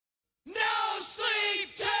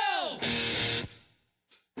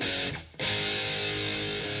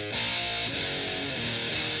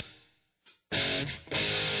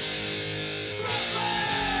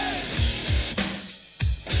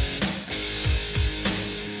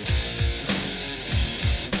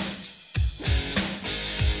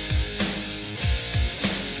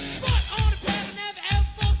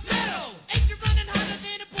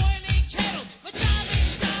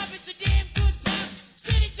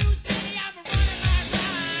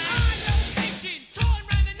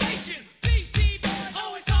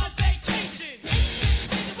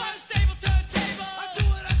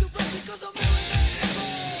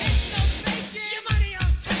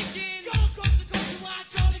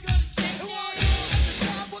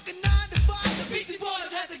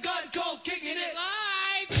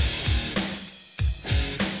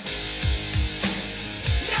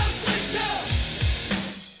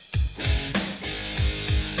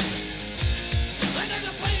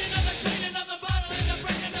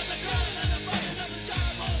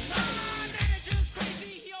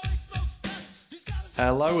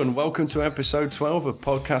Hello and welcome to episode 12 of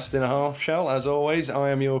Podcast in a Half Shell. As always, I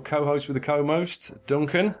am your co-host with the co-most,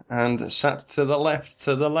 Duncan, and sat to the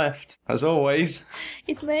left, as always.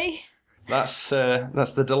 It's me. That's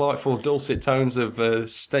the delightful dulcet tones of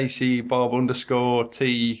Stacey Bob _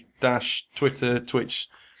 T dash Twitter, Twitch,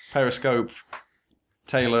 Periscope,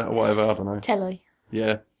 Taylor, or whatever, I don't know. Telly.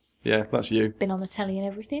 Yeah, that's you. Been on the telly and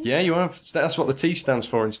everything. Yeah, you have. That's what the T stands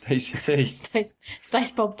for in Stacey T.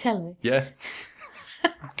 Stace Bob Telly. Yeah.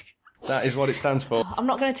 That is what it stands for. I'm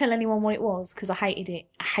not going to tell anyone what it was because I hated it.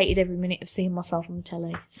 I hated every minute of seeing myself on the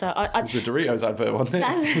telly. So It was a Doritos advert, wasn't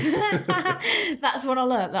it? That's when I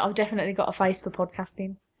learnt that I've definitely got a face for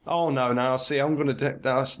podcasting. Oh no! See, I'm gonna.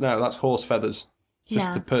 That's horse feathers.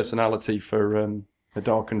 Just the personality for a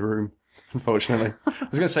darkened room. Unfortunately, I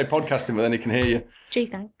was going to say podcasting, but then he can hear you. Gee,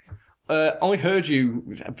 thanks. I heard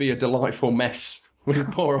you be a delightful mess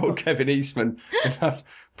with poor old Kevin Eastman, and I'd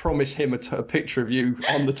promise him a picture of you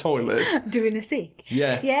on the toilet doing a sick.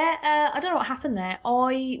 Yeah. I don't know what happened there.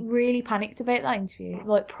 I really panicked about that interview,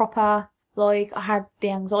 like proper. Like, I had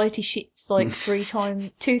the anxiety shits like 3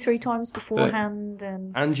 times beforehand.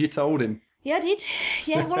 And you told him. Yeah, I did.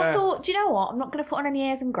 Yeah, well, I thought, do you know what? I'm not going to put on any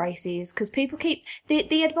airs and graces because people keep...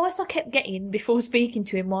 The advice I kept getting before speaking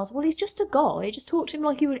to him was, well, he's just a guy. Just talk to him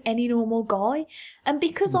like you would any normal guy. And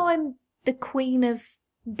because I'm the queen of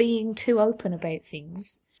being too open about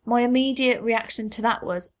things, my immediate reaction to that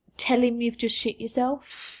was, tell him you've just shit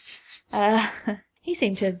yourself. He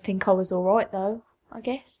seemed to think I was all right, though, I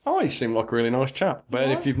guess. Oh, he seemed like a really nice chap. But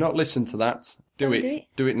if you've not listened to that, do it.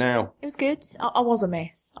 Do it now. It was good. I was a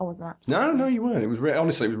mess. I wasn't absolutely. No, you weren't. It was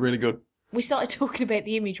honestly, it was really good. We started talking about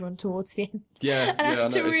the image run towards the end. Yeah, and I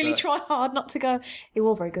had to really try hard not to go, it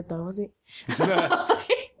was very good though, was it?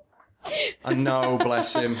 I know,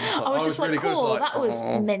 bless him. I was just like, really cool, that was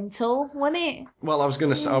mental, wasn't it? Well, I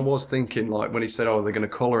was thinking, like, when he said, they're going to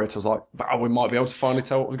colour it, I was like, we might be able to finally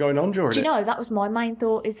tell what was going on during it. Do you know, that was my main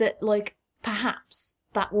thought, is that, like, perhaps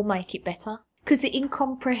that will make it better. Because the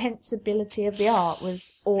incomprehensibility of the art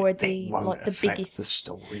was already it won't like the affect biggest. The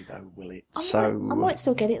story, though, will it? I might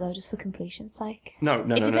still get it though, just for completion's sake. No.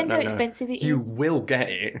 It depends how expensive it is. You will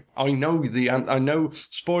get it. I know.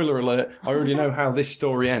 Spoiler alert! I already know how this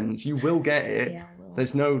story ends. You will get it. Yeah, I will.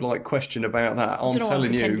 There's no question about that. I'm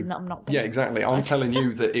telling you. That I'm not. Yeah, exactly. I'm telling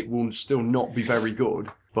you that it will still not be very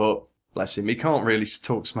good. But bless him, he can't really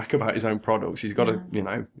talk smack about his own products. He's got to, he's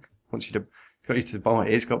got you to buy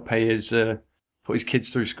it. He's got to pay his. Put his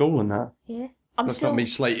kids through school and that. Yeah. That's not me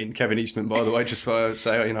slating Kevin Eastman, by the way, just so I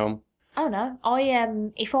say, Oh no.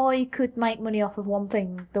 If I could make money off of one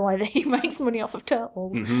thing the way that he makes money off of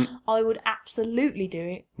turtles, I would absolutely do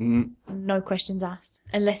it. No questions asked.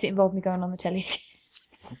 Unless it involved me going on the telly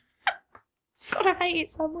again. God, I hate it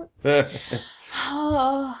so much.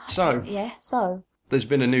 So. There's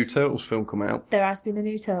been a new Turtles film come out. There has been a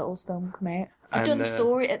new Turtles film come out. I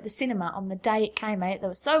saw it at the cinema on the day it came out. There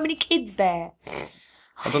were so many kids there.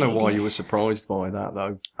 I don't know why you were surprised by that,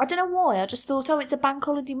 though. I don't know why. I just thought, it's a bank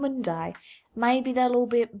holiday Monday. Maybe they'll all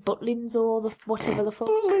be at Butlins or whatever the fuck.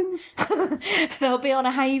 Butlins! They'll be on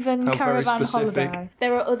a Haven caravan holiday.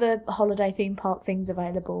 There are other holiday theme park things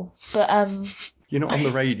available. But, You're not on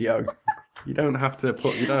the radio. You don't have to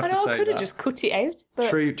say that. I could have just cut it out. But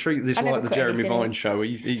treat this like the Jeremy Vine show.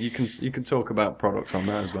 You can talk about products on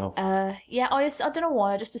that as well. I don't know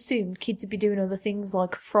why. I just assumed kids would be doing other things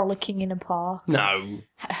like frolicking in a park. No.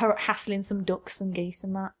 Hassling some ducks and geese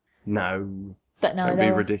and that. No. But no, that'd be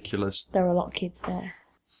ridiculous. There are a lot of kids there.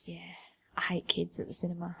 Yeah, I hate kids at the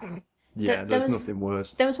cinema. Yeah, there's nothing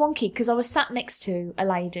worse. There was one kid because I was sat next to a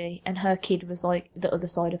lady and her kid was like the other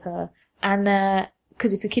side of her, and.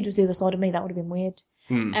 Because if the kid was the other side of me, that would have been weird.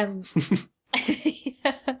 And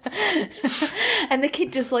the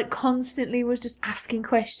kid just like constantly was just asking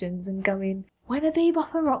questions and going, when are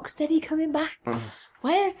Bebop and Rocksteady coming back?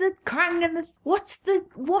 Where's the Krang and what's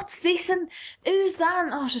this and who's that?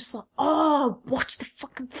 And I was just like, watch the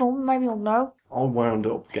fucking film, maybe I'll know. I wound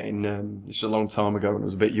up getting, this was a long time ago when I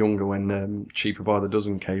was a bit younger when Cheaper by the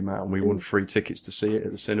Dozen came out and we won free tickets to see it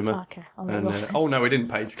at the cinema. Okay. No, we didn't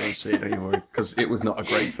pay to go see it anyway because it was not a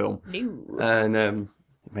great film. No. And it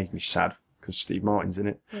made me sad because Steve Martin's in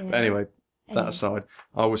it. Yeah. But anyway, that aside,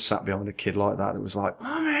 I was sat behind a kid like that was like,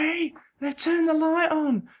 Mummy, they've turned the light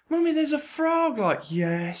on. Mummy, there's a frog. Like,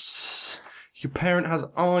 yes. Your parent has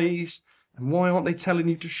eyes. And why aren't they telling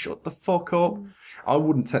you to shut the fuck up? I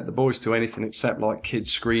wouldn't take the boys to anything except like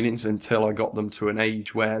kids' screenings until I got them to an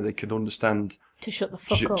age where they could understand to shut the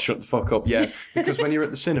fuck up. Shut the fuck up, yeah. Because when you're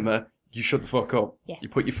at the cinema, you shut the fuck up. Yeah. You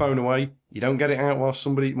put your phone away. You don't get it out whilst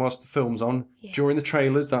the film's on. Yeah. During the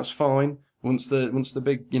trailers, that's fine. Once the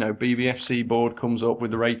big, BBFC board comes up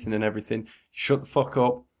with the rating and everything, shut the fuck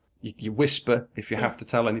up. You whisper if you have to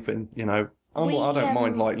tell anything, I don't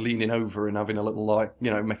mind like leaning over and having a little like,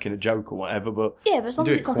 making a joke or whatever, but yeah, but as long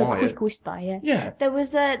as it's like a quick whisper, Yeah. There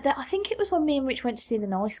was I think it was when me and Rich went to see The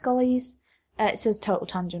Nice Guys. It says Total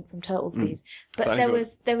Tangent from Turtlesbees, but there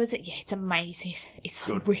was it's amazing. It's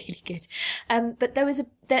good. Really good. But there was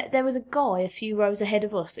a guy a few rows ahead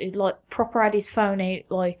of us who like proper had his phone out,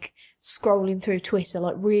 like scrolling through Twitter,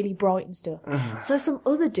 like really bright and stuff. So some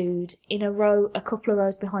other dude in a couple of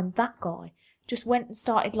rows behind that guy, just went and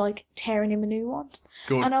started like tearing him a new one.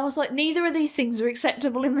 Good. And I was like, neither of these things are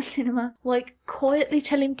acceptable in the cinema. Like, quietly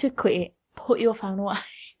tell him to quit. Put your phone away.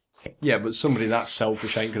 Yeah, but somebody that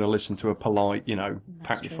selfish ain't going to listen to a polite,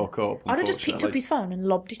 pack your fuck up. I'd have just picked up his phone and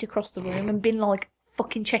lobbed it across the room and been like,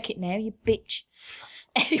 fucking check it now, you bitch.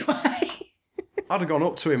 Anyway. I'd have gone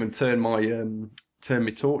up to him and turned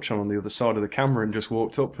my torch on the other side of the camera and just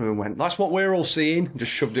walked up to him and went, that's what we're all seeing. And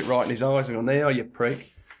just shoved it right in his eyes and gone, there you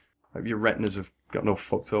prick. Hope your retinas have gotten all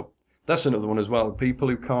fucked up. That's another one as well. People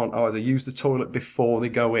who can't either use the toilet before they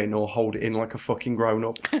go in or hold it in like a fucking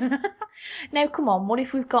grown-up. Now, come on, what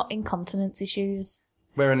if we've got incontinence issues?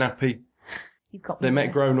 Wear a nappy. You've got me They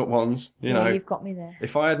make grown-up ones, you've got me there.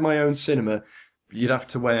 If I had my own cinema, you'd have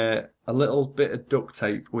to wear a little bit of duct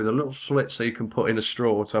tape with a little slit so you can put in a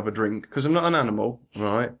straw to have a drink. Because I'm not an animal,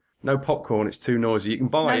 right? No popcorn, it's too noisy. You can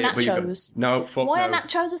buy it, but nachos. No, fuck Why no. are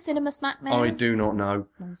nachos a cinema snack now? I do not know.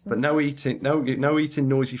 Nonsense. But no eating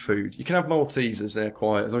noisy food. You can have Maltesers, they're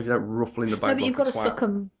quiet, as long as you don't ruffle in the bag. No, but like you've got to twat. suck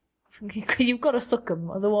them. You've got to suck them,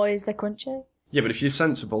 otherwise they're crunchy. Yeah, but if you're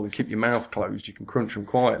sensible and keep your mouth closed, you can crunch them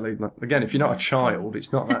quietly. Again, if you're not a child,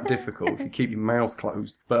 it's not that difficult if you keep your mouth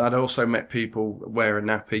closed. But I'd also met people wear a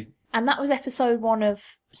nappy. And that was episode 1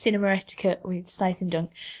 of Cinema Etiquette with Stacey and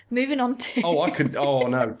Dunk. Moving on to... Oh,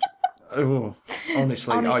 no. Oh,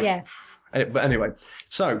 honestly. Yeah. But anyway,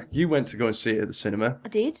 so you went to go and see it at the cinema. I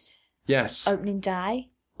did. Yes. Opening day,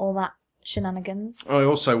 all that shenanigans. I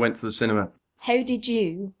also went to the cinema. How did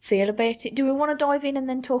you feel about it? Do we want to dive in and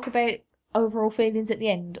then talk about overall feelings at the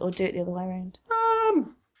end, or do it the other way around?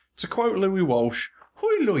 To quote Louis Walsh,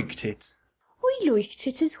 I liked it. I liked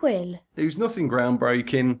it as well. It was nothing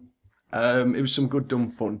groundbreaking. It was some good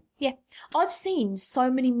dumb fun. Yeah. I've seen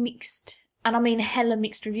so many mixed, and I mean hella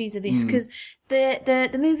mixed reviews of this, because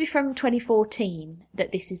the movie from 2014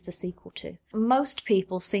 that this is the sequel to, most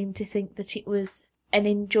people seem to think that it was an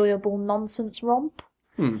enjoyable nonsense romp.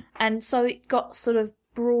 And so it got sort of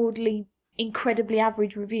broadly incredibly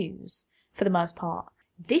average reviews for the most part.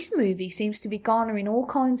 This movie seems to be garnering all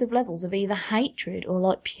kinds of levels of either hatred or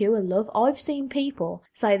like pure love. I've seen people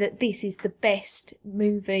say that this is the best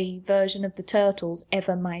movie version of the Turtles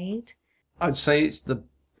ever made. I'd say it's the...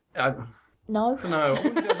 No? No, I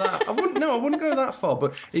wouldn't go that. I wouldn't go that far.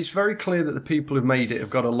 But it's very clear that the people who've made it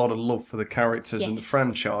have got a lot of love for the characters and the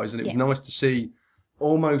franchise, and it was nice to see.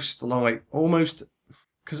 Almost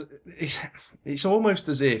because it's almost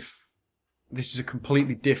as if this is a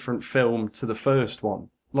completely different film to the first one.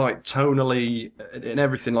 Like tonally and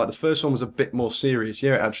everything. Like the first one was a bit more serious.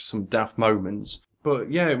 Yeah, it had some daft moments,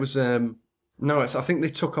 but yeah, it was. I think they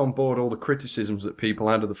took on board all the criticisms that people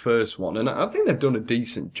had of the first one, and I think they've done a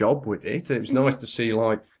decent job with it. It was nice to see,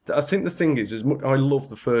 like, I think the thing is I love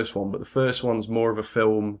the first one, but the first one's more of a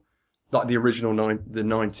film, like the original the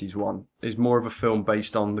 90s one, is more of a film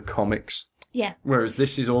based on the comics. Yeah. Whereas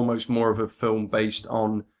this is almost more of a film based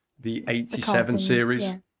on the 87 series.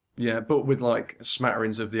 Yeah. Yeah, but with like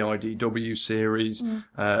smatterings of the IDW series and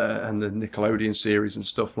the Nickelodeon series and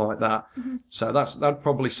stuff like that. So I'd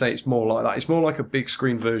probably say it's more like that. It's more like a big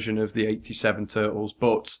screen version of the 87 Turtles,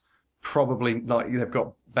 but probably like they've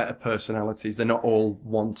got better personalities. They're not all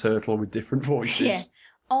one turtle with different voices. Yeah.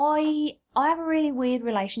 I have a really weird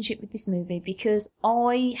relationship with this movie because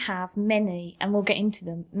I have many, and we'll get into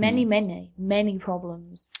them, many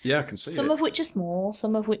problems. Yeah, I can see Some it. of which are small,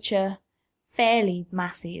 some of which are fairly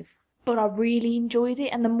massive. But I really enjoyed it,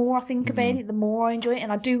 and the more I think about it, the more I enjoy it,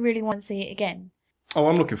 and I do really want to see it again. Oh,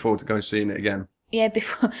 I'm looking forward to going seeing it again. Yeah,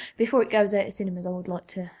 before it goes out of cinemas, I would like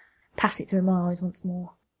to pass it through my eyes once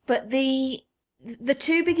more. But the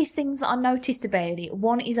two biggest things that I noticed about it,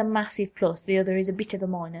 one is a massive plus, the other is a bit of a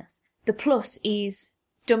minus. The plus is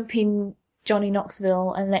dumping Johnny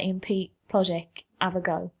Knoxville and letting Pete Plojek have a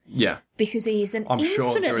go. Yeah. Because he is an I'm sure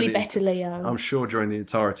infinitely during the- better Leo. I'm sure during the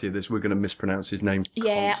entirety of this, we're going to mispronounce his name.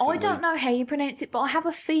 Yeah, constantly. I don't know how you pronounce it, but I have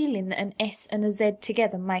a feeling that an S and a Z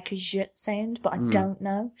together make a Z sound, but I don't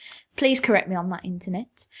know. Please correct me on that,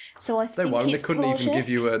 internet. So I They think won't. They it's couldn't even Project. give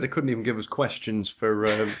you. They couldn't even give us questions for.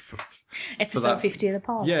 Episode that. 50 of the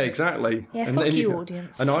pod. Yeah, exactly. Yeah, And fuck then you,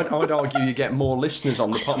 audience. And I'd argue you get more listeners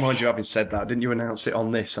on the pod. Mind you, having said that, didn't you announce it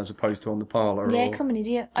on this as opposed to on the parlour? Yeah, or... because I'm an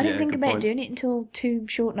idiot. I didn't Yeah, think good about point. doing it until too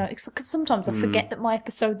short notice, because sometimes I forget that my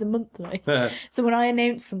episodes are monthly. So when I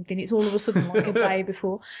announce something, it's all of a sudden like a day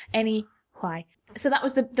before. Anyway, so that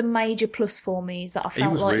was the major plus for me, is that I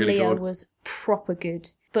felt was like really Leo good. was proper good.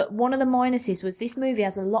 But one of the minuses was this movie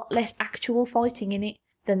has a lot less actual fighting in it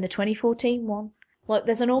than the 2014 one. Like,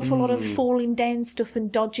 there's an awful lot of falling down stuff and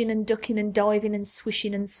dodging and ducking and diving and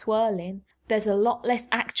swishing and swirling. There's a lot less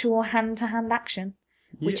actual hand-to-hand action,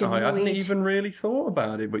 which I hadn't annoyed. even really thought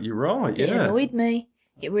about it, but you're right. It Yeah. annoyed me.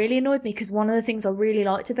 It really annoyed me, because one of the things I really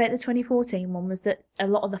liked about the 2014 one was that a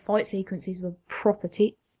lot of the fight sequences were proper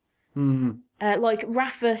tits. Like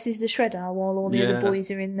Raph versus the Shredder, while all the other Yeah.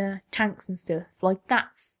 boys are in the tanks and stuff. Like,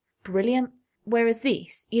 that's brilliant. Whereas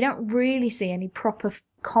this, you don't really see any proper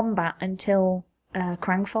combat until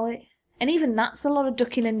Krang fight. And even that's a lot of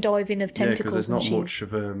ducking and diving of Yeah, because tentacles there's and not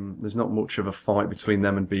shit. much of a fight between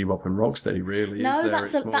them and Bebop and Rocksteady, really. Is No, there?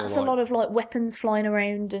 that's It's a more that's like a lot of like weapons flying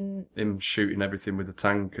around and. him shooting everything with the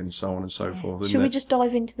tank and so on and so forth. Should we just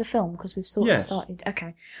dive into the film, because we've sort of Yes. started?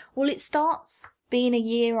 Okay. Well, it starts being a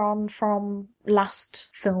year on from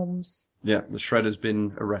last films. Yeah, the Shredder's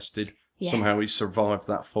been arrested. Yeah. Somehow he survived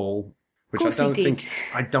that fall, which Course I he don't think did.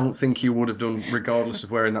 I don't think he would have done, regardless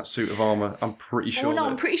of wearing that suit of armour. I'm pretty sure. Oh no, that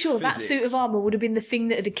I'm pretty sure that suit physics- of armour would have been the thing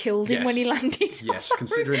that had killed him when he Yes. landed. Yes,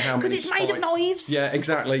 considering how many. Because it's made of spikes- knives. Yeah,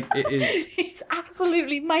 exactly. It is. It's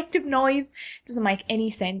absolutely made of knives. Doesn't make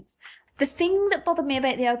any sense. The thing that bothered me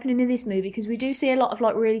about the opening of this movie, because we do see a lot of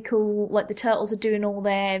like really cool, like the turtles are doing all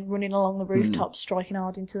their running along the rooftops, striking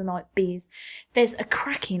hard into the night biz. There's a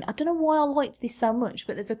cracking. I don't know why I liked this so much,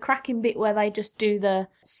 but there's a cracking bit where they just do the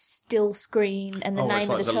still screen and the Oh, name it's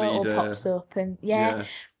of like the the turtle lead, pops up, and yeah,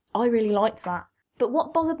 I really liked that. But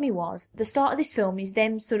what bothered me was the start of this film is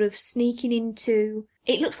them sort of sneaking into.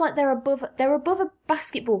 It looks like they're above a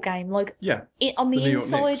basketball game, like Yeah. on the The New York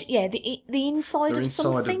inside. Knicks. Yeah, the inside They're of inside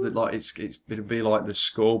something. of the like it'd be like the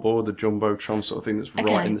scoreboard, the jumbotron sort of thing that's Okay.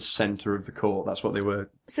 right in the centre of the court. That's what they were.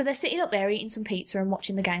 So they're sitting up there eating some pizza and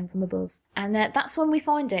watching the game from above. And that's when we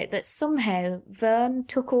find out that somehow Vern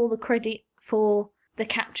took all the credit for the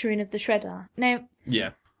capturing of the Shredder. Now,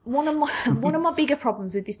 Yeah. one of my bigger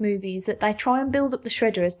problems with this movie is that they try and build up the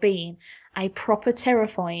Shredder as being a proper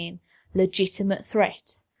terrifying, legitimate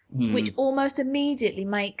threat, which almost immediately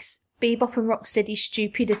makes Bebop and Rocksteady's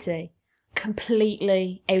stupidity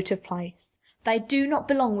completely out of place. They do not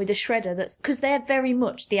belong with a Shredder that's, because they're very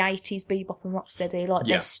much the 80s Bebop and Rocksteady. Like,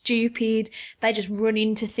 Yeah. they're stupid, they just run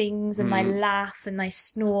into things and they laugh and they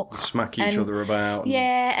snort. Smack each And- other about. and-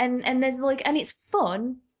 Yeah, and there's like, and it's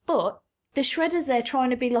fun, but the Shredder's there trying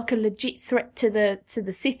to be like a legit threat to the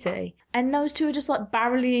city, and those two are just like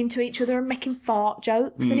barreling into each other and making fart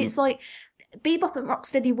jokes, and it's like, Bebop and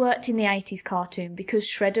Rocksteady worked in the 80s cartoon because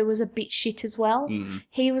Shredder was a bit shit as well.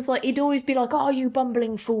 He was like, he'd always be like, oh, you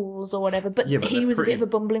bumbling fools, or whatever, but Yeah, but he they're was a pretty- bit of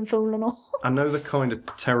a bumbling fool and all. I know they're kind of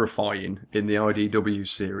terrifying in the IDW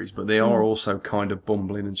series, but they are also kind of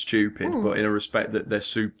bumbling and stupid, but in a respect that they're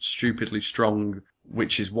stupidly strong,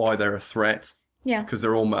 which is why they're a threat. Yeah. Because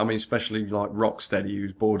they're all, I mean, especially like Rocksteady,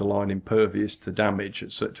 who's borderline impervious to damage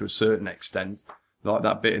to a certain extent. Like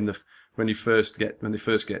that bit in the when they first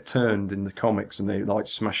get turned in the comics, and they like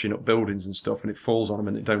smashing up buildings and stuff, and it falls on them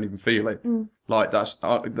and they don't even feel it. Like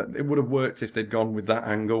it would have worked if they'd gone with that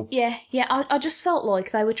angle. Yeah. I just felt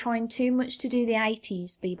like they were trying too much to do the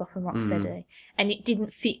 80s Bebop and Rocksteady, and it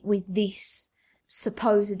didn't fit with this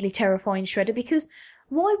supposedly terrifying Shredder, because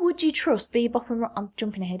why would you trust Bebop and I'm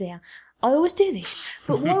jumping ahead here. I always do this,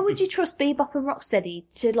 but why would you trust Bebop and Rocksteady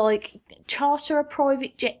to, like, charter a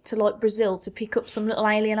private jet to, like, Brazil to pick up some little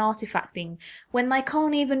alien artifact thing when they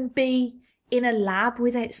can't even be in a lab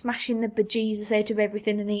without smashing the bejesus out of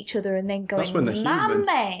everything and each other and then going, That's when they're "Nah, human."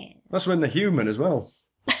 man." That's when they're human as well.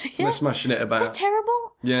 They're smashing it They're about.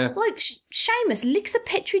 terrible. Yeah. Like, Seamus licks a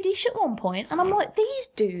Petri dish at one point, and I'm like, these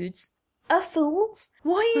dudes are fools.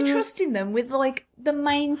 Why are you trusting them with, like, the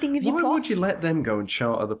main thing of your Why plot? would you let them go and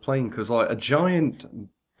charter the plane? Because, like, a giant,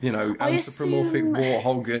 I anthropomorphic assume-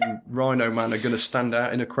 warthog and rhino man are going to stand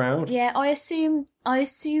out in a crowd. Yeah, I assume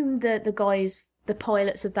that the guys, the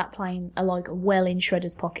pilots of that plane, are like well in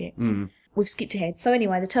Shredder's pocket. we've skipped ahead. So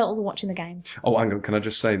anyway, the turtles are watching the game. Oh, hang on. Can I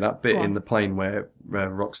just say that bit Go on. in the plane where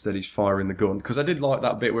Rocksteady's firing the gun? Because I did like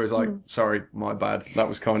that bit where it's like, sorry, my bad. That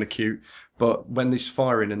was kind of cute. But when this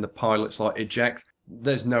firing and the pilot's like eject,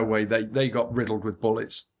 there's no way they got riddled with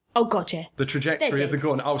bullets. Oh, God, yeah. The trajectory of the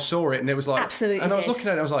gun, I saw it and it was like... Absolutely And I was dead. looking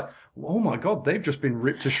at it, I was like, oh my God, they've just been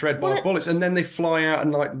ripped to shred by bullets. And then they fly out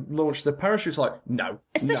and like launch their parachutes like, no.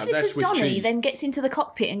 Especially no, because Swiss Donnie cheese. then gets into the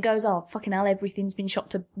cockpit and goes, oh, fucking hell, everything's been shot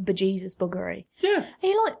to bejesus buggery. Yeah.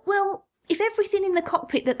 And you're like, well, if everything in the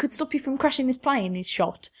cockpit that could stop you from crashing this plane is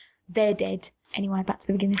shot, they're dead. Anyway, back to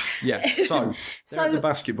the beginning. Yeah, so they're at the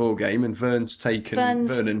basketball game and Vernon,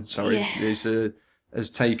 has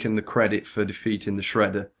taken the credit for defeating the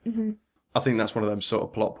Shredder. Mm-hmm. I think that's one of them sort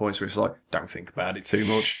of plot points where it's like, don't think about it too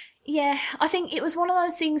much. Yeah, I think it was one of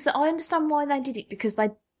those things that I understand why they did it, because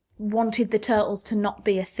they wanted the turtles to not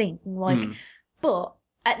be a thing. But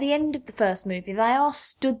at the end of the first movie, they are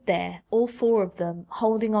stood there, all four of them,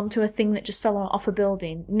 holding onto a thing that just fell off a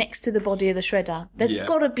building next to the body of the Shredder. There's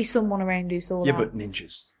got to be someone around who saw that. Yeah, but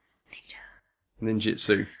ninjas.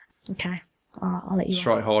 Ninjutsu. Okay, I'll let you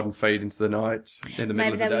Strike hard and fade into the night in the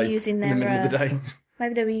middle of the day. Maybe they were using in the middle of the day.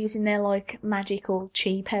 Maybe they were using their, like, magical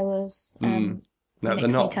chi powers. No, they're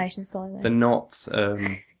next not. mutation style. They're not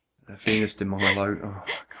Venus de Milo. Oh, my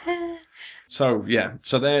God. So, yeah.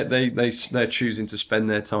 So they're choosing to spend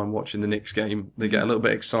their time watching the Knicks game. They get a little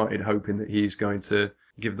bit excited, hoping that he's going to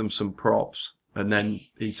give them some props. And then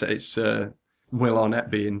it's Will Arnett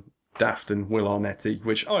being daft and Will Arnetty,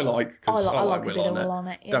 which I like, because I like Will Arnett. Will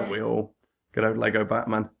Arnett, yeah. Don't we all? Good old Lego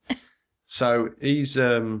Batman. So he's...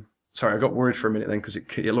 sorry, I got worried for a minute then because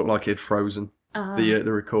it looked like he'd frozen the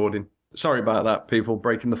recording. Sorry about that, people,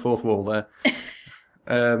 breaking the fourth wall there.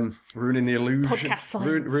 Ruining the illusion. Podcast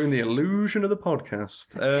science. Ruin the illusion of the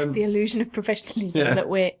podcast. The illusion of professionalism that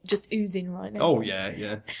we're just oozing right now. Oh,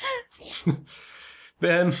 yeah.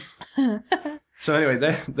 But, so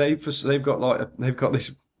anyway, they've got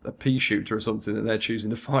this a pea shooter or something that they're choosing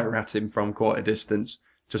to fire at him from quite a distance.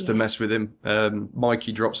 Just to mess with him.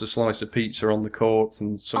 Mikey drops a slice of pizza on the court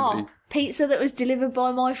and somebody... Oh, pizza that was delivered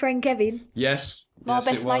by my friend Kevin. Yes. My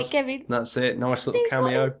best mate Kevin. That's it. Nice little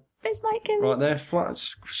cameo. Best mate Kevin. Right there, flat,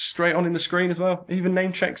 straight on in the screen as well. Even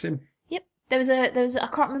name checks him. Yep. There was I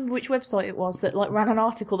can't remember which website it was that like ran an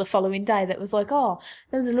article the following day that was like, oh,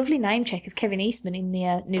 there was a lovely name check of Kevin Eastman in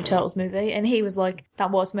the new Turtles movie, and he was like,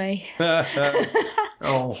 that was me.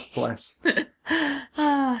 Oh, bless.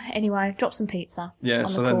 Anyway, drop some pizza. Yeah,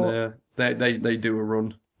 so then they do a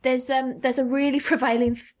run. There's a really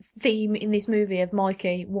prevailing theme in this movie of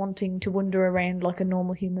Mikey wanting to wander around like a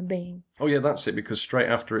normal human being. Oh yeah, that's it. Because straight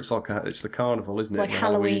after it's the carnival, isn't it? It's like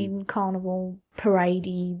Halloween carnival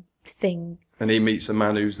paradey thing. And he meets a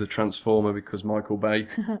man who's the Transformer because Michael Bay.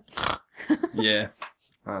 Yeah.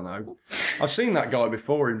 I know. I've seen that guy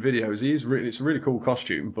before in videos. It's a really cool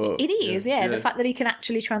costume, but... It is, yeah. The fact that he can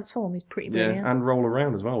actually transform is pretty brilliant. Yeah, and roll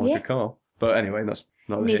around as well, like a car. But anyway, that's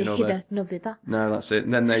not neither hither nor thither. No, that's it.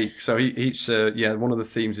 And then one of the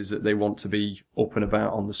themes is that they want to be up and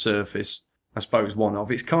about on the surface. I suppose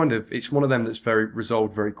it's one of them that's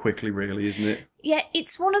resolved very quickly, really, isn't it? Yeah,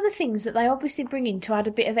 it's one of the things that they obviously bring in to add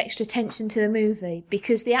a bit of extra tension to the movie,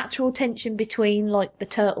 because the actual tension between, like, the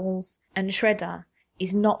Turtles and Shredder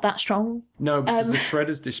is not that strong. No, because the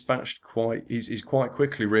Shredder's dispatched quite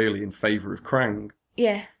quickly, really, in favour of Krang.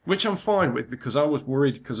 Yeah. Which I'm fine with, because I was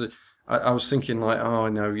worried, because I was thinking, like, oh,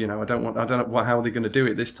 no, I don't know how they're going to do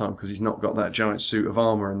it this time, because he's not got that giant suit of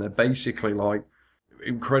armour, and they're basically, like,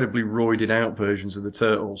 incredibly roided out versions of the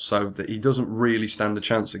Turtles, so that he doesn't really stand a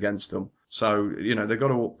chance against them. So, they've got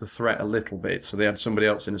to up the threat a little bit, so they had somebody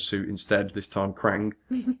else in a suit instead, this time Krang.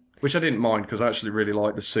 Which I didn't mind, because I actually really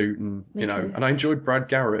liked the suit, and and I enjoyed Brad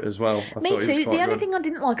Garrett as well. Me too. The only thing I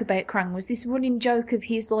didn't like about Krang was this running joke of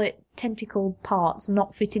his like tentacle parts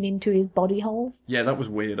not fitting into his body hole. Yeah, that was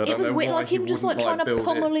weird. I don't know why. It was weird, like him just like trying to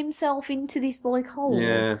pummel himself into this like hole.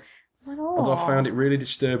 Yeah. I was like, oh. I found it really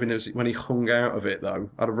disturbing when he hung out of it,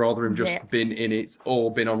 though. I'd have rather him just been in it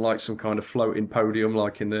or been on like some kind of floating podium,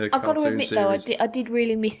 like in the cartoon series. I've got to admit, though, I did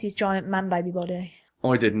really miss his giant man baby body.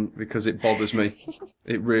 I didn't, because it bothers me.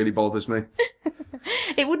 It really bothers me.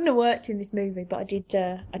 It wouldn't have worked in this movie, but I did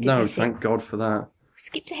No, thank God for that.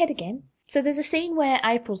 Skipped ahead again. So there's a scene where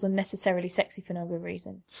April's unnecessarily sexy for no good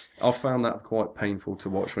reason. I found that quite painful to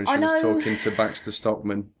watch when she was talking to Baxter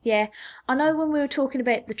Stockman. Yeah. I know when we were talking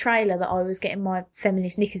about the trailer that I was getting my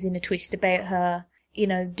feminist knickers in a twist about her you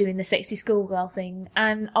know, doing the sexy schoolgirl thing.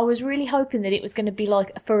 And I was really hoping that it was going to be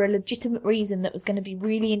like for a legitimate reason that was going to be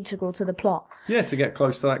really integral to the plot. Yeah, to get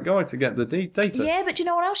close to that guy, to get the data. Yeah, but do you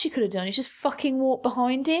know what else she could have done? Is just fucking walk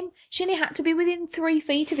behind him. She only had to be within 3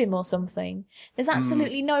 feet of him or something. There's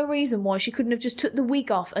absolutely no reason why she couldn't have just took the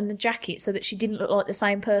wig off and the jacket so that she didn't look like the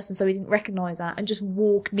same person, so he didn't recognise that, and just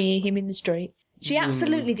walk near him in the street. She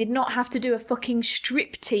absolutely did not have to do a fucking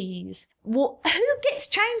striptease. What? Who gets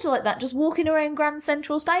changed like that? Just walking around Grand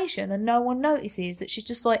Central Station and no one notices that she's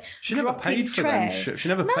just like She never paid for them. She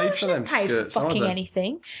never paid for them skirts for fucking either.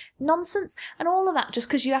 anything. Nonsense and all of that. Just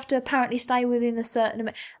because you have to apparently stay within a certain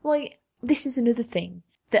amount. Like, this is another thing.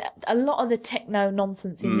 That a lot of the techno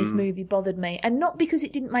nonsense in this movie bothered me, and not because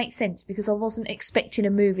it didn't make sense, because I wasn't expecting a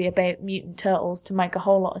movie about mutant turtles to make a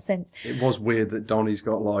whole lot of sense. It was weird that Donnie's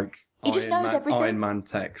got like He just knows everything. Iron Man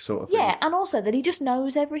tech sort of thing. Yeah, and also that he just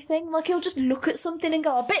knows everything. Like, he'll just look at something and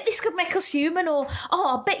go, I bet this could make us human, or,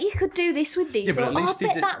 oh, I bet you could do this with this, Yeah, but or, at least I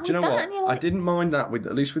bet he did. that with Do you know that. what? And you're like, I didn't mind that with,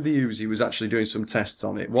 at least with the Uzi, he was actually doing some tests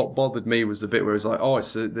on it. What bothered me was the bit where it's like, oh,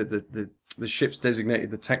 it's the ship's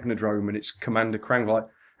designated the Technodrome and it's Commander Krang. Like,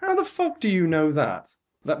 how the fuck do you know that?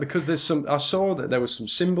 That because there's some, I saw that there was some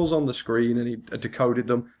symbols on the screen and he decoded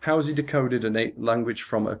them. How has he decoded a language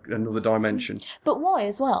from another dimension? But why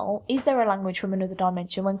as well? Is there a language from another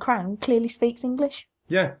dimension when Krang clearly speaks English?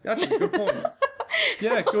 Yeah, actually, good point.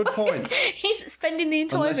 Yeah, good point. He's spending the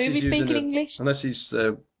entire Unless he's movie using speaking a- English. Unless he's,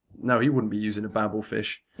 no, he wouldn't be using a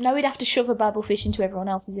babblefish. No, he'd have to shove a babblefish into everyone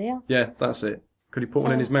else's ear. Yeah, that's it. Could he put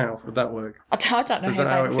one in his mouth? Would that work? I don't know Is how that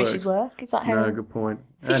how it babblefishes work. Is that how... No, good point.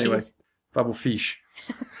 Fishes. Anyway, babblefish.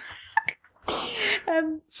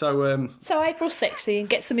 So April's sexy and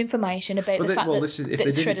gets some information about But the fact that, this is, if that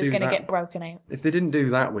they didn't Shredder's do going to that, get broken out. if they didn't do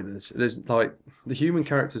that with us, there's like the human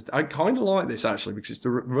characters. I kind of like this actually because it's the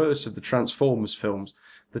reverse of the Transformers films.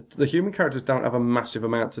 The human characters don't have a massive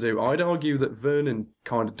amount to do. I'd argue that Vernon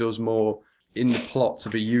kind of does more in the plot to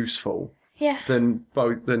be useful Yeah. than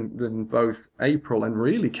both April and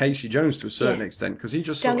really Casey Jones to a certain Yeah. extent because he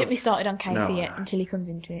just Don't sort get of, me started on Casey No. yet until he comes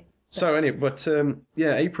into it. So anyway, but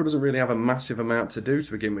yeah, April doesn't really have a massive amount to do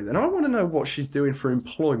to begin with, and I want to know what she's doing for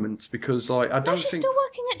employment because, like, I No, don't she's think. still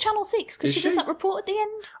working at Channel 6 because Is she does she? that report at the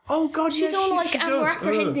end. Oh God, She's yeah, all she, like, she and does. we're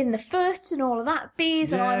apprehending the foot and all of that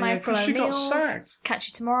biz, and Yeah, I'm yeah, April 'cause she got O'Neil. sacked. Catch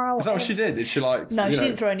you tomorrow. Is that what she did? Did she like? No, you she know,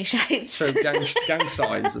 didn't throw any shades. show gang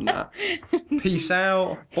signs and that. Peace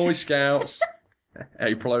out, Boy Scouts.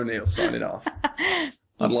 April O'Neil signing off. You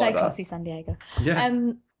I'd stay like that. classy, San Diego. Yeah.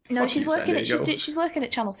 No, Fuck she's you, San working at Diego. she's working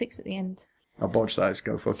at Channel 6 at the end. I bodged that. It's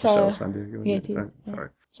go fuck So- yourself, San Diego. Yeah, isn't it is, So- Sorry.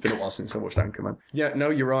 It's been a while since I watched Anchorman. Yeah, no,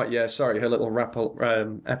 you're right. Yeah, sorry. Her little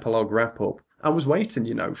epilogue wrap up. I was waiting,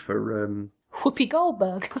 for. Whoopi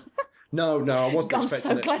Goldberg. No, I wasn't I'm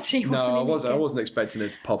expecting so it. glad she No, wasn't in it I again. wasn't expecting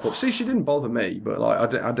it to pop up. See, she didn't bother me, but like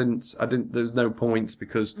I didn't. There's no point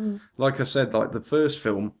because, like I said, like the first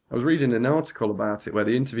film, I was reading an article about it where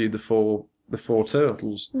they interviewed the four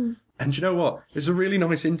turtles, and you know what? It's a really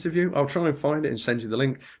nice interview. I'll try and find it and send you the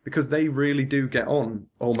link because they really do get on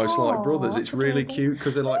almost Aw, like brothers. that's It's really adorable. cute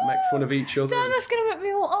because they like make fun of each other. Damn, that's going to make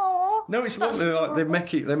me all... Aww. No, it's That's lovely. Like,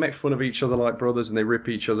 adorable. they make fun of each other like brothers, and they rip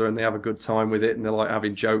each other, and they have a good time with it, and they're like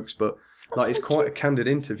having jokes. But like, it's so quite a candid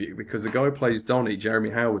interview because the guy who plays Donnie, Jeremy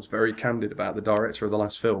Howard's very candid about the director of the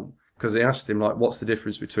last film because they asked him like, "What's the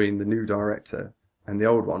difference between the new director and the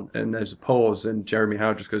old one?" And there's a pause, and Jeremy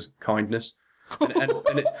Howard just goes, "Kindness."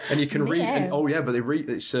 And you can read, and, oh yeah, but they read.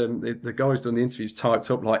 It's the guys doing the interviews typed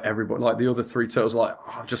up like everybody, like the other three turtles, like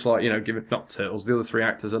just like giving not turtles. The other three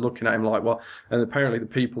actors are looking at him like, well, and apparently the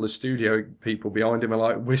people, the studio people behind him, are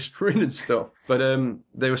like whispering and stuff. But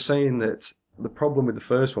they were saying that the problem with the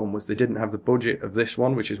first one was they didn't have the budget of this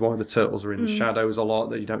one, which is why the turtles are in the shadows a lot.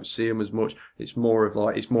 That you don't see them as much. It's more of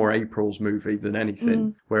like it's more April's movie than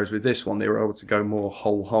anything. Whereas with this one, they were able to go more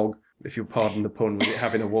whole hog. If you'll pardon the pun, with it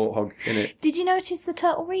having a warthog in it. Did you notice the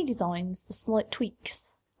turtle redesigns, the slight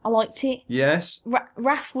tweaks? I liked it. Yes.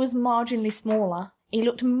 Raph was marginally smaller. He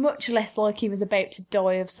looked much less like he was about to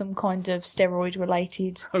die of some kind of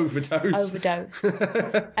steroid-related Overdose.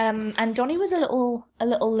 And Donnie was a little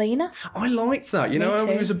leaner. I liked that. Me He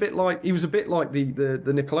too. was a bit like the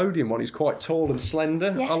Nickelodeon one. He's quite tall and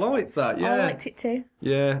slender. Yeah. I liked that. Yeah. I liked it too.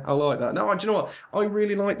 Yeah, I like that. No, do you know what? I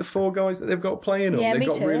really like the four guys that they've got playing them. Yeah, They've me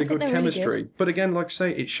got too. I really think good they're really chemistry. good. But again, like I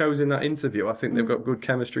say, it shows in that interview. I think they've got good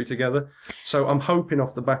chemistry together. So I'm hoping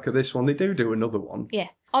off the back of this one, they do another one. Yeah.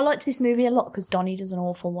 I liked this movie a lot because Donnie does an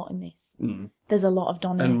awful lot in this. There's a lot of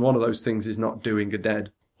Donnie. And one of those things is not doing a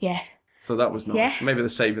dead. Yeah. So that was nice. Yeah. Maybe they're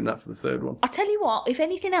saving that for the third one. I tell you what, if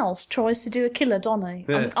anything else tries to do a killer Donnie,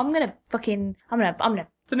 Yeah. I'm gonna The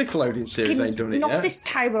Nickelodeon series ain't done it knock yet. this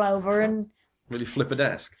table over and Will he flip a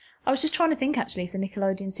desk? I was just trying to think, actually, if the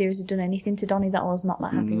Nickelodeon series had done anything to Donnie that I was not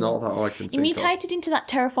that happy Not with. that I can He think mutated into that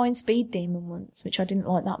terrifying speed demon once, which I didn't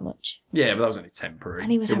like that much. Yeah, but that was only temporary.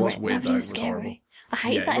 And he was it was horrific. weird, No, though. he It was was horrible. scary. I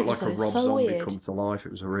hated that it looked episode. like a Rob so Zombie weird. come to life.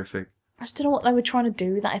 It was horrific. I just don't know what they were trying to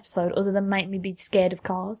do with that episode other than make me be scared of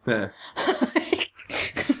cars. Yeah.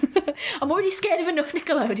 I'm already scared of enough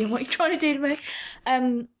Nickelodeon. What are you trying to do to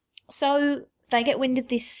me? So they get wind of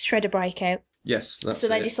this shredder breakout. Yes, that's So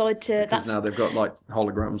they it. decide to... Because now they've got, like,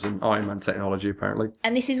 holograms and Iron Man technology, apparently.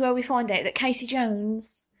 And this is where we find out that Casey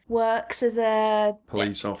Jones works as a...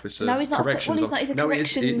 Police officer. No, he's not. Corrections Well, he's not. He's a no,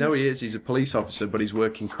 corrections... he is. He's a police officer, but he's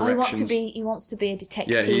working Oh, he corrections. wants to be a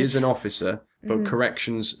detective. Yeah, he is an officer, but Mm-hmm.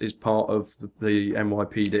 corrections is part of the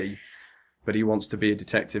NYPD. But he wants to be a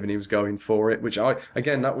detective, and he was going for it. Which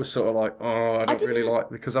that was sort of like, I don't really like,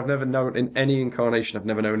 because I've never known in any incarnation, I've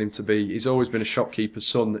never known him to be. He's always been a shopkeeper's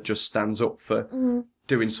son that just stands up for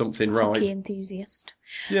doing something Hockey right. enthusiast.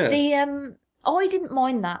 Yeah, I didn't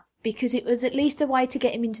mind that because it was at least a way to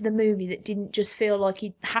get him into the movie that didn't just feel like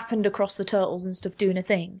he happened across the turtles and stuff doing a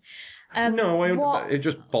thing. it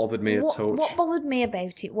just bothered me a touch. What bothered me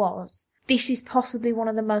about it was this is possibly one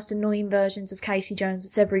of the most annoying versions of Casey Jones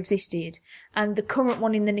that's ever existed, and the current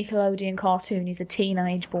one in the Nickelodeon cartoon is a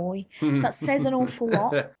teenage boy. So that says an awful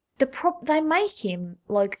lot. They make him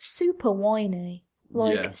like super whiny.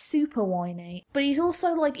 Super whiny. But he's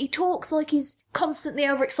also like, he talks like he's constantly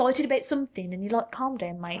overexcited about something, and you're like, calm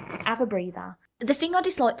down, mate, have a breather. The thing I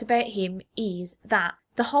disliked about him is that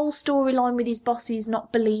the whole storyline with his bosses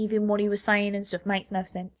not believing what he was saying and stuff makes no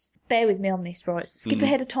sense. Bear with me on this, right? Skip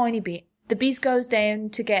ahead a tiny bit. The Biz goes down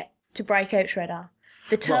to break out Shredder.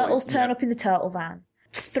 The turtles turn up in the turtle van,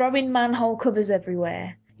 throwing manhole covers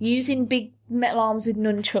everywhere, using big metal arms with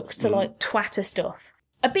nunchucks to like twatter stuff.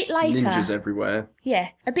 A bit later, Ninjas everywhere. Yeah,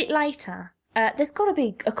 a bit later. There's got to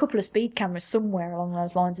be a couple of speed cameras somewhere along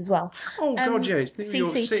those lines as well. Oh God, yeah, it's New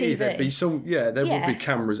York City. There'd be some, there would be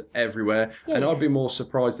cameras everywhere, and I'd be more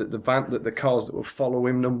surprised that the cars that were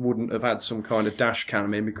following them wouldn't have had some kind of dash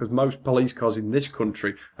cam in, because most police cars in this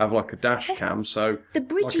country have like a dash cam, so the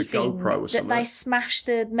bridgy like a thing GoPro or that something. they smash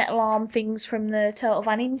the metal arm things from the turtle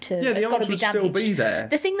van into. Yeah, the got arms to be would damaged. still be there.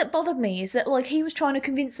 The thing that bothered me is that like he was trying to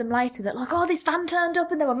convince them later that like, oh, this van turned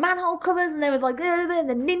up and there were manhole covers and there was like the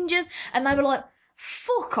ninjas, and they were like,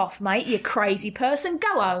 fuck off, mate, you crazy person.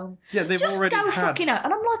 Go home. Yeah, they've Just already go had... fucking out.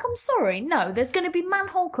 And I'm like, I'm sorry. No, there's going to be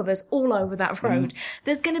manhole covers all over that road.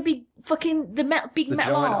 There's going to be fucking big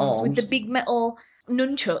metal arms with the big metal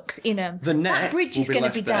nunchucks in them. The net that bridge will is be going to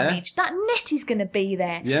left be there. damaged. That net is going to be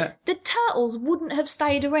there. Yeah. The turtles wouldn't have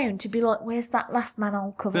stayed around to be like, where's that last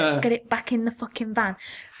manhole cover? Yeah. Let's get it back in the fucking van.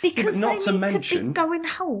 Because not they to need to mention- be going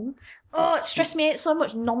home. Oh, it stressed me out so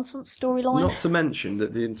much. Nonsense storyline. Not to mention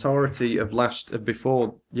that the entirety of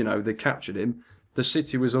before, they captured him, the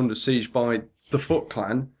city was under siege by the Foot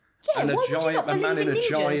Clan. Yeah, And why would you not a man believe in a in ninjas?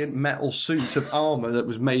 giant metal suit of armour that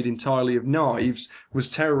was made entirely of knives was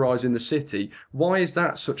terrorising the city. Why is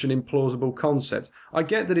that such an implausible concept? I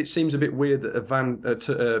get that it seems a bit weird that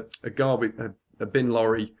a bin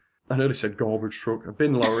lorry, I nearly said garbage truck, a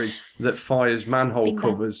bin lorry that fires manhole Bin man.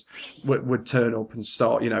 covers would turn up and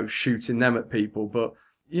start, shooting them at people. But,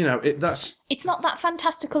 that's... It's not that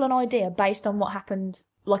fantastical an idea based on what happened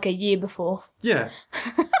like a year before. Yeah.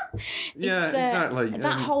 Yeah, exactly.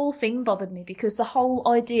 That whole thing bothered me because the whole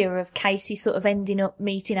idea of Casey sort of ending up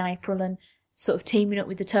meeting April and sort of teaming up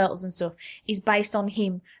with the turtles and stuff is based on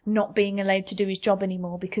him not being allowed to do his job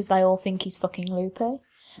anymore because they all think he's fucking loopy.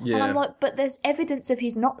 Yeah. And I'm like, but there's evidence of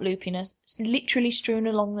his not loopiness literally strewn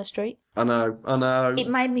along the street. I know. It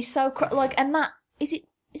made me so and that is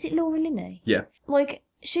it Laura Linney? Yeah. Like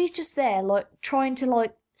she's just there like trying to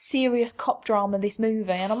like serious cop drama this movie,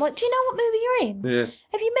 and I'm like, do you know what movie you're in? Yeah.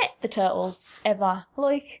 Have you met the turtles ever?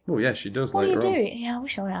 Like, Well, yeah, she does what are you later on. doing? Yeah, I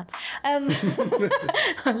wish I had. I'm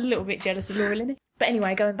a little bit jealous of Laura Linney. But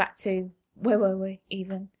anyway, going back to where were we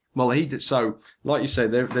even? Well, he did. So, like you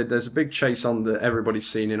said, there's a big chase on that everybody's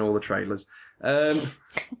seen in all the trailers.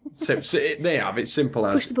 They have. It's simple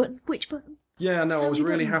as Push the button. Which button? Yeah, no, So I was many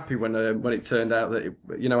really buttons. happy when it turned out that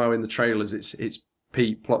how in the trailers it's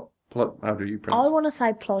Pete how do you I pronounce it? want to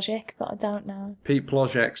say Plojek, but I don't know. Pete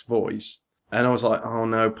Plojek's voice, and I was like, oh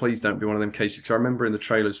no, please don't be one of them cases. 'Cause I remember in the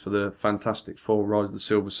trailers for the Fantastic Four: Rise of the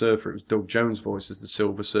Silver Surfer, it was Doug Jones' voice as the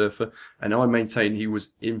Silver Surfer, and I maintain he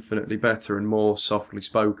was infinitely better and more softly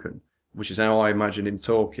spoken, which is how I imagine him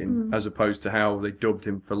talking, as opposed to how they dubbed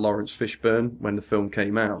him for Lawrence Fishburne when the film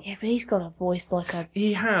came out. Yeah, but he's got a voice like a...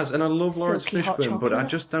 He has, and I love Lawrence Silky hot Fishburne, but I chocolate.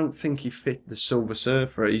 just don't think he fit the Silver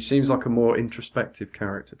Surfer. He seems like a more introspective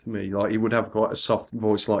character to me. Like, he would have quite a soft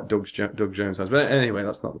voice like Doug Jones has. But anyway,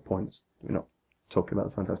 that's not the point. We're not talking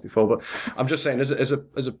about the Fantastic Four, but I'm just saying, as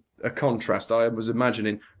a contrast, I was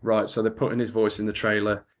imagining, right, so they're putting his voice in the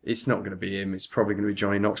trailer. It's not going to be him. It's probably going to be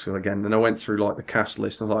Johnny Knoxville again. And I went through like the cast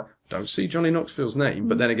list. And I was like, don't see Johnny Knoxville's name.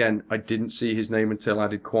 But then again, I didn't see his name until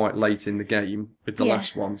added quite late in the game with the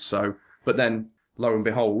last one. So, but then lo and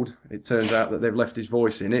behold, it turns out that they've left his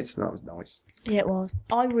voice in it. And that was nice. Yeah, it was.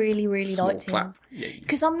 I really, really Small liked clap. him.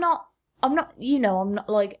 Because I'm not, I'm not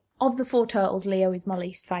like, of the four turtles, Leo is my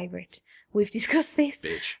least favourite. We've discussed this.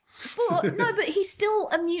 Bitch. But he's still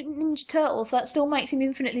a mutant ninja turtle, so that still makes him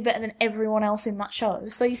infinitely better than everyone else in that show.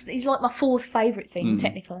 So he's like my fourth favourite thing,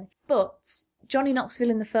 technically. But Johnny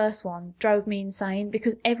Knoxville in the first one drove me insane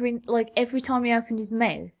because every time he opened his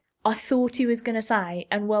mouth, I thought he was going to say,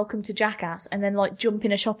 and welcome to Jackass, and then like jump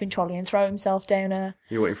in a shopping trolley and throw himself down a...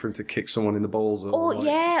 You're waiting for him to kick someone in the balls or or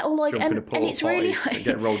like, jump in a and it's really... and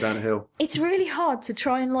get rolled down a hill. It's really hard to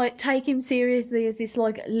try and like take him seriously as this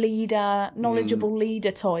like leader, knowledgeable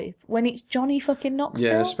leader type when it's Johnny fucking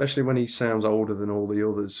Knoxville. Yeah, especially when he sounds older than all the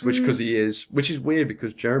others, because he is, which is weird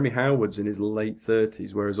because Jeremy Howard's in his late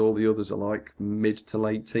 30s, whereas all the others are like mid to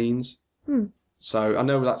late teens. So I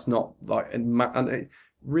know that's not like,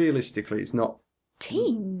 realistically, it's not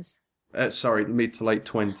teens. Sorry, mid to late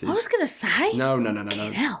 20s. I was going to say. No.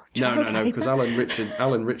 Hell, No, because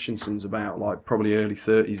Alan Richardson's about like probably early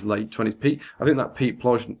 30s, late 20s. I think that Pete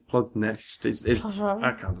Plodnest is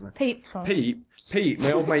I can't remember. Pete,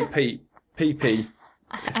 my old mate Pete. PP.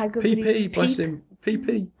 PP, bless him.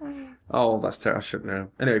 PP. Oh, that's terrible. I shouldn't know.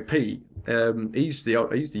 Anyway, Pete, he's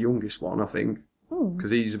the youngest one, I think.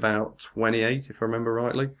 Because he's about 28, if I remember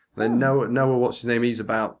rightly. Then Noah, what's his name? He's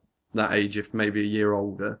about that age, if maybe a year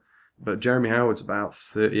older. But Jeremy Howard's about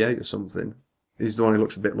 38 or something. He's the one who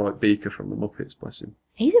looks a bit like Beaker from the Muppets, bless him.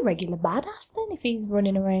 He's a regular badass then, if he's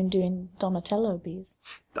running around doing Donatello bees.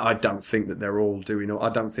 I don't think that they're all doing... I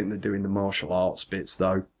don't think they're doing the martial arts bits,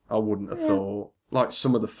 though. I wouldn't have thought. Like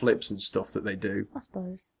some of the flips and stuff that they do. I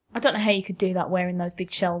suppose. I don't know how you could do that wearing those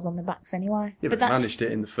big shells on their backs anyway. Yeah, but they managed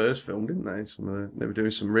it in the first film, didn't they? They were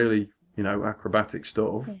doing some really, acrobatic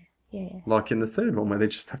stuff. Yeah. Like in the third one where they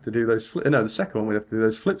just have to do those flips. No, the second one where they have to do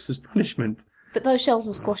those flips as punishment. But those shells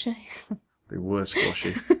were squashy. They were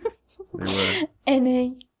squashy. They were.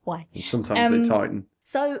 Anyway. And sometimes they tighten.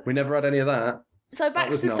 So we never had any of that. So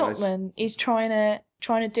Baxter Stockman is trying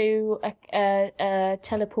to do a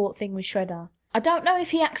teleport thing with Shredder. I don't know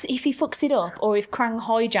if he fucks it up or if Krang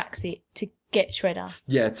hijacks it to get Shredder.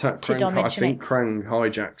 Yeah, Krang, I think Krang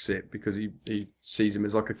hijacks it because he sees him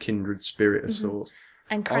as like a kindred spirit of sorts.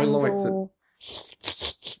 And Krang's all...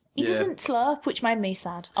 He doesn't slurp, which made me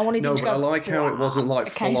sad. I wanted him to go... No, but I like how it wasn't like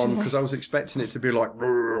full on, because I was expecting it to be like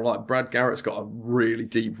Brad Garrett's got a really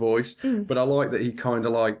deep voice, but I like that he kind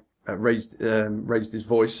of like raised his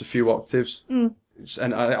voice a few octaves.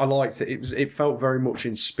 And I liked it. It felt very much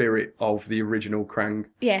in spirit of the original Krang.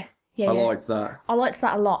 Yeah. I liked that. I liked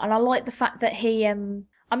that a lot, and I like the fact that he...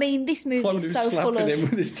 I mean, this movie is so full of... him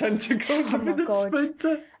with his tentacle. Oh my god.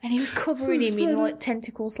 And he was covering him in like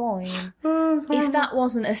tentacle slime. If that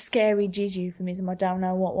wasn't a scary jizz euphemism, I don't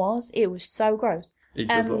know what was. It was so gross. He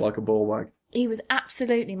does look like a ball wag. He was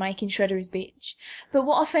absolutely making Shredder his bitch. But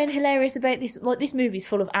what I found hilarious about this movie's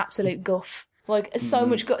full of absolute guff. Like, so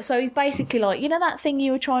much... So he's basically like, you know that thing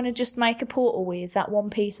you were trying to just make a portal with, that one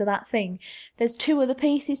piece of that thing? There's two other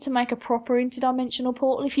pieces to make a proper interdimensional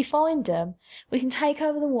portal. If you find them, we can take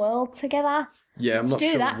over the world together. Yeah, I'm not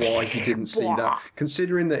sure why he didn't see that.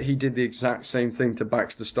 Considering that he did the exact same thing to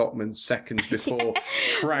Baxter Stockman seconds before.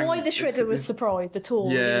 Krang, why the Shredder was surprised at all.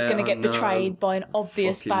 He was going to get betrayed by an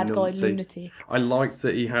obvious bad guy lunatic. I liked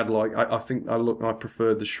that he had like... I think I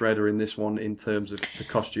preferred the Shredder in this one in terms of the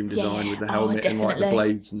costume design with the helmet and like the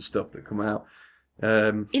blades and stuff that come out.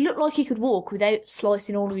 He looked like he could walk without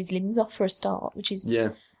slicing all of his limbs off for a start, which is...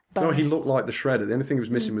 Yeah. No, he looked like the Shredder. The only thing he was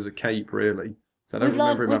missing was a cape, really. So I don't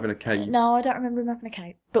remember him having a cape. No, I don't remember him having a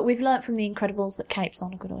cape. But we've learnt from The Incredibles that capes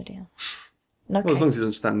aren't a good idea. Well, as long as he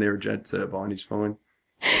doesn't stand near a jet turbine, he's fine.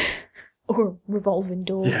 Or a revolving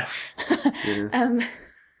door. Yeah.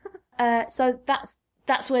 So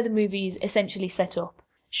that's where the movie is essentially set up.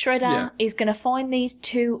 Shredder is going to find these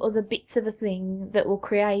two other bits of a thing that will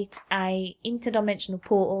create a interdimensional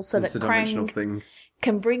portal so that Krang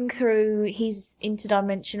can bring through his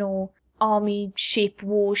interdimensional army ship,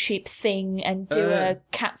 warship thing and do a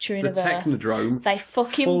capturing of the Technodrome. They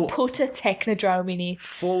fucking put a Technodrome in it.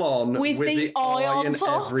 Full on. With the eye on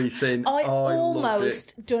top. Everything. I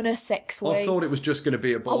almost done a sex wig. I thought it was just going to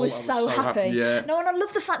be a ball. I was so happy. Yeah. No, and I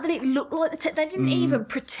love the fact that it looked like they didn't even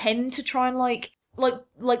pretend to try and like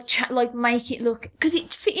like make it look, because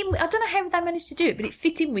it fit in. I don't know how they managed to do it, but it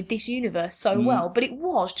fit in with this universe so well. But it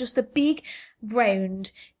was just a big,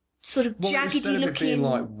 round, sort of jaggedy instead of it looking. being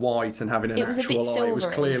like white and having an It was a actual bit eye, it was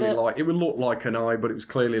silvery, clearly but- like it would look like an eye, but it was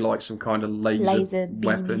clearly like some kind of Laser beamy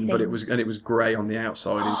weapon. But thing. it was grey on the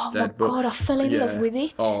outside instead. Oh my God, I fell in yeah. love with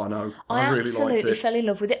it. Oh, I know. I really liked absolutely it. fell in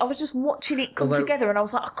love with it. I was just watching it come Although- together, and I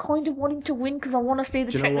was like, I kind of want him to win because I want to see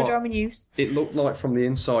the Do you know what? Technodrome in use. It looked like from the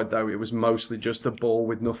inside though, it was mostly just a ball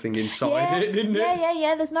with nothing inside Yeah, it, didn't it?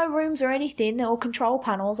 yeah. There's no rooms or anything or control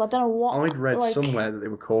panels. I don't know what. I'd read somewhere that they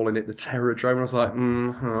were calling it the Terrordrome, and I was like,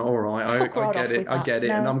 all right, Fuck right I off get it, with I that. get it,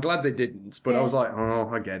 No. and I'm glad they didn't. But I Yeah. was like, oh,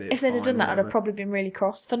 I get it. If they'd have fine, done that, I'd have whatever. probably been really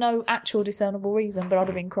cross for no actual discernible reason, but I'd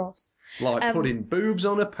have been cross. Like putting boobs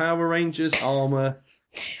on a Power Rangers armour.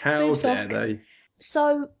 How Boob dare sock. they?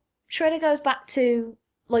 So Shredder goes back to,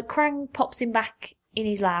 like, Krang pops him back in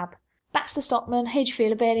his lab. Baxter Stockman, how'd you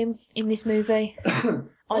feel about him in this movie?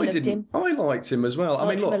 I loved him. I liked him as well. I mean,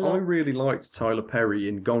 liked him look, a lot. I really liked Tyler Perry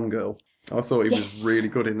in Gone Girl. I thought he Yes. was really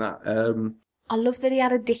good in that. I love that he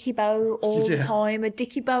had a dicky bow all Yeah. the time, a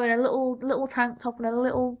dicky bow and a little tank top and a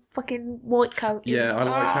little fucking white coat. He was- Yeah, I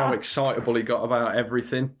liked how excitable he got about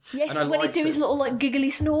everything. Yes, and I when he liked do his it. little like giggly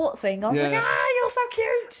snort thing, I was like, Yeah. you're so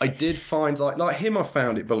cute. I did find like him, I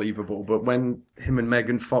found it believable. But when him and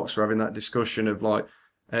Megan Fox were having that discussion of like,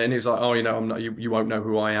 and he was like, oh, you know, I'm not, you won't know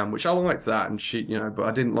who I am, which I liked that. And she, you know, but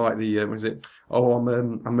I didn't like the, was it? Oh, I'm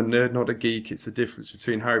a nerd, not a geek. It's the difference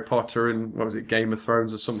between Harry Potter and what was it, Game of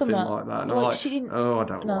Thrones or something like that. And I'm Like, like, she didn't- oh, I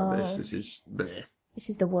don't No. like this. This is bleh. This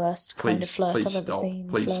is the worst kind of Please, flirt please I've ever stop. seen.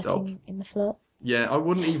 Please flirting in the flirts. Yeah, I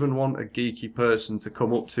wouldn't even want a geeky person to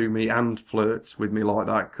come up to me and flirt with me like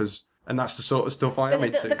that, and that's the sort of stuff I am The-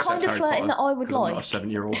 into. the kind except of Harry flirting Potter, that I would 'cause I'm not like. a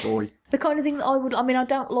 7-year-old boy. The kind of thing that I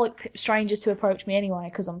don't like strangers to approach me anyway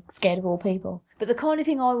because I'm scared of all people. But the kind of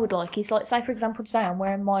thing I would like is like, say for example today I'm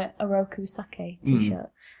wearing my Oroku Sake t-shirt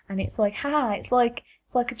and it's like, it's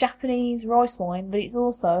like a Japanese rice wine, but it's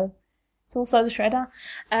also the Shredder.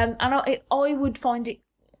 And I would find it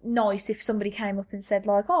nice if somebody came up and said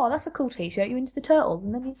like, oh, that's a cool t-shirt, you into the Turtles,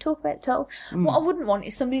 and then you talk about Turtles. What I wouldn't want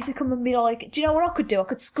is somebody to come and be like, do you know what I could do? I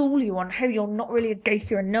could school you on how you're not really a geek,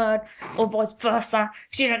 you're a nerd, or vice versa,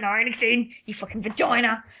 because you don't know anything, you fucking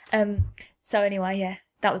vagina. So anyway, yeah,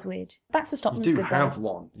 that was weird. Baxter You Stockman's do good have though.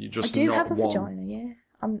 one. You I just do not have a one. vagina, yeah.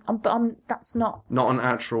 But that's not. Not an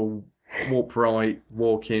actual upright,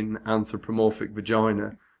 walk-in anthropomorphic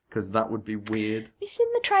vagina, because that would be weird. Have you seen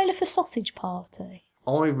the trailer for Sausage Party?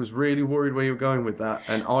 I was really worried where you were going with that,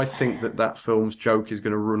 and I think that film's joke is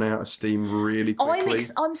going to run out of steam really quickly.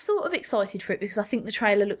 I'm sort of excited for it because I think the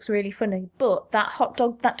trailer looks really funny, but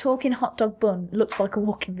that talking hot dog bun looks like a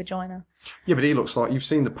walking vagina. Yeah, but he looks like, you've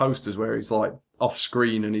seen the posters where he's like off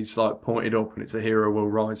screen and he's like pointed up and it's a hero will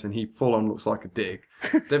rise and he full on looks like a dick.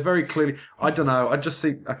 They're very clearly, I don't know,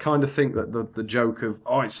 I kind of think that the joke of,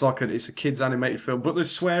 oh, it's a kid's animated film, but the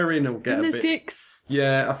swearing will get a bit. dicks.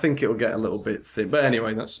 Yeah, I think it'll get a little bit thin. But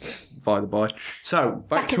anyway, that's by the by. So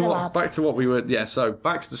Back in the lab. back to what we were. Yeah, so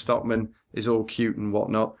Baxter Stockman is all cute and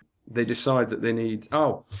whatnot. They decide that they need.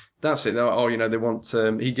 Oh, that's it. Oh, you know, they want.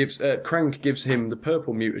 He gives Krang gives him the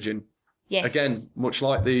purple mutagen. Yes. Again, much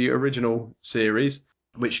like the original series,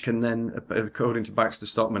 which can then, according to Baxter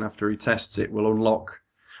Stockman, after he tests it, will unlock.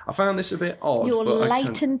 I found this a bit odd. Your but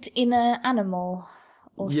latent inner animal.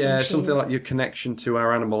 Or yeah, some something like shiz. your connection to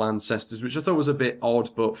our animal ancestors, which I thought was a bit odd,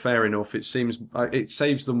 but fair enough. It seems it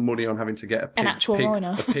saves them money on having to get An actual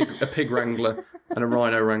rhino. a pig wrangler, and a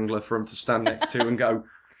rhino wrangler for them to stand next to and go.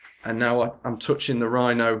 And now I'm touching the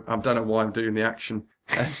rhino. I don't know why I'm doing the action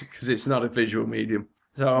because it's not a visual medium.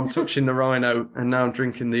 So I'm touching the rhino, and now I'm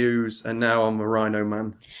drinking the ooze, and now I'm a rhino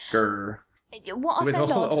man. Grr. What I With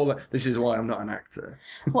found odd. all that, this is why I'm not an actor.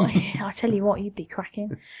 What, I tell you what, you'd be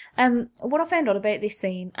cracking. What I found out about this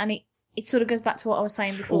scene, and it sort of goes back to what I was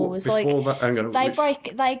saying before, was like hang on,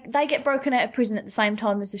 they get broken out of prison at the same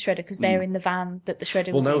time as the Shredder because they're in the van that the Shredder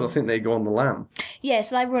Well, was no, in. I think they go on the lam. Yeah,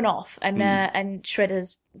 so they run off, and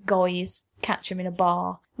Shredder's guys catch him in a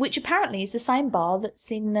bar, which apparently is the same bar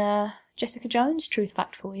that's in Jessica Jones. Truth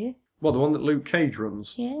fact for you. Well, the one that Luke Cage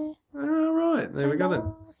runs. Yeah. Oh, right. There we go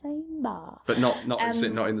then. Same bar. But not is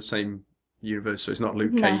it not in the same universe, so it's not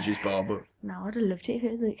Luke No. Cage's bar, but No, I'd have loved it if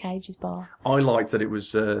it was Luke Cage's bar. I liked that it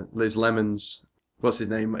was Liz Lemon's, what's his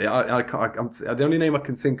name? I'm the only name I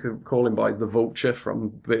can think of calling by is the Vulture from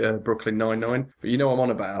Brooklyn Nine-Nine. But you know what I'm on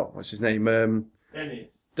about. What's his name?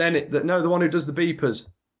 Dennis. No, the one who does the beepers.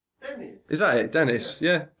 Dennis. Is that it? Dennis.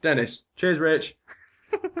 Yeah, Dennis. Cheers, Rich.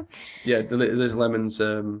 Yeah, Liz Lemon's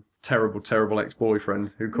terrible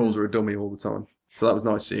ex-boyfriend who calls her a dummy all the time. So that was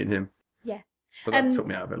nice seeing him. Yeah. But that took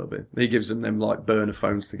me out of it a little bit. He gives them like burner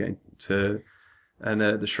phones to get to, and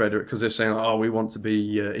the Shredder, because they're saying, oh, we want to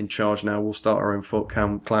be in charge now. We'll start our own Foot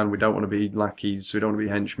Clan. We don't want to be lackeys. We don't want to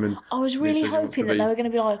be henchmen. I was really hoping that they were going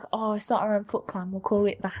to be like, oh, start our own Foot Clan. We'll call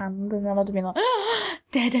it the Hand, and then I'd have been like, oh,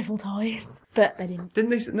 Daredevil dies. But they didn't. Didn't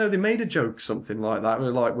they? No, they made a joke, something like that.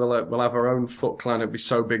 We're like, we'll have our own Foot Clan. It'll be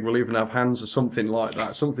so big, we'll even have hands or something like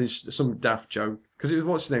that. Some daft joke. Because it was,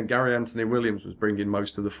 what's his name? Gary Anthony Williams was bringing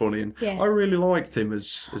most of the fun in. Yeah. I really liked him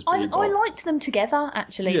as I liked them together,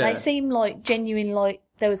 actually. Yeah. They seemed like genuine, like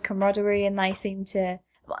there was camaraderie, and they seemed to...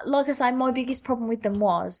 Like I say, my biggest problem with them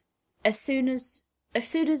was, as soon as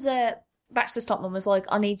Baxter Stockman was like,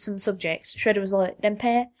 I need some subjects, Shredder was like, them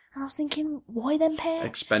pair. And I was thinking, why them pair?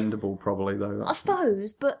 Expendable, probably, though. I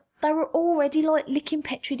suppose, but they were already like licking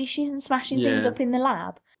Petri dishes and smashing things up in the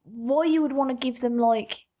lab. Why you would want to give them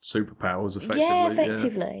like... superpowers, effectively. Yeah,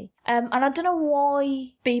 effectively. Yeah. And I don't know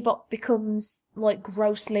why Bebop becomes, like,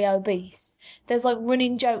 grossly obese. There's, like,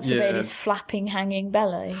 running jokes about his flapping, hanging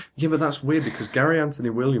belly. Yeah, but that's weird, because Gary Anthony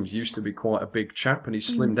Williams used to be quite a big chap, and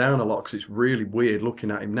he's slimmed down a lot, because it's really weird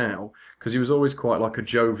looking at him now, because he was always quite, like, a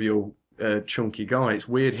jovial, chunky guy. It's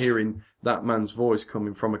weird hearing that man's voice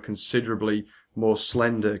coming from a considerably more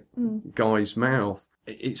slender guy's mouth.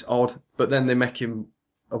 It's odd, but then they make him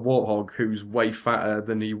a warthog who's way fatter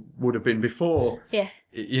than he would have been before. Yeah.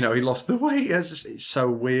 You know, he lost the weight. It's so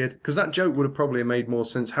weird. Because that joke would have probably made more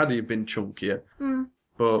sense had he been chunkier.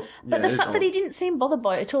 But the fact that he didn't seem bothered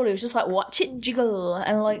by it at all, he was just like, watch it jiggle,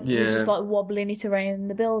 and like he was just like wobbling it around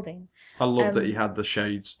the building. I love that he had the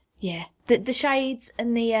shades. Yeah. The shades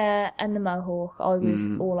and the mohawk, I was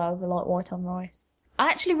all over like white on rice. I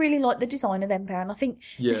actually really like the design of them pair, and I think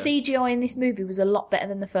the CGI in this movie was a lot better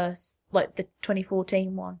than the first, like the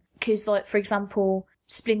 2014 one. Because, like, for example,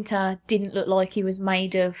 Splinter didn't look like he was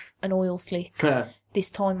made of an oil slick this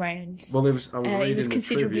time round. Well, he was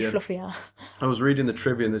considerably fluffier. I was reading the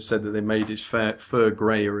trivia, and they said that they made his fur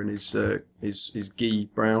greyer and his gi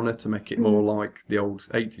browner to make it more like the old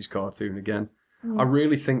 80s cartoon again. I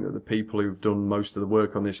really think that the people who've done most of the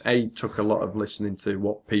work on this, took a lot of listening to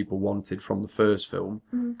what people wanted from the first film.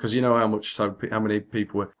 Because you know how many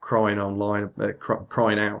people were crying online,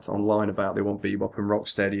 crying out online about they want Bebop and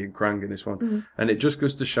Rocksteady and Krang in this one. And it just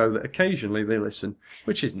goes to show that occasionally they listen,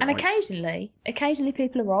 which is nice. And occasionally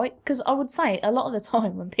people are right. Because I would say a lot of the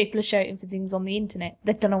time when people are shouting for things on the internet,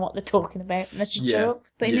 they don't know what they're talking about and they should show up.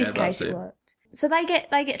 But in this case, it worked. So they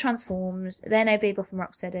get transformed. They're now Bebop and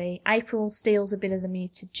Rocksteady. April steals a bit of the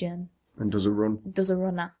mutagen. And does a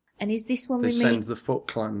run. And is this when we meet... They send the Foot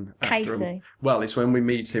Clan after Casey. Him. Well, it's when we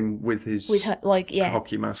meet him with his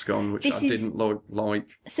hockey mask on, which didn't like.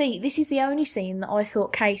 See, this is the only scene that I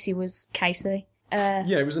thought Casey was Casey.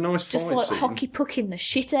 It was a nice fight scene. Just like scene. hockey pucking the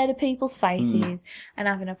shit out of people's faces and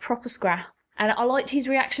having a proper scrap. And I liked his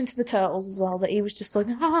reaction to the turtles as well, that he was just like,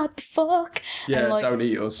 the fuck? Yeah, and like, don't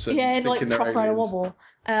eat us. And like proper wobble.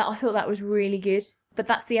 I thought that was really good. But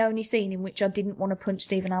that's the only scene in which I didn't want to punch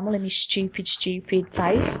Stephen Amell in his stupid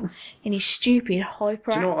face. In his stupid,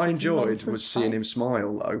 hyperactive... Do you know what I enjoyed was seeing him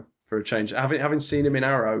smile, though, for a change. Having seen him in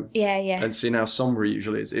Arrow... Yeah. And seeing how somber he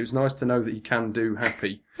usually is, it was nice to know that he can do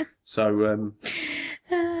happy. So,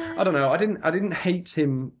 I don't know. I didn't hate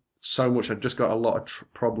him so much. I've just got a lot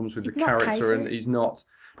of problems with the character, and he's not.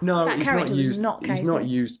 No, he's not used. He's not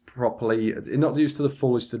used properly. Not used to the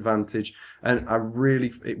fullest advantage. And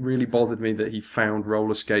it really bothered me that he found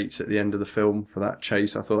roller skates at the end of the film for that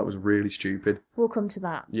chase. I thought that was really stupid. We'll come to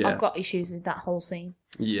that. Yeah. I've got issues with that whole scene.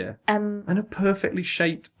 Yeah. And a perfectly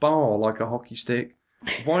shaped bar like a hockey stick.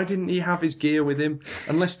 Why didn't he have his gear with him?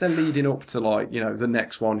 Unless they're leading up to, like, you know, the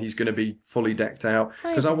next one, he's going to be fully decked out.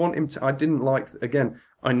 Because I want him to... I didn't like... Again,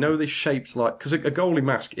 I know they shaped like... Because a goalie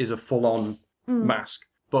mask is a full-on mask.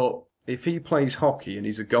 But if he plays hockey and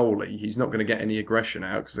he's a goalie, he's not going to get any aggression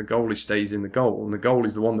out because the goalie stays in the goal. And the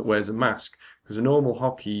goalie's the one that wears a mask. Because a normal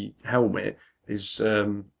hockey helmet is...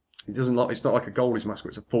 it's not like a goalie's mask where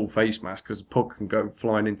it's a full face mask because the puck can go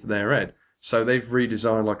flying into their head. So they've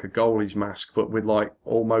redesigned like a goalie's mask, but with like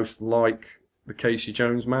almost like the Casey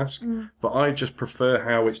Jones mask. But I just prefer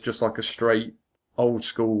how it's just like a straight old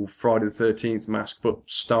school Friday the 13th mask, but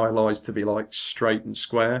stylized to be like straight and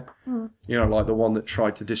square. You know, like the one that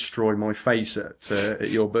tried to destroy my face at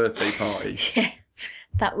your birthday party. Yeah,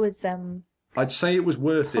 that was. I'd say it was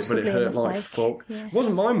worth it, but it hurt like fuck. Yeah. It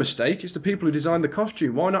wasn't my mistake. It's the people who designed the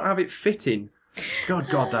costume. Why not have it fitting? God,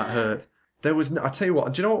 that hurt. There was, I tell you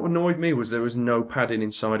what, do you know what annoyed me was there was no padding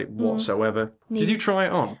inside it whatsoever. Did you try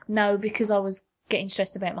it on? No, because I was getting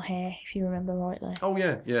stressed about my hair, if you remember rightly. Oh,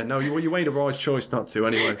 yeah. No, you made a wise choice not to,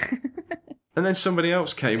 anyway. And then somebody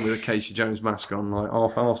else came with a Casey Jones mask on, like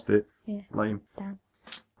half-arsed it. Yeah. Lame. Dan.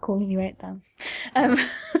 Calling you out, Dan.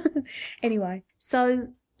 Anyway, so...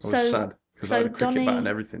 I was sad, because I had a cricket bat and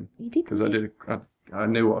everything. You did, because I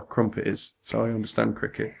knew what a crumpet is, so I understand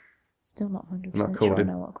cricket. Still not 100% Not sure I called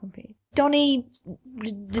know what a crumpet is. Donnie... So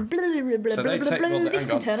they take, this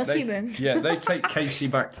can turn us human. Yeah, they take Casey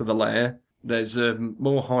back to the lair. There's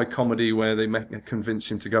more high comedy where they convince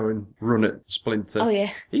him to go and run at Splinter. Oh, yeah.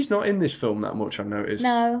 He's not in this film that much, I've noticed.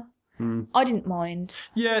 No. I didn't mind.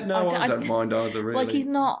 Yeah, no, I don't mind either, really. Like, he's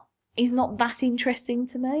not that interesting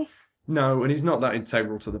to me. No, and he's not that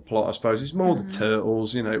integral to the plot, I suppose. It's more the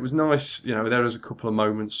turtles, you know. It was nice, you know, there was a couple of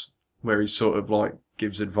moments where he sort of, like,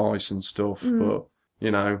 gives advice and stuff, but, you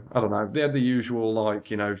know, I don't know. They had the usual, like,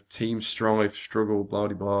 you know, team strive, struggle,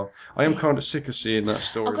 blah-de-blah. I am kind of sick of seeing that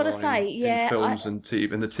story I've got to say, yeah, in films and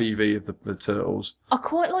the TV of the turtles. I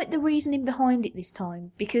quite like the reasoning behind it this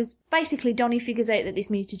time, because basically Donnie figures out that this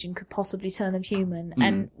mutagen could possibly turn them human,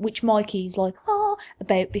 and which Mikey's like,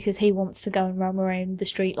 about, because he wants to go and roam around the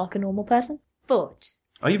street like a normal person. But...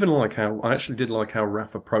 I actually did like how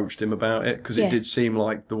Raph approached him about it, because it did seem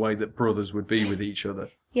like the way that brothers would be with each other.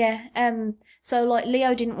 Yeah, so, like,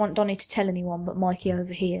 Leo didn't want Donnie to tell anyone, but Mikey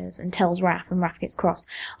overhears and tells Raph, and Raph gets cross.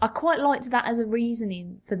 I quite liked that as a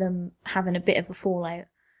reasoning for them having a bit of a fallout,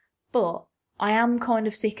 but I am kind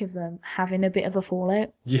of sick of them having a bit of a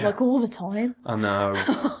fallout, like, all the time. I know.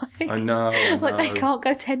 I know. Like, they can't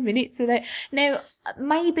go 10 minutes without... Now,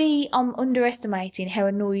 maybe I'm underestimating how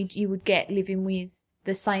annoyed you would get living with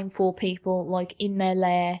the same 4 people, like, in their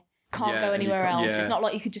lair, can't go anywhere else. It's not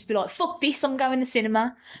like you could just be like, fuck this, I'm going to the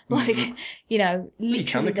cinema. Like, you know,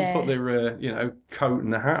 literally They can put their, you know, coat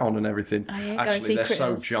and the hat on and everything. Oh, yeah, actually, they're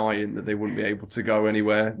so giant that they wouldn't be able to go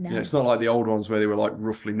anywhere. No. You know, it's not like the old ones where they were, like,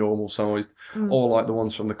 roughly normal sized, or like the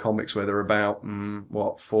ones from the comics where they're about,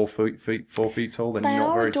 4 feet tall? They're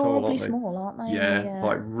not very tall, aren't they? Small, aren't they? Yeah,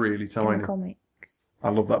 like, really tiny. In the comics. I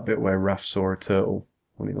love that bit where Raph saw a turtle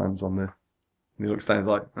when he lands on there. And he looks down and he's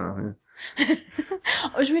like, oh, yeah.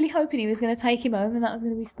 I was really hoping he was going to take him home and that was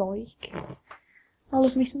going to be Spike. I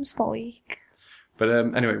love me some Spike. But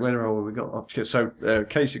anyway, where are we got up to? So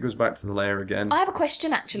Casey goes back to the lair again. I have a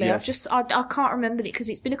question actually. Yes. I can't remember it because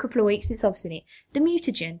it's been a couple of weeks since I've seen it. The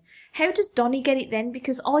mutagen. How does Donnie get it then?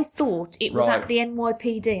 Because I thought it was at the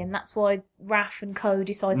NYPD and that's why Raph and Co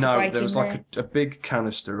decided to break in there. No, there was like a big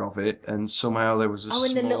canister of it and somehow there was a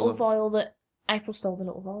in the little vial that... April stole the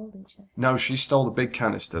little vial, didn't she? No, she stole the big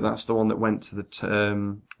canister. That's the one that went to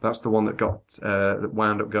the... that's the one that got... that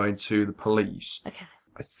wound up going to the police. Okay.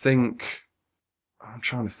 I think... I'm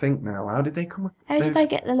trying to think now. How did they come... How did they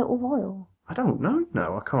get the little vial? I don't know.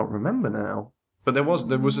 No, I can't remember now. But there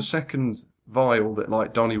was a second vial that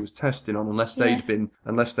like Donnie was testing on, unless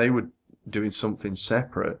they were doing something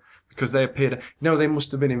separate. Because they appeared... No, they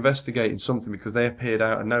must have been investigating something because they appeared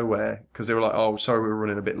out of nowhere. Because they were like, oh, sorry, we were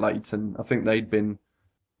running a bit late. And I think they'd been...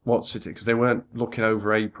 Because they weren't looking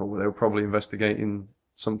over April. They were probably investigating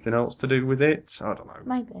something else to do with it. I don't know.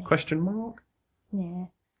 Maybe. Question mark? Yeah.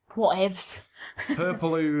 Whatevs.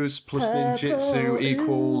 Purple ooze plus ninjutsu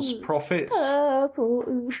equals profits. Purple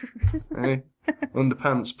ooze.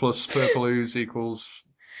 Underpants plus purple ooze equals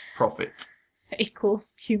profit.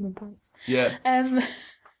 Equals human pants. Yeah.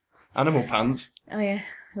 Animal pants. Oh yeah,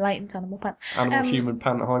 latent animal pants. Animal-human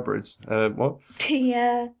pant hybrids. What?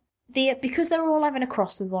 Because they were all having a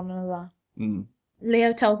cross with one another.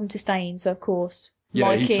 Leo tells them to stay in, so of course. Yeah,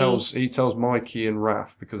 Mikey, he tells Mikey and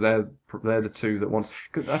Raph because they're the two that want.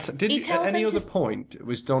 At any other point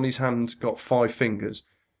was Donnie's hand got 5 fingers?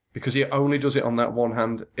 Because he only does it on that one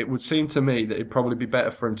hand. It would seem to me that it'd probably be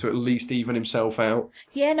better for him to at least even himself out.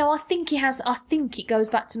 Yeah, no, I think he has. I think it goes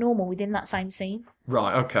back to normal within that same scene.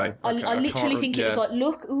 Right. Okay. I literally think it was like,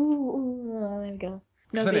 look, ooh, there we go.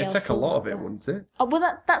 Because then it'd take a lot of it, wouldn't it? Oh,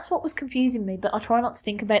 well, that's what was confusing me, but I try not to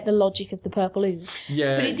think about the logic of the purple ooze.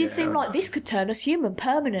 Yeah. But it did seem like this could turn us human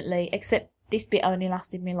permanently, except this bit only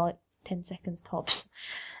lasted me like 10 seconds tops.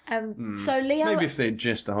 So Leo... Maybe if they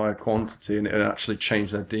ingest a higher quantity and it would actually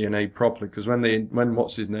change their DNA properly, because when Bebop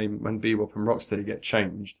and Rocksteady get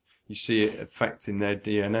changed, you see it affecting their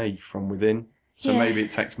DNA from within. So maybe it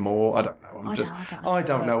takes more. I don't know. I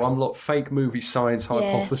don't know. I'm fake movie science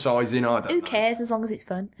hypothesizing. I don't know. Who cares as long as it's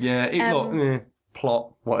fun? Yeah,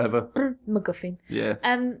 plot, whatever. MacGuffin. Yeah.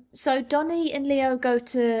 So Donnie and Leo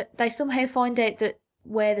they somehow find out that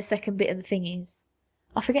where the second bit of the thing is.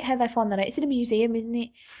 I forget how they find that out. It's in a museum, isn't it?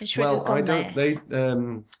 And Shredder's gone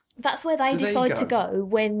there. That's where they decide to go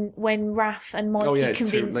when Raph and Mikey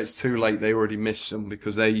convince... it's too late. They already missed some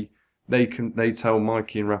because they they tell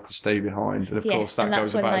Mikey and Raph to stay behind, and of course that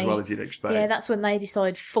goes about as well as you'd expect. Yeah, that's when they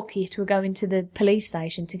decide, fuck it, we're going to the police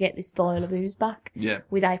station to get this vial of ooze back. Yeah.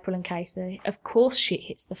 With April and Casey. Of course shit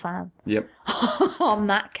hits the fan. Yep. On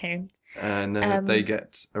that count. And they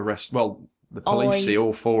get arrested. Well, the police see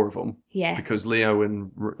all four of them. Yeah. Because Leo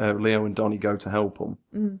and Donnie go to help them.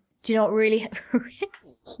 Mm. Do you know what really...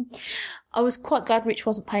 I was quite glad Rich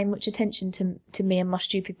wasn't paying much attention to me and my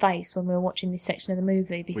stupid face when we were watching this section of the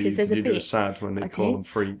movie, because there's a bit... You were sad when they call them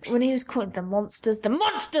freaks. When he was calling the monsters!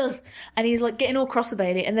 And he's like getting all cross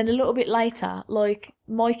about it, and then a little bit later, like,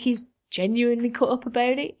 Mikey's genuinely cut up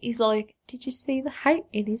about it. He's like, did you see the hate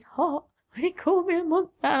in his heart when he called me a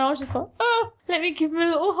monster? And I was just like, oh, let me give him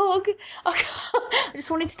a little hug. I just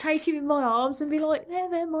wanted to take him in my arms and be like,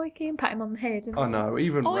 there, Mikey, and pat him on the head. And I know,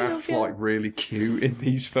 even Raph's like really cute in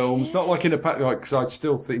these films. Yeah. Not like in a pack, like, because I'd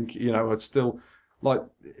still think, I'd still like.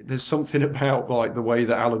 There's something about like the way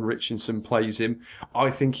that Alan Richardson plays him.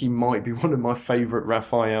 I think he might be one of my favourite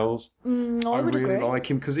Raphaels. I would really agree. like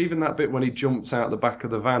him, because even that bit when he jumps out the back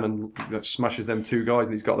of the van and smashes them two guys,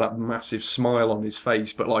 and he's got that massive smile on his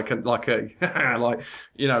face, but like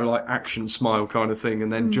action smile kind of thing,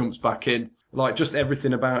 and then jumps back in. Like, just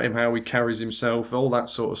everything about him, how he carries himself, all that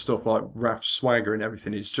sort of stuff, like Raph's swagger and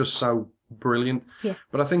everything is just so brilliant. Yeah.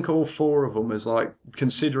 But I think all four of them is like,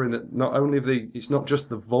 considering that not only it's not just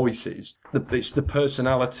the voices, it's the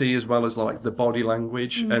personality as well as like the body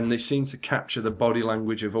language, and they seem to capture the body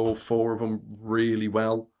language of all four of them really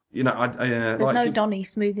well. There's like, no Donnie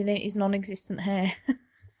smoothing out his non-existent hair.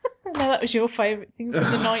 I know that was your favourite thing from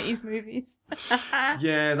the 90s movies.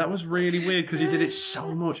 Yeah, that was really weird because he did it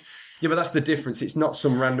so much. Yeah, but that's the difference. It's not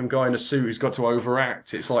some random guy in a suit who's got to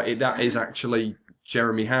overact. It's like that is actually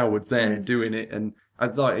Jeremy Howard there doing it. And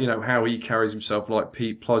I'd like, how he carries himself, like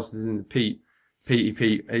Pete Plosden in the Pete. He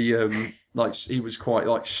he was quite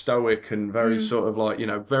like stoic and very sort of like,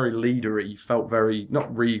 very leadery. He felt very,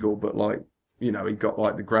 not regal, but like, he got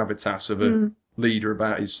like the gravitas of a leader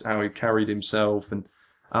about how he carried himself. And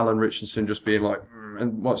Alan Richardson just being like,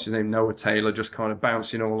 and what's his name, Noah Taylor, just kind of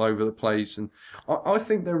bouncing all over the place. And I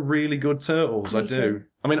think they're really good turtles. I do.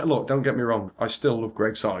 I mean, look, don't get me wrong. I still love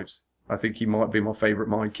Greg Sives. I think he might be my favourite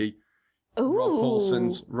Mikey. Ooh.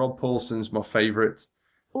 Rob Paulson's my favourite.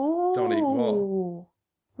 Ooh. Donnie, what?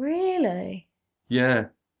 Really? Yeah.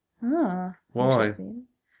 Ah. Why? Interesting.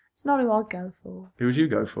 It's not who I'd go for. Who would you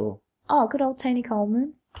go for? Oh, good old Tony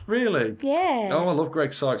Coleman. Really? Yeah. Oh, I love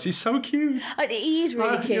Greg Sykes. He's so cute. He is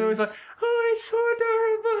really cute. He's like, oh, he's so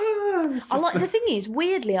adorable. The thing is,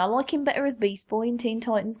 weirdly, I like him better as Beast Boy in Teen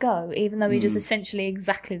Titans Go, even though he does essentially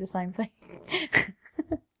exactly the same thing.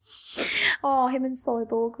 Oh, him and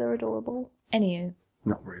Cyborg, they're adorable. Anywho.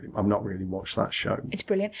 Not really. I've not really watched that show. It's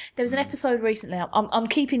brilliant. There was an episode recently. I'm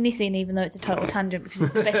keeping this in, even though it's a total tangent, because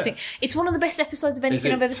it's the best thing. It's one of the best episodes of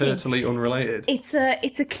anything I've ever seen. Is it totally unrelated? It's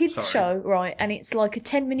a kids show, right? And it's like a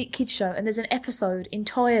 10-minute kids show, and there's an episode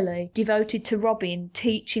entirely devoted to Robin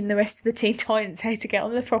teaching the rest of the Teen Titans how to get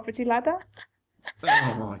on the property ladder.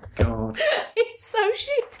 Oh my god. It's so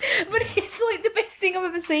shit. But it's like the best thing I've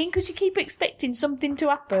ever seen, because you keep expecting something to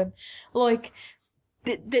happen. Like,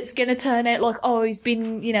 that's going to turn out like, oh, he's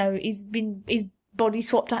his body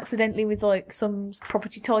swapped accidentally with like some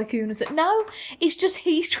property tycoon or something. No, it's just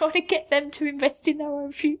he's trying to get them to invest in their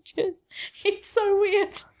own futures. It's so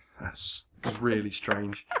weird. That's really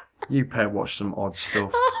strange. You pair watch some odd stuff.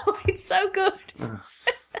 Oh, it's so good.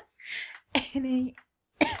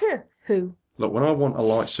 Who? Look, when I want a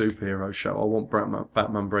light superhero show, I want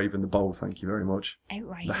Batman Brave and the Bold, thank you very much.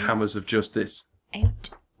 Outrageous. The Hammers of Justice.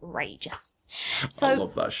 Outrageous. So, I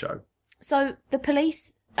love that show. So the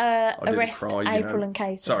police arrest April and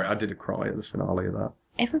Casey. Sorry, I did a cry at the finale of that.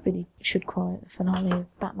 Everybody should cry at the finale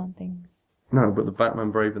of Batman things. No, but the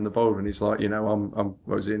Batman Brave and the Bold, and he's like, what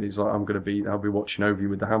was it? And he's like, I'll be watching over you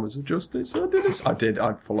with the Hammers of Justice.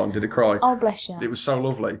 I full on did a cry. Oh, bless you. It was so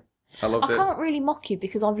lovely. I loved it. I can't really mock you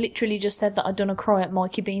because I've literally just said that I'd done a cry at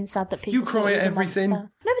Mikey being sad that people. You cry at everything. No,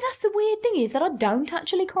 but that's the weird thing is that I don't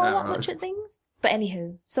actually cry that much at things. But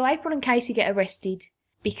anywho, so April and Casey get arrested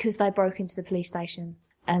because they broke into the police station,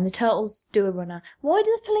 and the Turtles do a runner. Why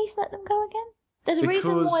do the police let them go again? There's a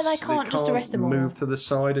reason why they can't just arrest them all. Move to the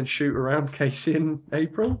side and shoot around Casey and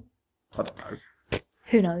April? I don't know.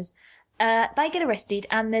 Who knows? They get arrested,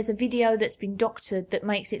 and there's a video that's been doctored that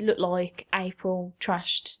makes it look like April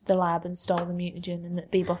trashed the lab and stole the mutagen, and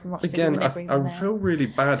that Bebop and Rocksteady were never even there. I feel really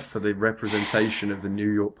bad for the representation of the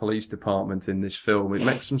New York Police Department in this film. It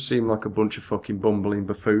makes them seem like a bunch of fucking bumbling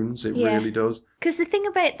buffoons. It really does. Because the thing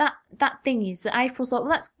about that thing is that April's like,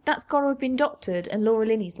 well, that's got to have been doctored, and Laura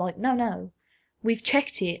Linney's like, no. We've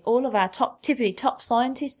checked it. All of our typically top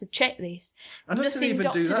scientists have checked this. I don't think they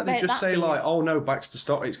even do that. They just say like, "Oh no, Baxter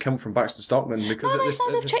Stock. It's come from Baxter Stockman because." No, they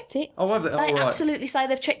say they've checked it. Oh, have they? They absolutely say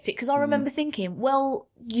they've checked it because I remember thinking, well,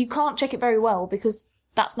 you can't check it very well because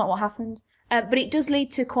that's not what happened. But it does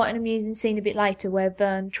lead to quite an amusing scene a bit later where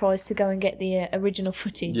Vern tries to go and get the original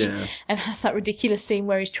footage and has that ridiculous scene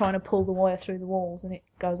where he's trying to pull the wire through the walls and it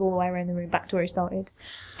goes all the way around the room back to where he started.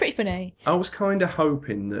 It's pretty funny. I was kind of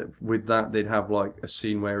hoping that with that they'd have like a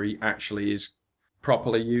scene where he actually is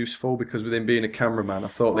properly useful, because with him being a cameraman, I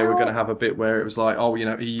thought they were going to have a bit where it was like, oh, you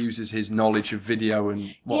know, he uses his knowledge of video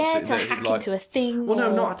and to hack into a thing. Well,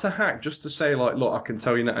 no, not to hack, just to say like, look, I can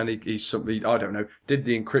tell you that, and he's something, I don't know, did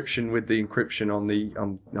the encryption with the encryption on the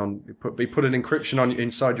he put an encryption on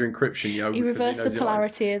inside your encryption, you know. He reversed the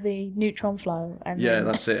polarity of the neutron flow, and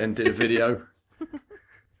that's it, and did a video.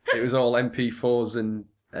 It was all MP4s and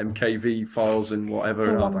MKV files and whatever. It's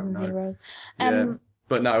all and ones and zeros.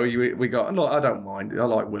 But no, we got. Look, I don't mind. I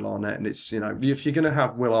like Will Arnett, and it's, you know, if you're going to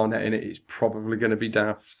have Will Arnett in it, it's probably going to be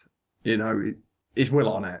daft. You know, it's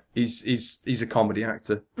Will Arnett. He's a comedy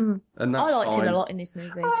actor, and that's I liked fine. him a lot in this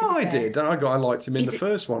movie. Oh, I did. I liked him in the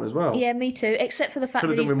first one as well. Yeah, me too. Except for the fact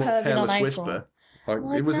that he's perving on April. Whisper.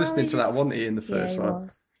 Like, he was listening to that, wasn't he, in the first one?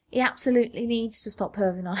 Was. He absolutely needs to stop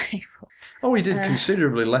perving on April. Oh, he did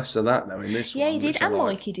considerably less of that, though, in this one. Yeah, he did, and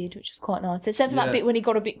Mikey did, which was quite nice. Except for that bit when he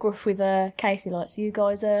got a bit gruff with Casey, like, so you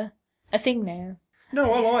guys are a thing now.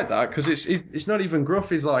 No, I like that, because it's not even gruff.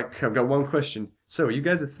 He's like, I've got one question. So, are you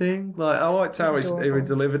guys a thing? Like, I liked how he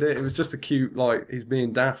delivered it. It was just a cute, like, he's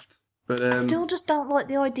being daft. But I still just don't like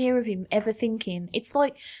the idea of him ever thinking. It's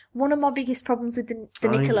like one of my biggest problems with the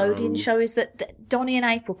Nickelodeon show is that Donnie and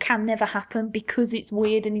April can never happen because it's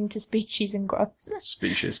weird and interspecies and gross.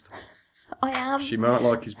 Speciesist. I am. She might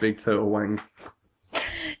like his big turtle wang.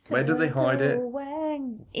 Where do they hide it? Turtle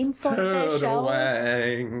wang. Inside turtle their shells.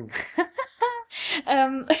 Wang.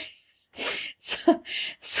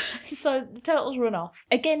 So the turtles run off.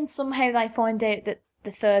 Again, somehow they find out that the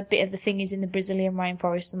third bit of the thing is in the Brazilian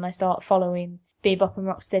rainforest and they start following Bebop and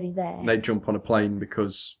Rocksteady there. They jump on a plane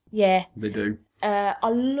because they do. I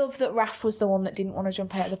love that Raph was the one that didn't want to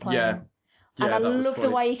jump out of the plane. Yeah. And I love the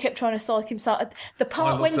way he kept trying to psych himself. The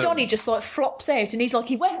part when Donnie just like flops out and he's like,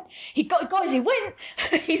 he went. He's like proper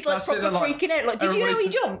freaking out. Like, did you know he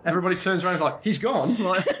jumped? Everybody turns around and is like, he's gone.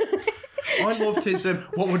 Like, I loved his,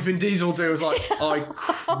 what would Vin Diesel do? I was like, I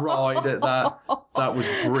cried at that. That was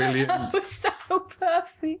brilliant. That was so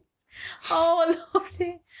perfect. Oh, I loved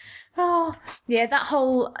it. Oh, yeah, that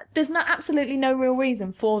whole... There's absolutely no real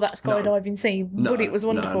reason for that skydiving scene, but it was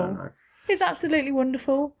wonderful. No. It's absolutely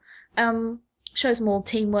wonderful. Shows them all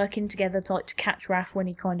team working together to catch Raph when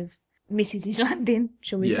he kind of misses his landing,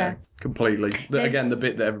 shall we say. Yeah, completely. Again, the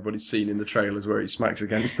bit that everybody's seen in the trailers where he smacks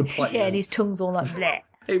against the plane. Yeah, and his tongue's all like bleh.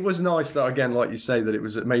 It was nice that, again, like you say, that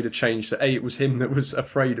it made a change to, it was him that was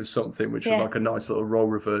afraid of something, which was like a nice little role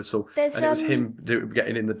reversal. And it was him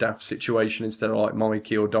getting in the daft situation instead of like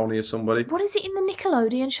Mikey or Donnie or somebody. What is it in the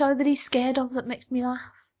Nickelodeon show that he's scared of that makes me laugh?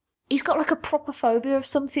 He's got like a proper phobia of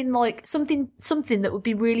something that would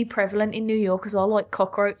be really prevalent in New York as well, like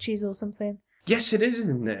cockroaches or something. Yes, it is,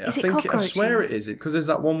 isn't it? I swear it is. Because there's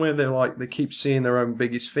that one where they keep seeing their own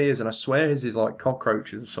biggest fears, and I swear his is like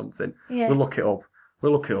cockroaches or something. Yeah. We'll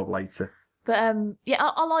look it up later. But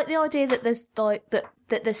I like the idea that there's like that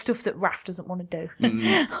there's stuff that Raph doesn't want to do.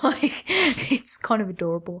 Like, it's kind of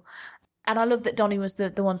adorable. And I love that Donnie was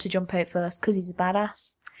the one to jump out first because he's a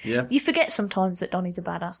badass. Yeah. You forget sometimes that Donnie's a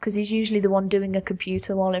badass because he's usually the one doing a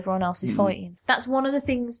computer while everyone else is fighting. That's one of the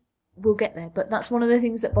things, we'll get there, but that's one of the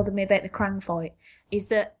things that bothered me about the Krang fight, is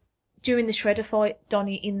that during the Shredder fight,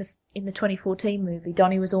 Donnie, in the 2014 movie,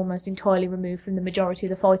 Donnie was almost entirely removed from the majority of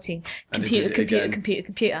the fighting.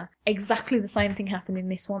 Computer. Exactly the same thing happened in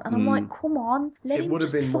this one. And I'm like, come on, let him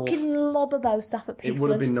just fucking lob a bow staff at people. It would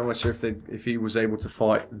have been nicer if he was able to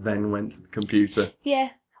fight, then went to the computer. Yeah.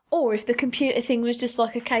 Or if the computer thing was just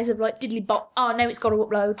like a case of like, diddly bop, oh, now it's got to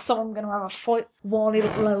upload, so I'm going to have a fight while it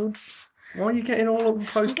uploads. Why are you getting all up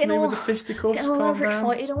close to me with the fisticuffs? I'm getting all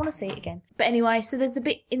overexcited. I want to see it again. But anyway, so there's the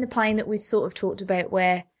bit in the plane that we sort of talked about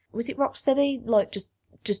where, was it Rocksteady? Like, just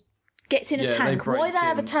gets in a tank. Why do they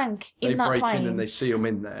have a tank in that plane? They break in and they see them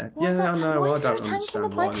in there. Why is there a tank in the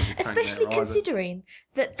plane? Especially considering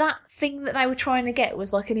that thing that they were trying to get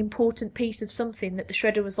was like an important piece of something that the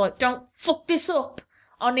Shredder was like, don't fuck this up.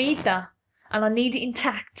 I need that. And I need it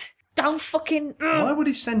intact. Don't fucking... Why would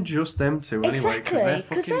he send just them two anyway? Exactly,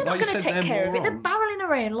 because they're not going to take care of it. They're barreling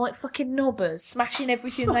around like fucking knobbers, smashing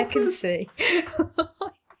everything they can see.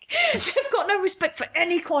 They've got no respect for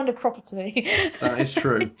any kind of property. That is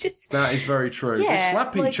true. That is very true. Yeah, they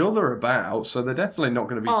slap like- each other about, so they're definitely not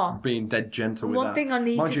going to be Oh. being dead gentle with that. One thing I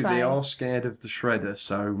need Mind to you, say- they are scared of the shredder,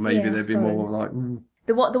 so maybe Yeah, I they'd be more suppose. like,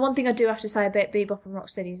 The one thing I do have to say about Bebop and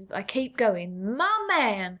Rocksteady is that I keep going, my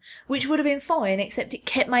man, which would have been fine, except it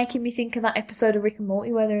kept making me think of that episode of Rick and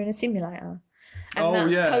Morty where they're in a simulator. And Oh, that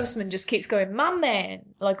yeah. postman just keeps going, my man,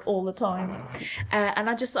 like all the time. And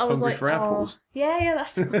I was Hungry like, for apples. Yeah,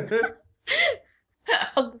 that's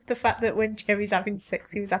I love the fact that when Jerry's having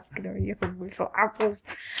sex, he was asking her, are you hungry for apples?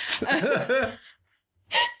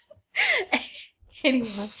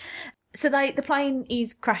 Anyway, so the plane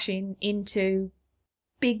is crashing into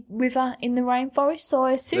big river in the rainforest, so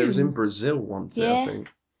I assume... It was in Brazil once, I Yeah. think.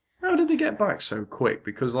 How did they get back so quick?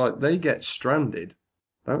 Because, like, they get stranded,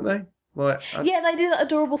 don't they? Like, Yeah, they do that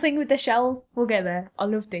adorable thing with their shells. We'll get there. I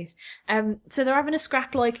love this. So they're having a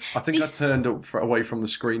scrap, like... I think this... I turned away from the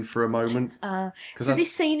screen for a moment. So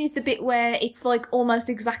this scene is the bit where it's like almost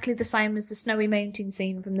exactly the same as the Snowy Mountain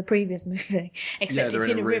scene from the previous movie, except they're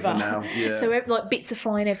it's in a river. now. Yeah. So like bits are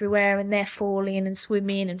flying everywhere, and they're falling and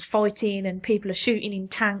swimming and fighting, and people are shooting in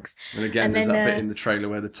tanks. And again, and there's then, that bit in the trailer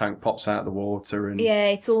where the tank pops out of the water and Yeah,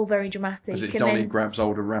 it's all very dramatic. as it And Donnie then- grabs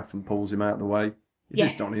hold of Raph and pulls him out of the way. It Yeah.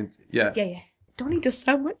 is Donnie. Yeah. Yeah. Donnie does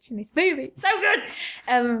so much in this movie. So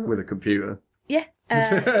good. With a computer. Yeah.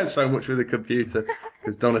 So much with a computer.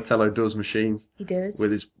 Because Donatello does machines. He does.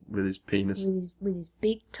 With his penis. With his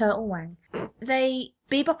big turtle wang.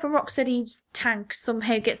 Bebop and Rocksteady's tank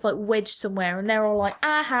somehow gets like wedged somewhere, and they're all like,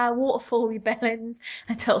 aha, waterfall, you bellends.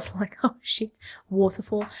 And Turtle's like, oh shit,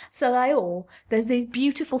 waterfall. So there's these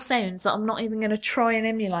beautiful sounds that I'm not even going to try and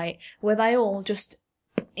emulate, where they all just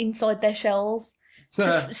inside their shells.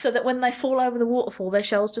 So that when they fall over the waterfall, their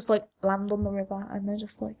shells just like land on the river, and they're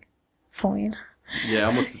just like, fine. Yeah,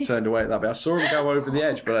 I must have turned away at that bit. I saw him go over the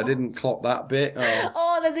edge, but I didn't clock that bit. Oh.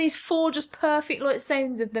 Oh, there are these 4 just perfect like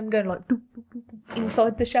sounds of them going like doop, doop, doop, doop,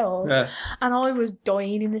 inside the shells. Yeah. And I was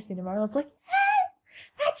dying in the cinema. I was like,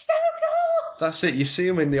 hey, that's so cool. That's it. You see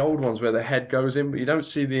them in the old ones where the head goes in, but you don't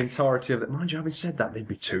see the entirety of it. Mind you, having said that, they'd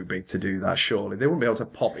be too big to do that, surely. They wouldn't be able to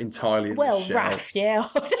pop entirely in Well, the shell. Raph, yeah.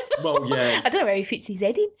 Well, yeah. I don't know where he fits his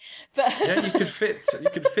head in, but Yeah, you could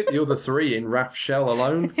fit the other 3 in Raph's shell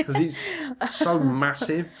alone, because he's so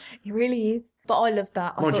massive. he really is. But I loved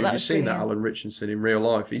that. I Mind thought you, that you've was seen that brilliant. Alan Richardson in real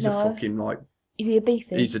life. He's No. a fucking, like... Is he a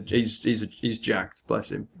beefy? He's jacked,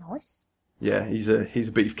 bless him. Nice. Yeah, he's a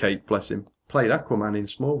beefcake, bless him. Played Aquaman in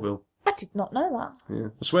Smallville. I did not know that. Yeah,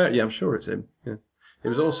 I swear. Yeah, I'm sure it's him. Yeah, he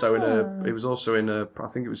was also in a. He was also in a. I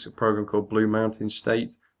think it was a program called Blue Mountain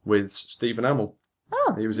State with Stephen Amell.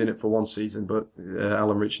 Oh, He was in it for one season, but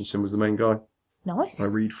Alan Richardson was the main guy. nice.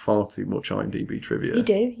 I read far too much IMDb trivia. You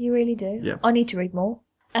do. You really do. Yeah. I need to read more.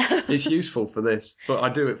 It's useful for this, but I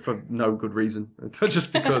do it for no good reason.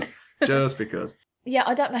 just because. Just because. Yeah,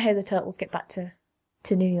 I don't know how the turtles get back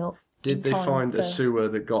to New York. Did in they time find a for- sewer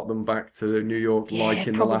that got them back to New York, Yeah, like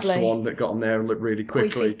in the last probably. one that got them there really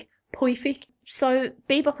quickly? Poifik. So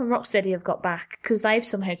Bebop and Rocksteady have got back because they've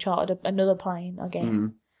somehow chartered another plane, I guess.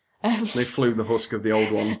 They flew the husk of the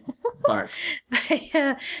old one back.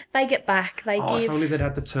 They get back. They Oh, give. if only they'd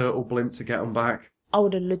had the turtle blimp to get them back. I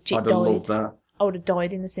would have legit I'd have loved died. that. I would have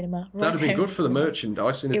died in the cinema. That'd have been there good in for the cinema.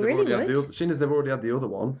 merchandise, seeing as, It they've really already had would. seeing as they've already had the other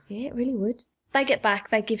one. Yeah, it really would. They get back.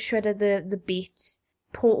 They give Shredder the bit.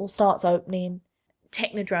 Portal starts opening.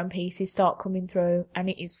 Technodrome pieces start coming through, and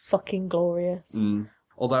it is fucking glorious.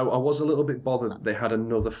 Although I was a little bit bothered that they had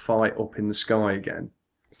another fight up in the sky again.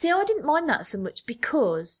 See, I didn't mind that so much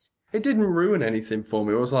because It didn't ruin anything for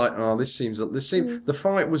me. I was like, oh, this seems the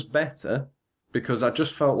fight was better because I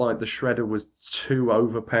just felt like the Shredder was too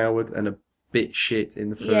overpowered and a bit shit in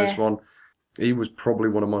the first one. He was probably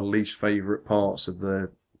one of my least favourite parts of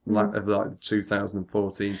the of like the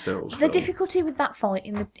 2014 Turtles the film. difficulty with that fight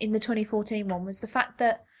in the 2014 one was the fact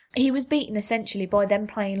that he was beaten essentially by them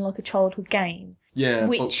playing like a childhood game. Yeah,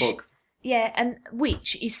 Which- Buck. Yeah, and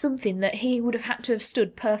which is something that he would have had to have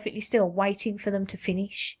stood perfectly still waiting for them to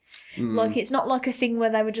finish. Like, it's not like a thing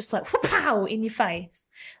where they were just like, pow, in your face.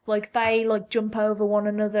 Like, they, like, jump over one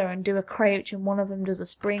another and do a crouch, and one of them does a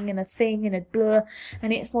spring and a thing and a blur,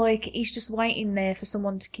 and it's like, he's just waiting there for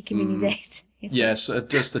someone to kick him in his head. Yes,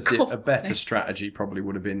 just a better strategy probably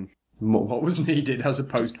would have been more what was needed as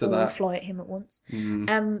opposed Just to all that. fly at him at once. Yeah,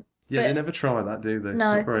 but- they never try that, do they?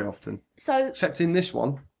 No. Not very often. So, Except in this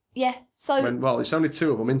one. yeah, so, Well, it's only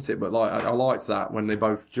 2 of them, isn't it? But like, I liked that when they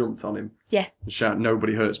both jumped on him yeah. and shout,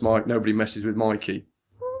 "Nobody hurts Mike. Nobody messes with Mikey."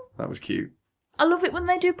 That was cute. I love it when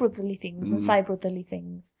they do brotherly things and say brotherly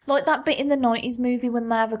things. Like that bit in the 90s movie when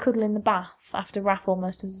they have a cuddle in the bath after Raph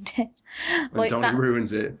almost is dead. When Donnie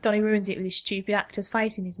ruins it. Donnie ruins it with his stupid actor's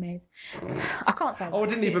face in his mouth. I can't say that. Oh, I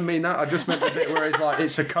didn't even mean that. I just meant the bit where he's like,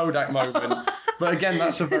 it's a Kodak moment. But again,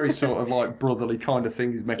 that's a very sort of like brotherly kind of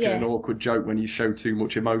thing. He's making an awkward joke when you show too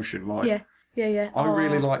much emotion. Like, yeah. I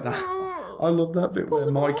really like that. I love that bit where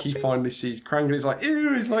Mikey finally sees Krang and he's like,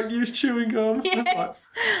 ew, he's like, use chewing gum. Yes,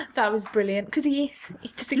 that was brilliant, because he is. He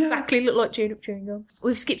just exactly looked like chewed up chewing gum.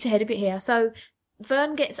 We've skipped ahead a bit here. So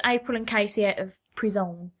Vern gets April and Casey out of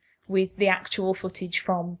prison with the actual footage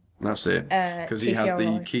from... That's it. Because he has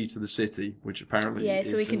the key to the city, which apparently is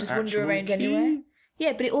so he can just wander around key. anywhere.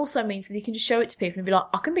 Yeah, but it also means that he can just show it to people and be like,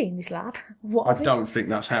 I can be in this lab. I don't think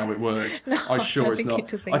that's how it works. No, I'm sure it's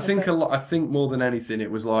not. I think more than anything, it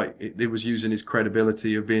was like it was using his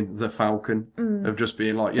credibility of being the Falcon, of just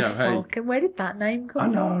being like, you know, hey. Falcon. Where did that name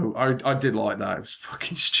come from? I know. I did like that. It was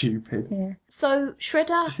fucking stupid. Yeah. So Shredder.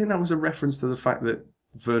 Do you think that was a reference to the fact that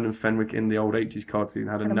Vernon Fenwick in the old 80s cartoon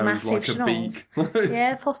had a nose like a beak?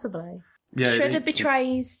 Yeah, possibly. Yeah, Shredder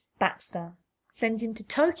betrays Baxter. Sends him to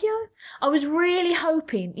Tokyo. I was really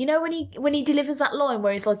hoping, you know, when he delivers that line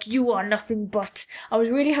where he's like, "You are nothing but," I was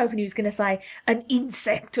really hoping he was going to say an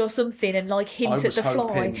insect or something and like hint at the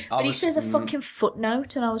fly. But he says a fucking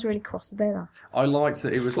footnote, and I was really cross about that. I liked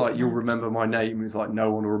that it was like, "You'll remember my name." It was like,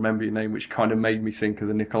 "No one will remember your name," which kind of made me think of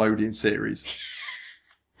the Nickelodeon series.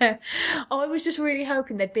 I was just really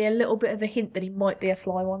hoping there'd be a little bit of a hint that he might be a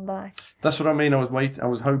fly one day. That's what I mean. I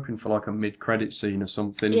was hoping for like a mid-credit scene or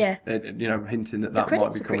something. Yeah. You know, hinting that the might be coming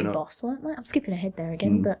up. The credits were pretty boss, weren't they? I'm skipping ahead there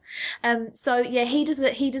again, but so yeah, he does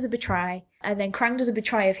a betray, and then Krang does a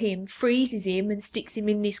betray of him, freezes him, and sticks him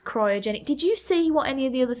in this cryogenic. Did you see what any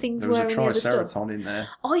of the other things were? There was a Triceraton in there.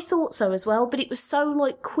 I thought so as well, but it was so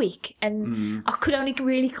like quick, and I could only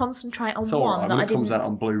really concentrate on one that I didn't. It comes out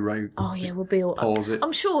on Blu-ray. Oh yeah, we'll be all. Pause it.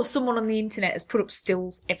 I'm sure someone on the internet has put up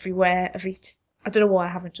stills everywhere of it. I don't know why I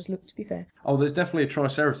haven't just looked, to be fair. Oh, there's definitely a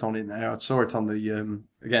Triceraton in there. I saw it on the,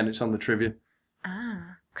 again, it's on the trivia.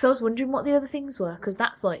 Ah. Because I was wondering what the other things were, because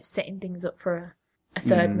that's like setting things up for a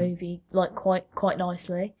third movie, like quite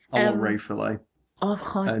nicely. I want Ray Fillet.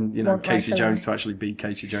 And, you know, Casey Jones to actually be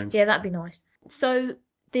Casey Jones. Yeah, that'd be nice. So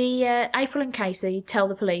the April and Casey tell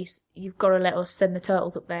the police, you've got to let us send the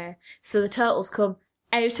turtles up there. So the turtles come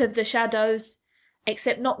out of the shadows.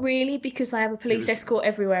 Except not really, because they have a police escort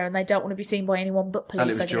everywhere and they don't want to be seen by anyone but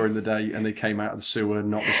police. And it was during the day and they came out of the sewer,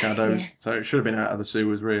 not the shadows. So it should have been out of the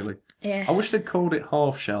sewers, really. Yeah. I wish they'd called it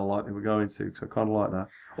Half Shell like they were going to, because I kind of like that.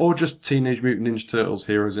 Or just Teenage Mutant Ninja Turtles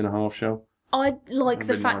Heroes in a Half Shell. I like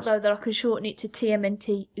the fact, though, that I can shorten it to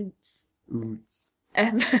TMNT Oots. Oots.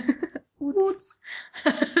 Oots.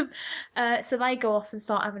 So they go off and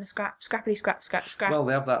start having a scrappity scrap. Well,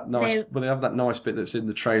 they have that nice bit that's in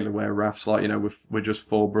the trailer where Raph's like, you know, we're just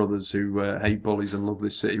four brothers who hate bullies and love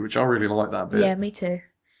this city, which I really like that bit. Yeah, me too.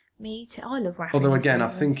 I love Raph. Although again, I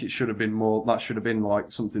think it should have been more. That should have been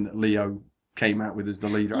like something that Leo came out with as the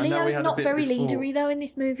leader. Leo's not very leadery though in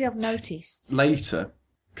this movie. I've noticed later.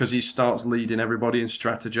 Because he starts leading everybody and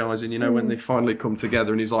strategizing, you know, when they finally come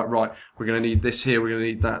together and he's like, right, we're going to need this here, we're going to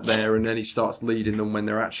need that there. And then he starts leading them when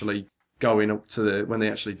they're actually going up to when they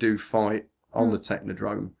actually do fight on the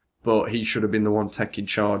Technodrome. But he should have been the one taking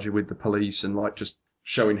charge with the police and like just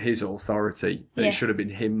showing his authority. And it should have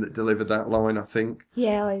been him that delivered that line, I think.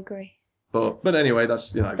 Yeah, I agree. But anyway,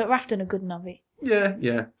 that's, you know. But Raph done a good enough of it.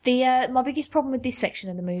 Yeah. My biggest problem with this section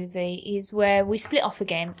of the movie is where we split off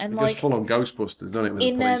again, and it goes full on Ghostbusters, doesn't it, with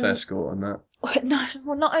the police escort and that. No,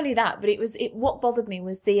 well, not only that, but what bothered me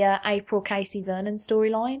was the April Casey Vernon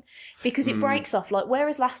storyline, because it breaks off. Like,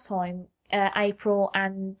 whereas last time April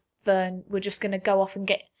and Vern were just going to go off and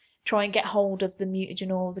try and get hold of the mutagen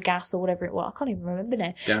or the gas or whatever it was. I can't even remember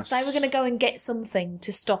now. Gas. They were going to go and get something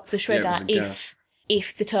to stop the shredder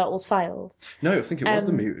if the turtles failed. No, I think it was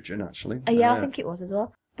the mutagen, actually. Yeah, I think it was as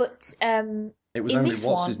well. But it was only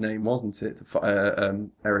his name, wasn't it?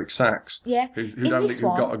 Eric Sachs. Yeah. Who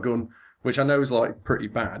got a gun, which I know is like pretty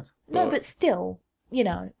bad. No, but still, you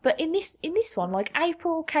know. But in this one, like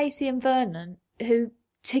April, Casey, and Vernon, who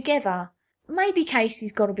together, maybe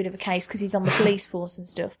Casey's got a bit of a case because he's on the police force and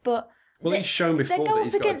stuff, but. Well, he's shown before that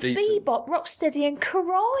he's got a decent... They're going up against Bebop, Rocksteady and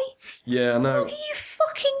Karai? Yeah, I know. Like, are you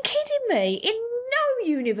fucking kidding me? In no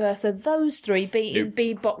universe are those three beating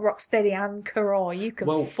Bebop, Rocksteady and Karai. You can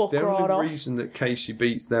fuck right off. The only reason that Casey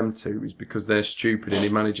beats them two is because they're stupid and he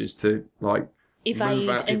manages to, like... evade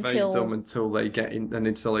them until they get in, and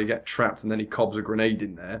until they get trapped, and then he cobs a grenade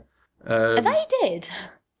in there. Are they dead?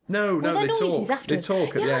 No, Well, they they're noises talk. afterwards. They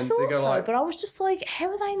talk at yeah, the I end. thought They go so, like, but I was just like, how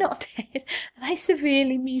are they not dead? Are they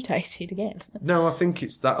severely mutated again? no, I think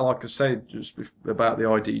it's that, like I said, just about the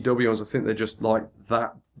IDW ones, I think they're just like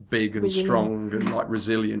that big and Resilient. strong and like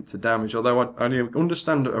resilient to damage. Although I only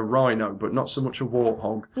understand a rhino, but not so much a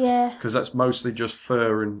warthog, Yeah, because that's mostly just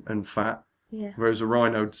fur and fat. yeah. Whereas the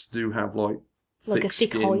rhinos do have like Like thick a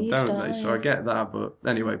thick skin, hide, don't don't they? they? So I get that, but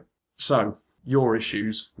anyway. So, your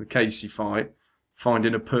issues, the Casey fight,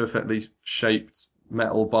 finding a perfectly shaped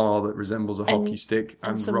metal bar that resembles a hockey stick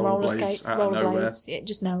And and some roller rollerblades skates, out of nowhere. rollerblades. Yeah,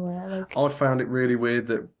 just nowhere. Like, I found it really weird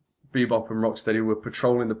that Bebop and Rocksteady were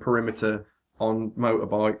patrolling the perimeter on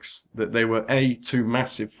motorbikes that they were A, too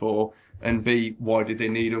massive for, and B, why did they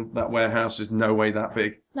need them? That warehouse is no way that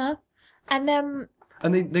big. no. And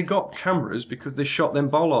And they got cameras because they shot them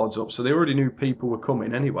bollards up, so they already knew people were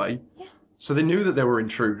coming anyway. Yeah. So they knew that there were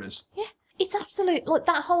intruders. yeah, it's absolute. Like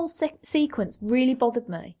that whole sequence really bothered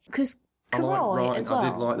me because Karai as well. I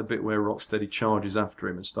did like the bit where Rocksteady charges after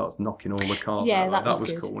him and starts knocking all the cars Yeah, out. that was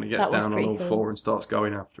was good. cool. And he gets That was down on pretty all cool. four and starts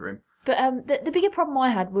going after him. But the bigger problem I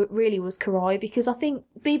had really was Karai because I think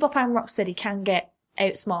Bebop and Rocksteady can get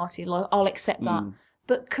outsmarted. Like I'll accept that.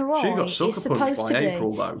 But Karai She got is sucker punched supposed by to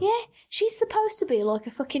April, be. though. Yeah, she's supposed to be like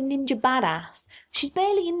a fucking ninja badass. She's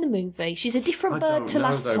barely in the movie. She's a different I bird don't to know,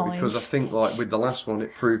 last though, time. because I think, like, with the last one,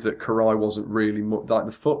 it proved that Karai wasn't really like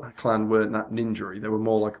the Foot Clan weren't that ninja-y. They were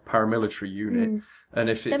more like a paramilitary unit. And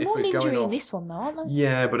if They're more we're going ninja in off, this one, though, aren't they?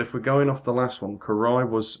 yeah, but if we're going off the last one, Karai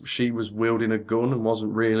was wielding a gun and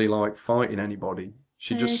wasn't really like fighting anybody.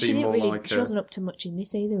 She just she seemed didn't more really. like She wasn't up to much in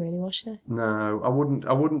this either, really, was she? No,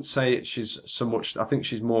 I wouldn't say it. She's so much. I think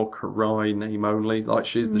she's more Karai name only. Like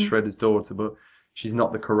she's the Shredder's daughter, but she's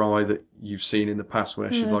not the Karai that you've seen in the past,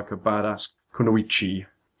 where she's like a badass kunoichi.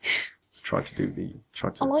 Try to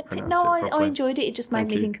I liked it. pronounce No, I properly. enjoyed it. It just made Thank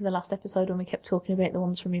me you. think of the last episode when we kept talking about the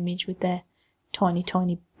ones from Image with their tiny,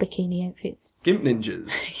 tiny bikini outfits. Gimp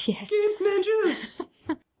ninjas. Yeah. Gimp ninjas.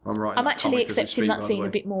 I'm right. I'm actually accepting that scene a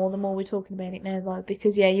bit more the more we're talking about it now, though,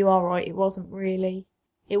 because yeah, you are right. It wasn't really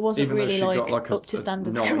Even though really she like, got, like, up to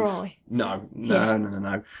standards. knife. Karai. No.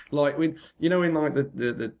 Yeah. Like with in like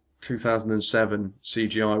the 2007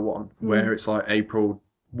 CGI one where it's like April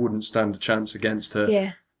wouldn't stand a chance against her.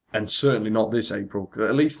 Yeah. And certainly not this April.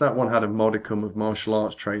 At least that one had a modicum of martial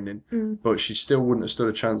arts training, but she still wouldn't have stood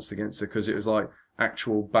a chance against her because it was like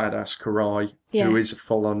actual badass Karai, Yeah. who is a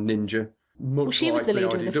full-on ninja. Well, she was the leader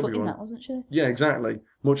of the foot in that, wasn't she? Yeah, exactly.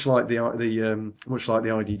 Much like the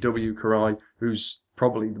IDW Karai, who's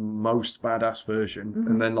probably the most badass version,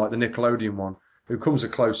 and then like the Nickelodeon one, who comes a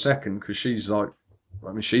close second because she's one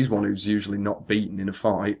who's usually not beaten in a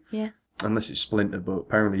fight. Yeah. Unless it's Splinter, but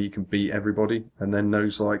apparently he can beat everybody, and then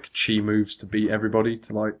knows like chi moves to beat everybody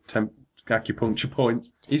to like temp acupuncture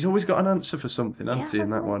points. He's always got an answer for something, hasn't he, in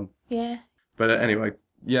hasn't that he? one? Yeah. But anyway,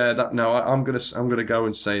 yeah, I'm gonna go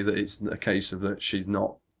and say that it's a case of that she's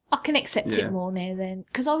not. I can accept Yeah. it more now then,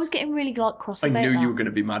 because I was getting really like cross I about knew that. you were going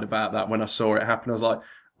to be mad about that when I saw it happen. I was like,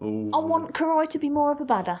 oh. I want Karai to be more of a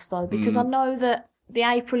badass though, because I know that the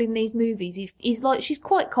April in these movies is like she's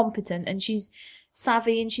quite competent and she's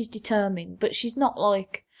savvy and she's determined, but she's not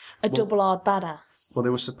like a double hard badass. Well, they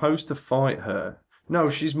were supposed to fight her. No,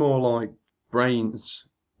 she's more like brains.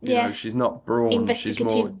 You Yeah. know, she's not brawn.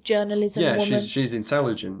 Investigative she's more, journalism yeah, woman. she's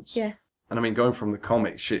intelligence. Yeah. And I mean, going from the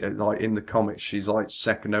comics, in the comics, she's like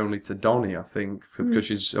second only to Donnie, I think, because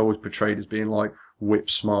she's always portrayed as being like whip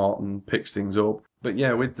smart and picks things up. But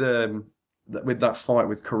yeah, with that fight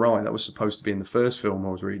with Karai, that was supposed to be in the first film I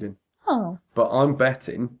was reading. Oh. But I'm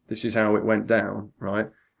betting this is how it went down, right?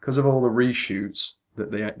 Because of all the reshoots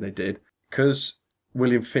that they did, because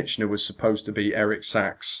William Fichtner was supposed to be Eric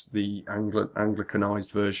Sachs, the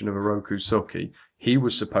Anglicanized version of Oroku Suki. He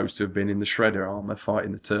was supposed to have been in the Shredder armor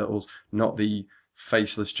fighting the turtles, not the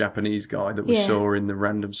faceless Japanese guy that we Yeah. saw in the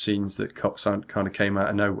random scenes that kind of came out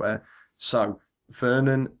of nowhere. So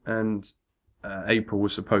Vernon and April were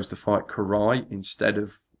supposed to fight Karai instead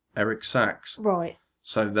of Eric Sachs. Right.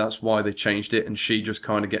 So that's why they changed it, and she just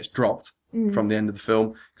kind of gets dropped from the end of the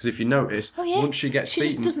film. Because if you notice, Oh, yeah. once she gets She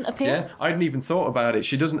beaten, just doesn't appear. Yeah, I hadn't even thought about it.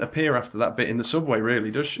 She doesn't appear after that bit in the subway, really,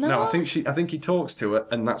 does she? No. I think he talks to her,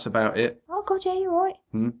 and that's about it. Oh god, yeah, you're right.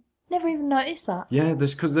 Never even noticed that. Yeah,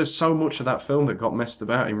 there's so much of that film that got messed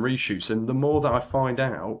about in reshoots, and the more that I find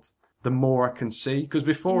out, the more I can see. Because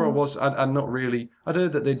before I'd not really, I'd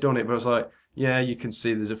heard that they'd done it, but I was like, yeah, you can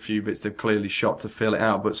see there's a few bits they've clearly shot to fill it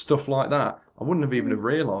out, but stuff like that, I wouldn't have even have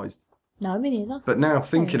realised. No, me neither. But now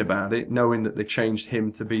thinking about it, knowing that they changed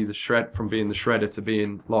him to be from being the Shredder to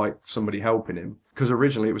being like somebody helping him, because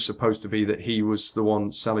originally it was supposed to be that he was the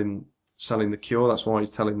one selling selling the cure. That's why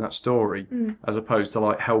he's telling that story, as opposed to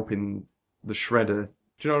like helping the Shredder.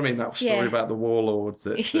 Do you know what I mean? That story about the warlords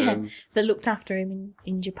that that looked after him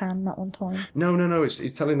in Japan that one time. No.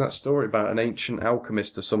 He's telling that story about an ancient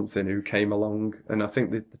alchemist or something who came along, and I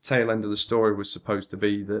think the tail end of the story was supposed to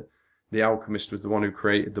be that the alchemist was the one who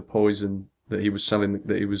created the poison that he was selling,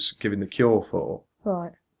 that he was giving the cure for.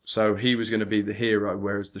 Right. So he was going to be the hero,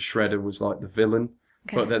 whereas the Shredder was like the villain.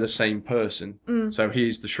 Okay. But they're the same person. So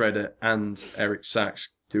he's the Shredder and Eric Sachs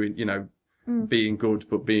doing, being good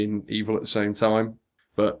but being evil at the same time.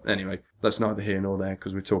 But anyway, that's neither here nor there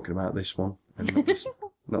because we're talking about this one and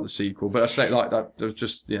not the sequel. But I say like that, there was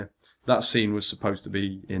just, that scene was supposed to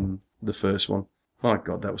be in the first one. My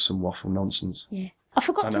God, that was some waffle nonsense. Yeah. I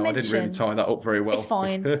forgot to mention... I didn't really tie that up very well. It's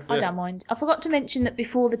fine. I don't mind. I forgot to mention that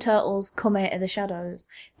before the turtles come out of the shadows,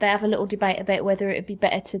 they have a little debate about whether it would be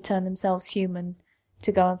better to turn themselves human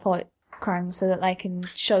to go and fight Krang so that they can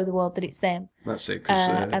show the world that it's them. That's it.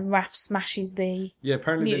 And Raph smashes the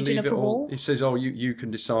apparently they leave it all. He says, you can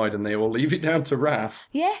decide, and they all leave it down to Raph.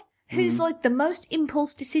 Yeah. Who's like the most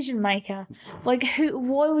impulse decision maker. Like,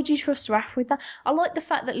 why would you trust Raph with that? I like the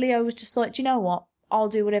fact that Leo was just like, do you know what? I'll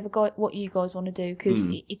do what you guys want to do, because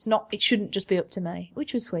it shouldn't just be up to me,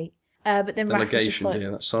 which was sweet. But then Raph was just like...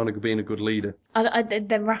 that's sign of being a good leader.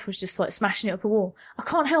 Then Raph was just like smashing it up a wall. I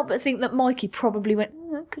can't help but think that Mikey probably went,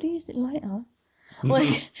 could have used it later.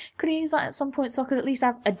 Like, could have used that at some point so I could at least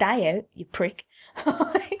have a day out, you prick.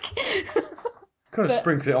 Could have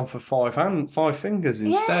sprinkled it on for 5 fingers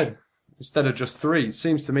instead. Yeah. Instead of just 3. It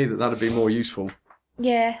seems to me that that'd be more useful.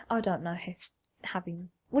 Yeah, I don't know if having...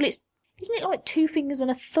 Well, isn't it like 2 fingers and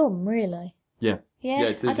a thumb, really? Yeah. Yeah,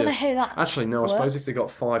 it is, I don't know how that Actually, no, works. I suppose if they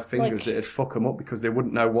got 5 fingers, it'd fuck them up because they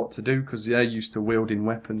wouldn't know what to do because they're used to wielding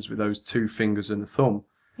weapons with those 2 fingers and a thumb.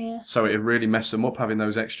 Yeah. So it'd really mess them up having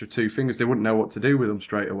those extra 2 fingers. They wouldn't know what to do with them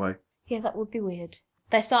straight away. Yeah, that would be weird.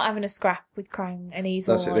 They start having a scrap with Krang and he's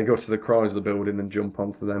That's all it. They go to the Chrysler building and jump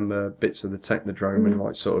onto them bits of the Technodrome and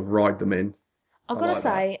like sort of ride them in. I've got to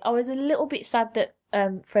say, I was a little bit sad that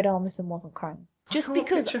Fred Armisen wasn't Krang. Just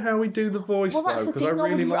because picture how we do the voice, well, that's though, the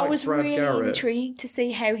thing. I was Brad really Garrett. Intrigued to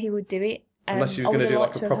see how he would do it. Unless he was going to do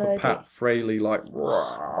like a proper Pat Fraley, like.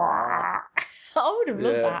 I would have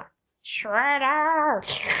loved that. Shredder.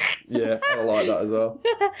 Yeah, I like that as well.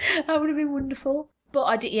 That would have been wonderful. But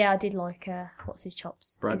I did like what's his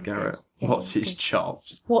chops? Brad Garrett. Yeah, what's his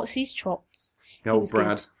chops? What's his chops? Oh,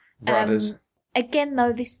 Brad. Bradders. Again,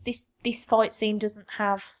 though, this fight scene doesn't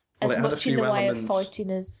have as much in the way of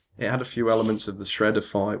fighting as... It had a few elements of the Shredder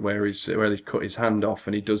fight where they cut his hand off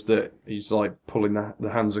and he's like pulling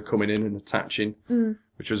the hands are coming in and attaching,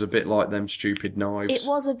 which was a bit like them stupid knives. It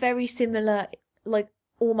was a very similar, like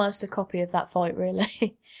almost a copy of that fight,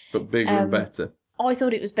 really. But bigger and better. I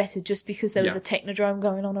thought it was better just because there was a Technodrome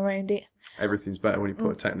going on around it. Everything's better when you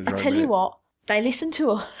put a Technodrome in it. I tell you what, they listened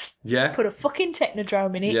to us. Yeah. Put a fucking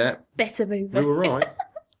Technodrome in it. Yeah. Better movie. We were right.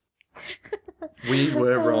 We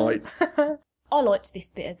were right. I liked this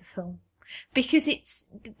bit of the film because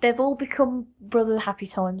they've all become Brother Happy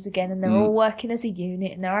Times again, and they're all working as a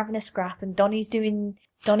unit, and they're having a scrap, and Donnie's doing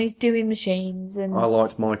machines, and I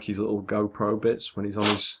liked Mikey's little GoPro bits when he's on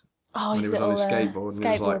his when he was on his skateboard and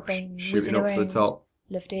he was like thing, shooting up to the top.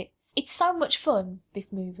 Loved it. It's so much fun,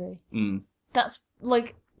 this movie. That's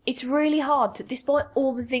like. It's really hard to, despite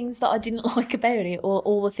all the things that I didn't like about it, or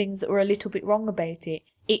all the things that were a little bit wrong about it,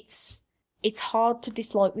 it's hard to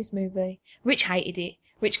dislike this movie. Rich hated it.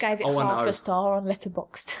 Rich gave it half a star on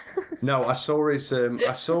Letterboxd. No, I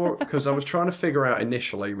saw because I was trying to figure out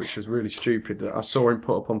initially, which was really stupid, that I saw him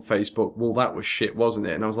put up on Facebook, well, that was shit, wasn't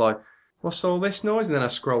it? And I was like, what's all this noise? And then I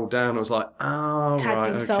scrolled down and I was like, oh, Tagged right,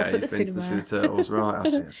 himself okay, at the he's been to the Silly Turtles, right,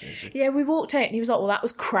 I see. Yeah, we walked out and he was like, well, that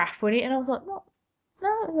was crap, wasn't it? And I was like, no,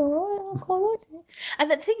 it was alright, I quite liked it.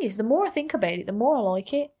 And the thing is, the more I think about it, the more I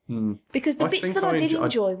like it. Because the bits that I did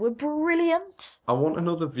enjoy were brilliant. I want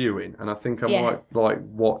another viewing, and I think I might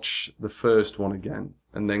watch the first one again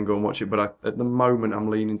and then go and watch it. But at the moment, I'm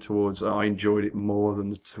leaning towards I enjoyed it more than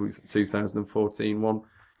the 2014 one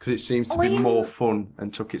because it seems to be more fun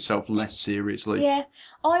and took itself less seriously. Yeah,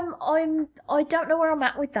 I don't know where I'm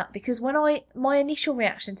at with that because my initial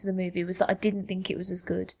reaction to the movie was that I didn't think it was as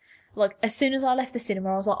good. Like, as soon as I left the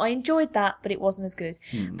cinema, I was like, I enjoyed that, but it wasn't as good.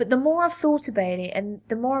 But the more I've thought about it, and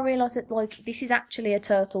the more I realise that, like, this is actually a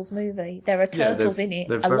Turtles movie. There are turtles in it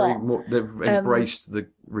a lot. They've embraced the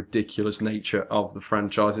ridiculous nature of the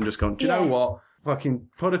franchise and just gone, do you know what? Fucking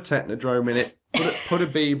put a Technodrome in it, put a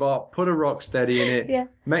Bebop, put a Rocksteady in it,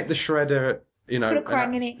 make the Shredder, put a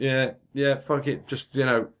Krang in it. Yeah, fuck it. Just,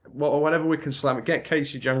 whatever we can slam it. Get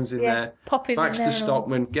Casey Jones in there. Pop him Baxter in there.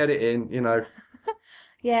 Stockman, get it in,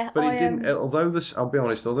 Yeah, But it didn't. Although this, I'll be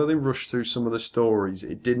honest. Although they rushed through some of the stories,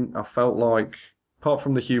 it didn't. I felt like, apart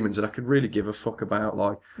from the humans, and I could really give a fuck about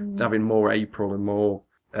like having more April and more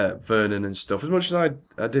Vernon and stuff. As much as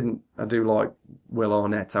I do like Will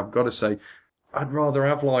Arnett. I've got to say, I'd rather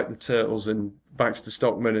have like the Turtles and Baxter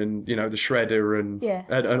Stockman and the Shredder and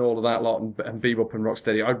all of that lot and Bebop and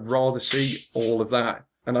Rocksteady. I'd rather see all of that,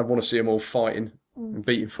 and I'd want to see them all fighting and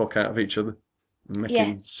beating fuck out of each other.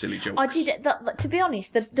 Making silly jokes. I did that. To be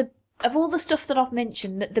honest, the of all the stuff that I've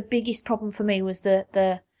mentioned, the biggest problem for me was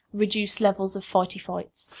the reduced levels of fighty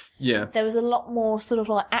fights. Yeah, there was a lot more sort of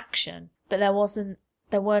like action, but there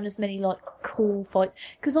weren't as many like cool fights.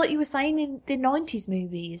 Because like you were saying in the 90s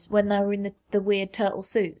movies, when they were in the weird turtle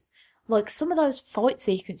suits, like some of those fight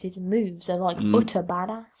sequences and moves are like utter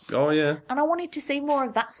badass. Oh yeah. And I wanted to see more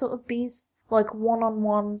of that sort of biz, like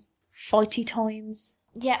one-on-one fighty times.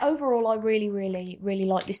 Yeah, overall, I really, really, really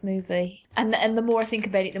like this movie. And the more I think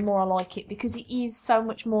about it, the more I like it, because it is so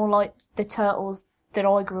much more like the Turtles that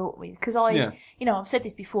I grew up with. Because I've said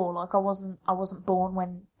this before, like I wasn't born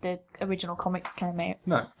when the original comics came out.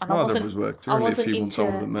 No, and neither of us were. You're only a few months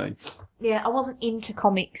older than me. Yeah, I wasn't into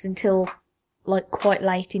comics until like quite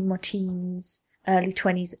late in my teens, early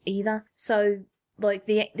 20s either. So like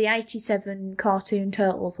the 87 cartoon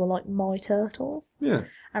Turtles were like my Turtles. Yeah.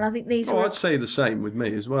 And I think these were... I'd say the same with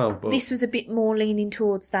me as well. But this was a bit more leaning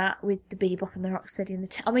towards that with the Bebop and the Rocksteady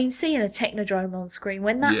and seeing a Technodrome on screen,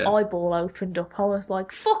 when that eyeball opened up, I was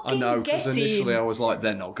like, fucking get in! I know, because initially I was like,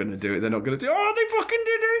 they're not going to do it, they're not going to do it. Oh, they fucking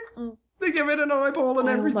did it! They give it an eyeball and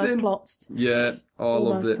everything. Almost plotzed. Yeah, I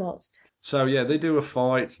loved it. Plotzed. So yeah, they do a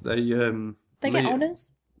fight. They get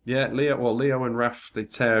honours? Yeah, Leo and Raph, they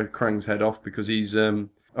tear Krang's head off because he's he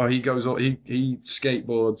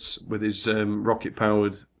skateboards with his rocket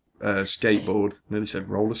powered skateboard. Nearly said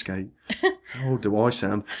roller skate. How old do I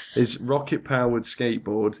sound? His rocket powered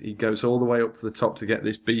skateboard. He goes all the way up to the top to get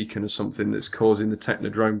this beacon or something that's causing the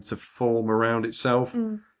Technodrome to form around itself.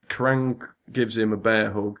 Krang gives him a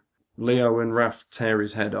bear hug. Leo and Raph tear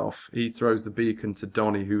his head off. He throws the beacon to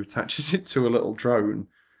Donnie, who attaches it to a little drone.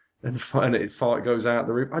 And it goes out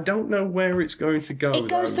the roof. I don't know where it's going to go. It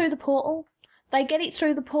goes through the portal. They get it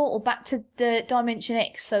through the portal back to the Dimension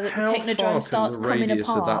X so that the Technodrome starts coming apart. How far can the radius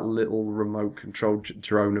of that little remote-controlled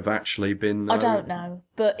drone have actually been, though? I don't know.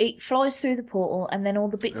 But it flies through the portal and then all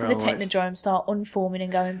the bits of the Technodrome start unforming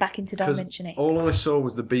and going back into Dimension X. All I saw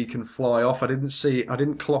was the beacon fly off. I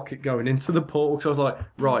didn't clock it going into the portal. So I was like,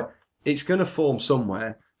 right, it's going to form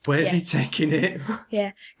somewhere. Where's he taking it?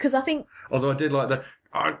 Yeah, because I think... Although I did like the...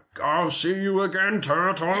 I'll see you again,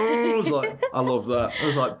 Turtles. Like, I love that. I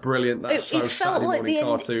was like, brilliant. That's so Saturday morning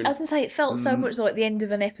cartoon. I was going to say, it felt so much like the end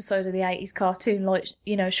of an episode of the 80s cartoon. Like,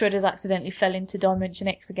 Shredder's accidentally fell into Dimension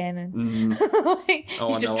X again. And I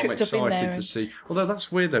know, I'm excited to see. Although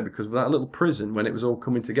that's weird, though, because with that little prison, when it was all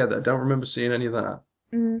coming together, I don't remember seeing any of that.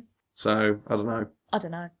 So, I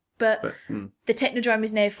don't know. But the Technodrome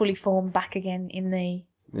is now fully formed back again in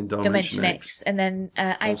Dimension X, and then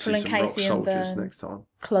April and Casey and Vern next time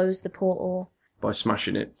close the portal by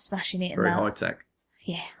smashing it. Very high tech.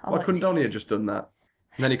 Yeah. Why couldn't Donnie have just done that?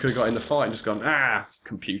 And then he could have got in the fight and just gone,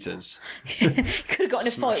 computers. He could have got in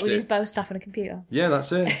a fight with his bow staff and a computer. Yeah,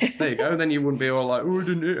 that's it. There you go. Then you wouldn't be all like, I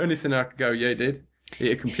didn't hit anything. I could go, yeah, he did.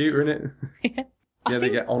 Hit a computer in it. They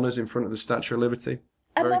get honours in front of the Statue of Liberty.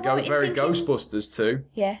 Very Ghostbusters too.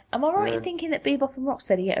 Yeah. Am I right in thinking that Bebop and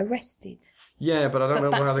Rocksteady get arrested? Yeah, but I don't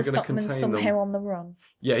know how they're going to contain somehow on the run.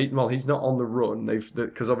 Yeah, he's not on the run.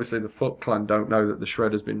 Because obviously the Foot Clan don't know that the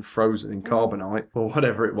Shredder's been frozen in carbonite or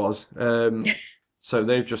whatever it was. So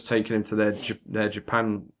they've just taken him to their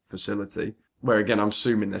Japan facility, where again I'm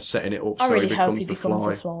assuming they're setting it up so he becomes the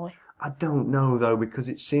Fly. I don't know though, because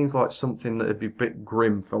it seems like something that'd be a bit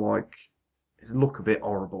grim for it'd look a bit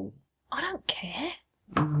horrible. I don't care.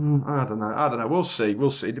 I don't know. We'll see.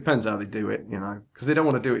 It depends how they do it, because they don't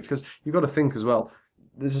want to do it. Because you've got to think as well.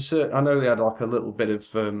 There's I know they had a little bit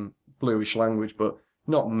of bluish language, but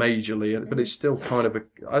not majorly. But it's still kind of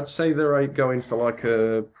I'd say they're going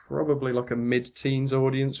for probably a mid-teens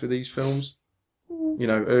audience with these films.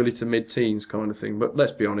 Early to mid-teens kind of thing. But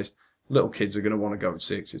let's be honest, little kids are going to want to go and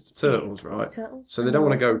see it. It's the Turtles, right? It's Turtles. So they don't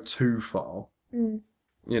want to go too far.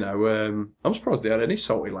 I'm surprised they had any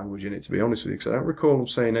salty language in it, to be honest with you, because I don't recall them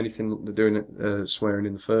saying anything, they're doing it, swearing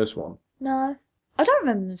in the first one. No. I don't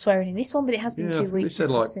remember them swearing in this one, but it has been 2 weeks. They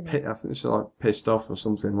said, I think they said, pissed off or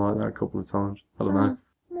something like that a couple of times. I don't know.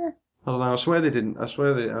 Nah. I don't know. I swear they didn't. I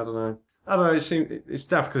don't know. It's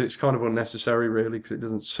daft because it's kind of unnecessary, really, because it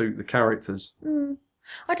doesn't suit the characters.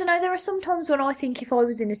 I don't know. There are some times when I think if I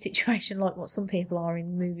was in a situation like what some people are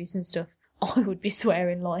in movies and stuff, I would be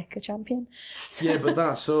swearing like a champion. So, Yeah, but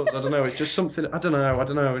that's us. I don't know. It's just something. I don't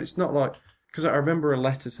know. It's not like because I remember a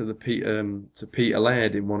letter to Peter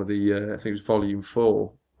Laird in one of the I think it was Volume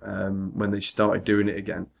 4 when they started doing it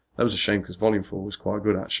again. That was a shame because Volume 4 was quite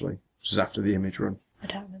good actually. This was after the Image run. I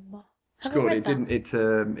don't remember. It's good.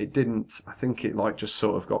 It didn't. I think it like just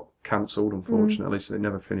sort of got cancelled, unfortunately. So they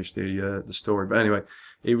never finished the story. But anyway,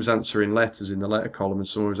 he was answering letters in the letter column, and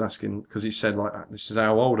someone was asking because he said like, "This is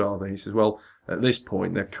how old are they?" He says, "Well, at this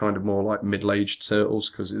point they're kind of more like middle-aged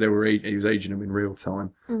turtles because he was aging them in real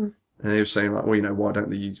time." Mm. And he was saying like, "Well, why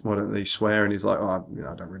don't they swear?" And he's like, "Oh,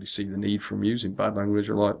 I don't really see the need from using bad language."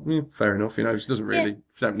 Or like, fair enough. It doesn't really.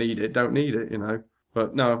 If you don't need it, don't need it.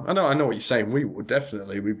 But no, I know what you're saying. We would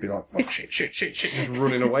definitely, we'd be like, fuck, shit, just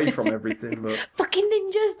running away from everything. But fucking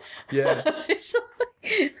ninjas. Yeah.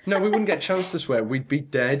 No, we wouldn't get a chance to swear. We'd be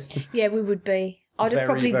dead. Yeah, we would be. I'd have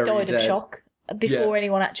probably died of shock before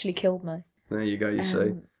anyone actually killed me. There you go. You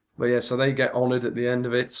see. But yeah, so they get honoured at the end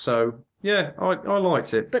of it. So yeah, I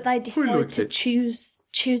liked it. But they decide to choose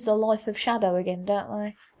the life of Shadow again, don't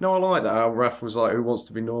they? No, I like that. How Raph was like, "Who wants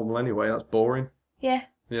to be normal anyway? That's boring." Yeah.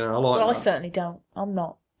 Yeah, I like that. Well, I certainly don't. I'm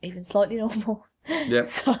not even slightly normal. Yeah.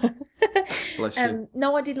 So, bless you.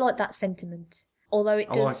 No, I did like that sentiment. Although it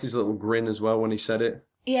does. I liked his little grin as well when he said it.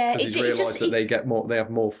 Yeah, because he's realised that they have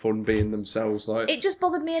more fun being themselves. Like it just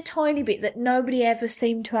bothered me a tiny bit that nobody ever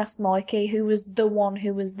seemed to ask Mikey, who was the one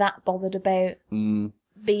who was that bothered about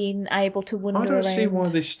being able to wander around. I don't see why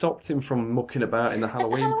they stopped him from mucking about in the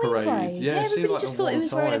Halloween parade. Yeah, everybody just thought he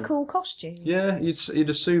was wearing a cool costume. Yeah, you'd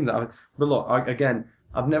assume that. But look,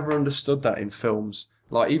 I've never understood that in films.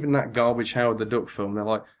 Like even that garbage Howard the Duck film, they're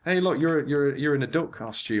like, "Hey, look, you're in a duck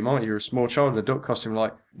costume, aren't you? You're a small child in a duck costume."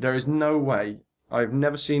 Like, there is no way. I've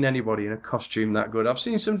never seen anybody in a costume that good. I've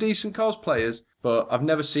seen some decent cosplayers, but I've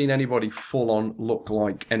never seen anybody full on look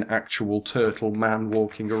like an actual turtle man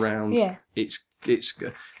walking around. Yeah,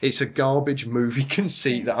 it's a garbage movie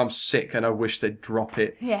conceit that I'm sick and I wish they'd drop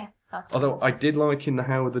it. Yeah. Although I did like in the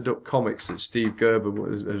Howard the Duck comics that Steve Gerber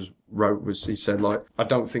he said, like, I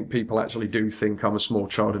don't think people actually do think I'm a small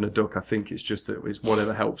child in a duck. I think it's just that it's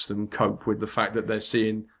whatever helps them cope with the fact that they're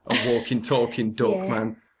seeing a walking, talking duck,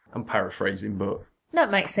 man. I'm paraphrasing, but... No,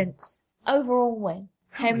 it makes sense. Overall win.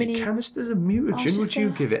 How many canisters of mutagen would you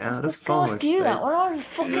give it out of 5? Ask you that. Well, I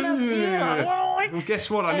fucking asked you that. Well, guess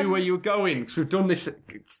what? I knew where you were going, because we've done this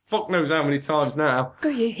fuck knows how many times now. Go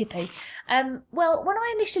you, hippie. Well, when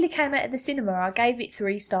I initially came out of the cinema, I gave it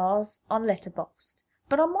 3 stars on Letterboxd.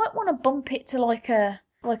 But I might want to bump it to like a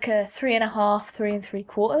 3.5, 3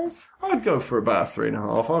 3/4. I'd go for about a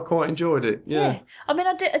 3.5. I quite enjoyed it. Yeah. I mean,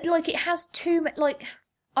 it has too much. Like,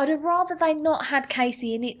 I'd have rather they not had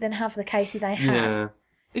Casey in it than have the Casey they had. Yeah.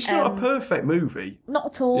 It's not a perfect movie. Not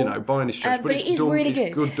at all. By any stretch, but it is really good.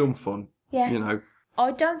 It's good, dumb fun. Yeah.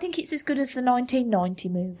 I don't think it's as good as the 1990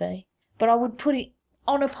 movie, but I would put it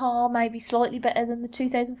on a par, maybe slightly better than the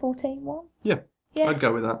 2014 one. Yeah. I'd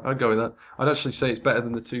go with that. I'd actually say it's better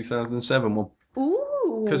than the 2007 one. Ooh.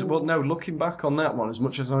 Because, looking back on that one, as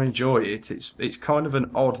much as I enjoy it, it's kind of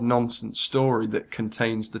an odd nonsense story that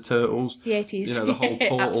contains the turtles. Yeah, it is. The whole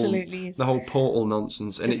portal, absolutely is. The whole portal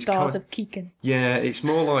nonsense. And the stars of Keegan. Yeah, it's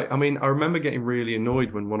more like, I remember getting really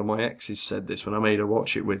annoyed when one of my exes said this when I made her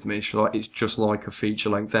watch it with me. She's like, it's just like a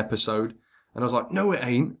feature-length episode. And I was like, no, it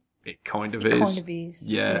ain't. It kind of is. It kind of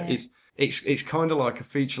is. Yeah. It's kind of like a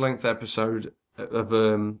feature-length episode of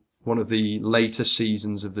one of the later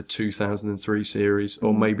seasons of the 2003 series,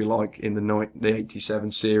 or maybe like in the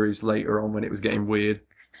 87 series later on when it was getting weird.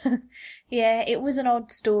 Yeah, it was an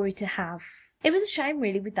odd story to have. It was a shame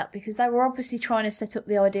really with that because they were obviously trying to set up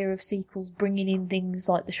the idea of sequels, bringing in things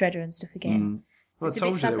like the Shredder and stuff again. So well, I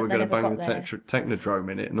told you they were going to bang the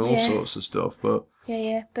Technodrome in it and all sorts of stuff, but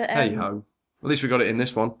but hey ho, at least we got it in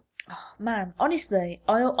this one. Oh man, honestly,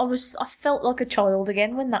 I felt like a child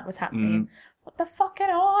again when that was happening. What the fucking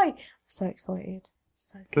I? So excited.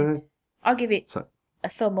 So good. I'll give it a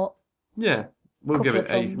thumb up. Yeah. I'll give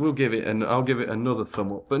it another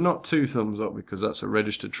thumb up, but not 2 thumbs up because that's a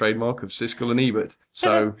registered trademark of Siskel and Ebert.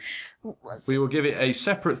 So we will give it a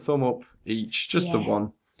separate thumb up each, just the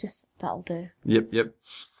one. Just that'll do. Yep.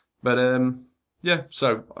 But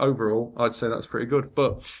so overall I'd say that's pretty good.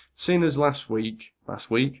 But seeing as last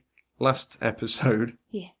episode,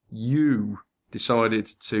 you decided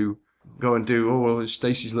to go and do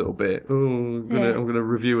Stacey's little bit. I'm gonna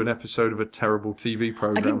review an episode of a terrible TV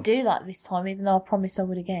program. I didn't do that this time, even though I promised I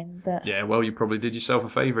would again. But yeah, well, you probably did yourself a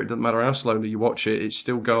favour. It doesn't matter how slowly you watch it; it's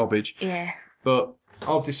still garbage. Yeah. But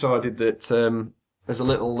I've decided that as a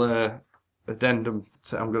little addendum,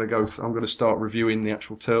 I'm gonna start reviewing the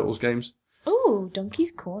actual Turtles games. Ooh,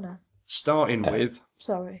 Donkey's Corner. starting with...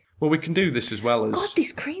 Sorry. Well, we can do this as well as... God,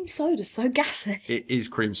 this cream soda's so gassy. It is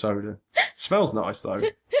cream soda. Smells nice, though.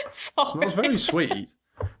 Sorry. Smells very sweet.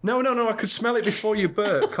 No, I could smell it before you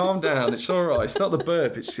burp. Calm down. It's all right. It's not the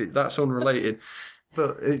burp. That's unrelated.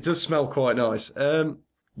 But it does smell quite nice.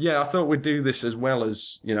 Yeah, I thought we'd do this as well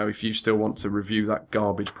as, if you still want to review that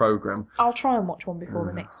garbage programme. I'll try and watch one before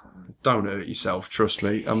the next one. Don't hurt yourself, trust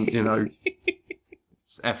me.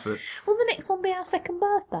 It's effort. Will the next one be our second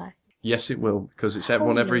birthday? Yes, it will, because it's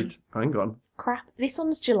everyone every... Hang on. Crap. This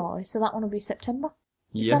one's July, so that one will be September.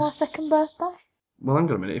 Is Yes. that our second birthday? Well, hang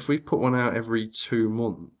on a minute. If we put one out every 2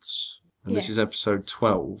 months, and this is episode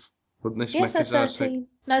 12, wouldn't this make so us our 13.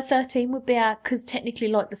 No, 13 would be our... Because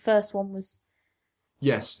technically, the first one was...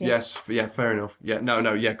 Yes, fair enough. Yeah, no,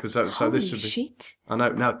 because so this would be... shit. I know.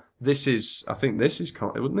 Now, this is... I think this is...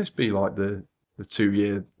 Wouldn't this be like the 2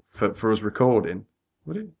 year for us recording?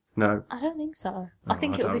 Would it? No. I don't think so. I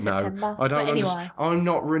think it'll be September. I don't understand. I'm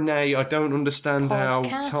not Renee. I don't understand how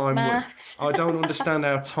time works. I don't understand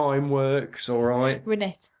how time works, all right?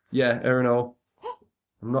 Renette. Yeah, Erinol.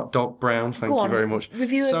 I'm not Doc Brown, thank you very much.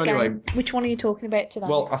 Review of game. Which one are you talking about today?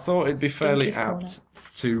 Well, I thought it'd be fairly Donkey's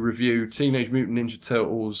apt to review Teenage Mutant Ninja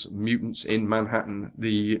Turtles Mutants in Manhattan,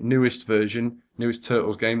 the newest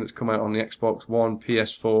Turtles game that's come out on the Xbox One,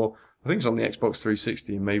 PS4. I think it's on the Xbox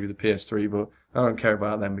 360 and maybe the PS3, but I don't care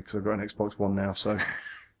about them because I've got an Xbox One now, so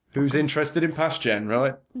who's interested in past gen,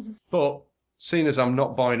 right? But seeing as I'm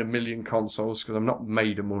not buying a million consoles because I'm not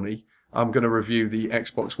made of money, I'm going to review the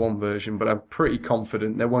Xbox One version, but I'm pretty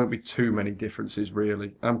confident there won't be too many differences,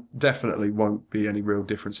 really. Definitely won't be any real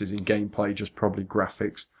differences in gameplay, just probably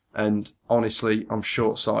graphics. And honestly, I'm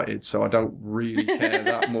short-sighted, so I don't really care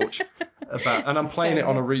that much about... And I'm playing it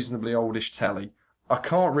on a reasonably oldish telly. I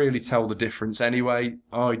can't really tell the difference anyway.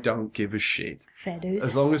 I don't give a shit. Fair dues.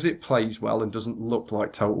 As long as it plays well and doesn't look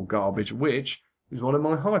like total garbage, which is one of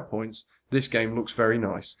my high points. This game looks very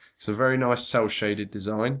nice. It's a very nice cel-shaded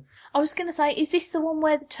design. I was going to say, is this the one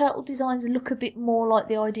where the turtle designs look a bit more like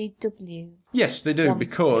the IDW? Yes, they do,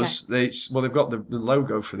 because they've got the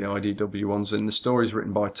logo for the IDW ones, and the story's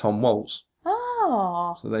written by Tom Waltz.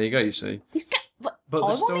 Oh. So there you go, you see. This guy... But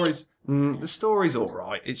the story's all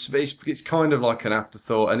right. It's kind of like an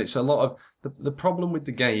afterthought, and it's a lot of the problem with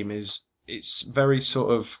the game is it's very sort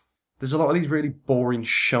of there's a lot of these really boring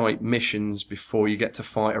shite missions before you get to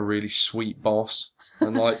fight a really sweet boss,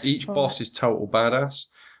 and each boss is total badass,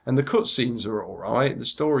 and the cutscenes are all right. The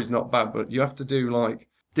story's not bad, but you have to do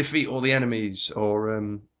defeat all the enemies or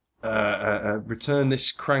return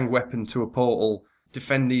this Krang weapon to a portal,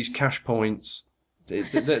 defend these cash points.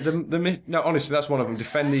 No, honestly, that's one of them.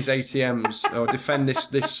 Defend these ATMs, or defend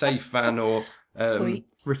this safe van, or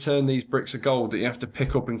return these bricks of gold that you have to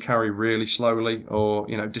pick up and carry really slowly, or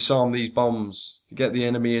disarm these bombs to get the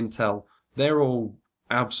enemy intel. They're all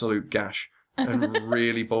absolute gash and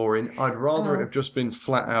really boring. I'd rather it have just been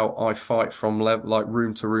flat out. I fight from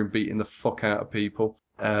room to room, beating the fuck out of people,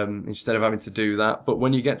 instead of having to do that. But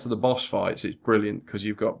when you get to the boss fights, it's brilliant because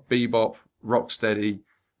you've got Bebop, Rocksteady,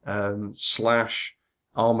 Slash,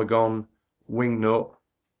 Armagon, Wingnut,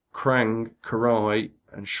 Krang, Karai,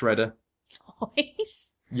 and Shredder.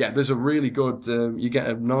 Nice. Yeah, there's a really good. You get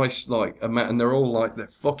a nice amount, and they're all they're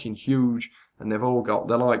fucking huge, and they're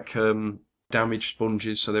like damage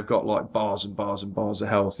sponges, so they've got bars and bars and bars of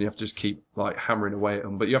health. And you have to just keep hammering away at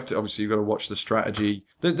them, but you've got to watch the strategy.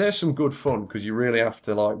 There's some good fun because you really have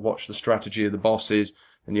to watch the strategy of the bosses.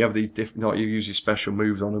 And you have these different, you use your special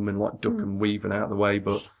moves on them and duck and weave and out of the way.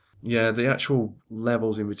 But yeah, the actual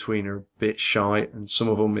levels in between are a bit shite, and some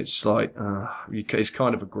of them it's it's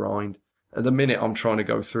kind of a grind. At the minute, I'm trying to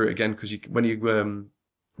go through it again because when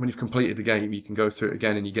you've completed the game, you can go through it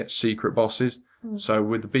again and you get secret bosses. So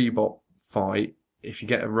with the Bebop fight, if you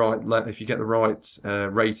get the right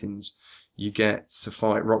ratings, you get to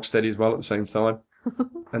fight Rocksteady as well at the same time.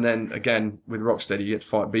 And then again with Rocksteady, you get to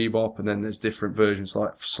fight Bebop, and then there's different versions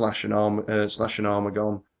like Slash and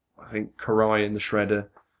Armagon. I think Karai and the Shredder,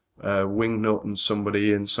 Wingnut and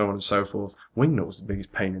somebody, and so on and so forth. Wingnut was the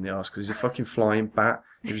biggest pain in the arse because he's a fucking flying bat.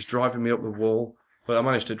 He was driving me up the wall, but I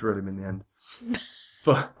managed to drill him in the end.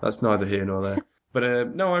 But that's neither here nor there.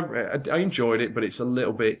 But no, I enjoyed it, but it's a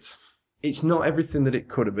little bit. It's not everything that it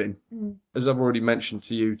could have been. As I've already mentioned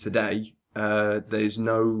to you today, there's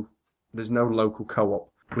no local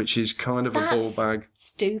co-op, which is kind of a ball bag.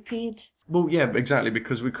 Stupid. Well, yeah, exactly,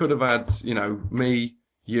 because we could have had, me,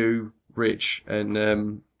 you, Rich,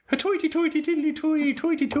 and hoity toity tiddly toity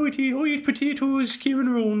toity toity, oh, eat potatoes, Kieran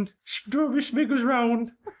round, strawberry smiggers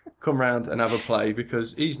round. Come round and have a play,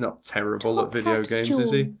 because he's not terrible at video games,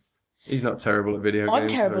 is he? He's not terrible at video games. I'm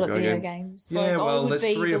terrible at video game. games. Yeah, Like, I well, would there's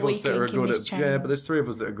be three the of us weak that are link in good this at. Yeah, chain. but there's three of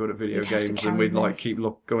us that are good at video You'd have to games, carry and we'd me. like keep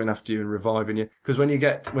going after you and reviving you. Because when you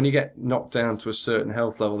get knocked down to a certain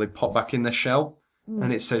health level, they pop back in their shell,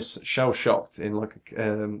 and it says shell shocked in like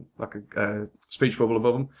a speech bubble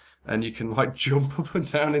above them. And you can like jump up and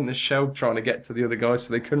down in the shell trying to get to the other guys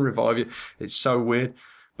so they can revive you. It's so weird.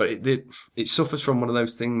 But it suffers from one of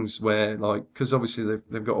those things where, like, because obviously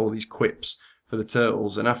they've got all these quips for the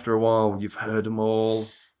turtles, and after a while you've heard them all.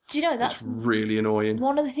 Do you know, that's It's really annoying.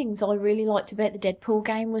 one of the things I really liked about the Deadpool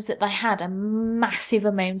game was that they had a massive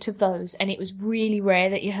amount of those, and it was really rare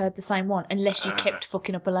that you heard the same one unless you kept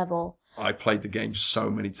fucking up a level. I played the game so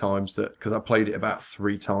many times that, because I played it about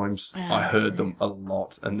 3 times, I heard them a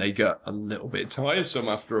lot, and they get a little bit tiresome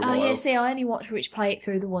after a Oh while. yeah, see, I only watched Rich play it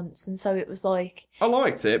through the once, and so it was like... I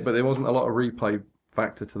liked it, but there wasn't a lot of replay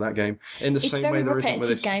factor to that game. In the It's same very way there isn't with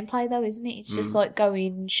repetitive this. gameplay though, isn't it? It's just like go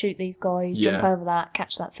in, shoot these guys, jump Yeah. over that,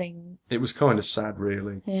 catch that thing. It was kind of sad,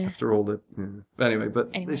 really, Yeah. after all the... Yeah. Anyway, but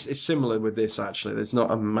it's similar with this, actually. There's not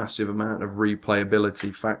a massive amount of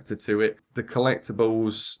replayability factor to it. The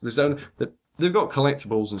collectibles... They've got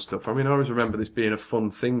collectibles and stuff. I mean, I always remember this being a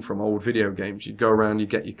fun thing from old video games. You'd go around, you'd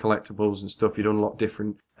get your collectibles and stuff. You'd unlock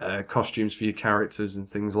different costumes for your characters and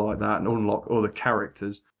things like that, and unlock other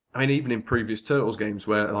characters. I mean, even in previous Turtles games,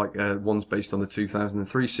 where like ones based on the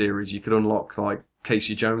 2003 series, you could unlock like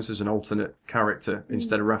Casey Jones as an alternate character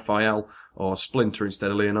instead of Raphael, or Splinter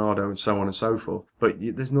instead of Leonardo, and so on and so forth. But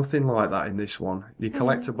there's nothing like that in this one. The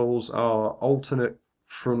collectibles are alternate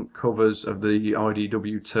front covers of the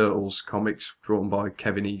IDW Turtles comics drawn by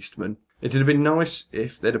Kevin Eastman. It'd have been nice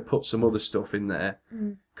if they'd have put some other stuff in there,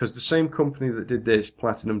 because the same company that did this,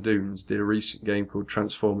 Platinum Dunes, did a recent game called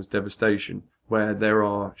Transformers Devastation, where there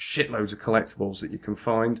are shitloads of collectibles that you can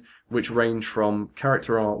find, which range from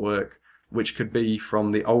character artwork, which could be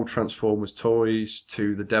from the old Transformers toys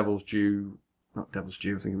to the Devil's Due, not Devil's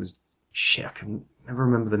Due, I think it was, I can never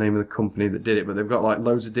remember the name of the company that did it, but they've got like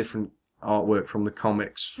loads of different artwork from the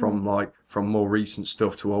comics, from more recent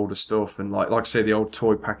stuff to older stuff, and like I say, the old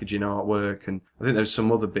toy packaging artwork, and I think there's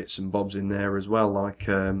some other bits and bobs in there as well, like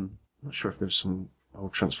I'm not sure if there's some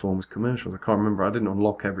old Transformers commercials, I can't remember, I didn't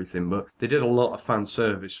unlock everything, but they did a lot of fan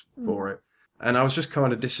service for it, and I was just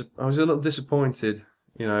kind of I was a little disappointed.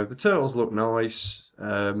 You know, the Turtles look nice,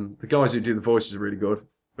 the guys who do the voices are really good,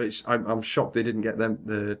 but I'm shocked they didn't get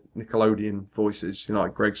the Nickelodeon voices, you know,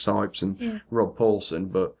 like Greg Sipes and Rob Paulson,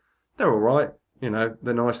 but they're all right. You know,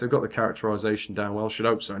 they're nice. They've got the characterisation down well. Should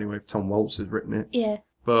hope so anyway, if Tom Waltz has written it. Yeah.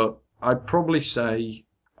 But I'd probably say,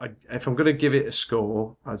 if I'm going to give it a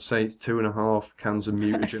score, I'd say it's 2.5 cans of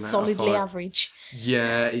mutagen. Solidly average.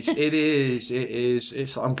 Yeah, it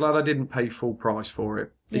is. I'm glad I didn't pay full price for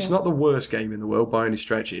it. It's Yeah. not the worst game in the world by any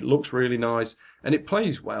stretch. It looks really nice and it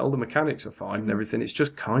plays well. The mechanics are fine and everything. It's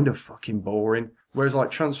just kind of fucking boring. Whereas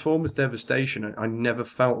like Transformers Devastation, I never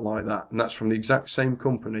felt like that. And that's from the exact same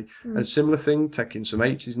company. And similar thing, taking some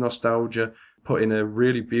 80s nostalgia, putting a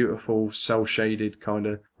really beautiful cel-shaded kind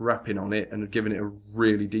of wrapping on it and giving it a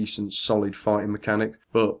really decent, solid fighting mechanic.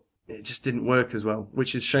 But it just didn't work as well,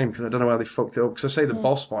 which is a shame because I don't know how they fucked it up. Because I say the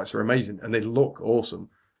boss fights are amazing and they look awesome.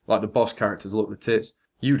 Like the boss characters look the tits.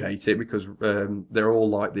 You'd hate it because they're all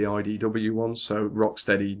like the IDW ones. So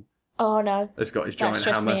Rocksteady Oh no. has got his That giant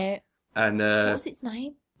stressed hammer. me out. And What was its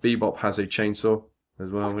name? Bebop has a chainsaw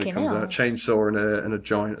as well when it Fucking comes hell. out. Chainsaw and a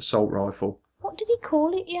giant assault rifle. What did he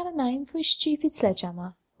call it? He had a name for his stupid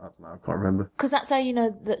sledgehammer. I don't know, I can't remember. Because that's how you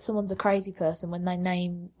know that someone's a crazy person, when they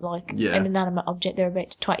name like Yeah. an inanimate object they're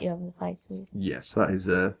about to twat you over the face with. Yes, that is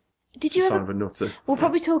a Did you sign ever? of a nutter. We'll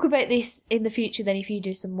probably talk about this in the future then if you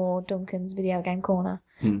do some more Duncan's video game corner.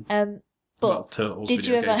 But Well, Turtles did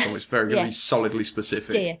video you game ever- film. It's very going to Yeah. be solidly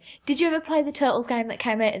specific. yeah, did you ever play the Turtles game that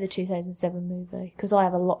came out in the 2007 movie? Because I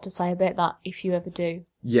have a lot to say about that. If you ever do,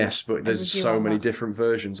 Yes, but there's review so on many that. different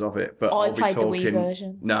versions of it. But I I'll be played the talking. Wii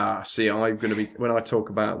version. Nah, see, I'm going to be when I talk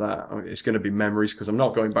about that, it's going to be memories because I'm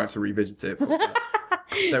not going back to revisit it. Fuck that.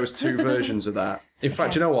 There was 2 versions of that. In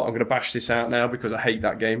fact, you know what? I'm going to bash this out now because I hate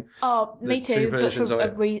that game. Oh, me There's 2 too, but versions for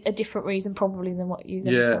of it. a different reason probably than what you're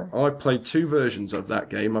going to Yeah, say. I played 2 versions of that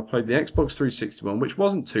game. I played the Xbox 360 one, which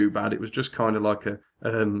wasn't too bad. It was just kind of like a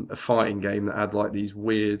fighting game that had like these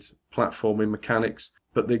weird platforming mechanics.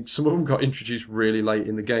 But some of them got introduced really late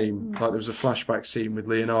in the game. Like there was a flashback scene with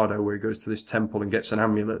Leonardo where he goes to this temple and gets an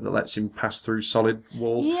amulet that lets him pass through solid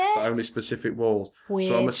walls, Yeah. but only specific walls. Weird.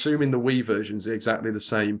 So I'm assuming the Wii version's exactly the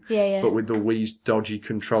same, Yeah. but with the Wii's dodgy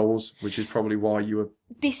controls, which is probably why you have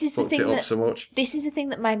This is the fucked thing it up that so much. this is the thing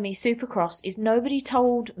that made me super cross. Is nobody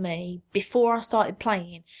told me before I started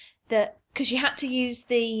playing that because you had to use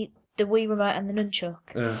the the Wii remote and the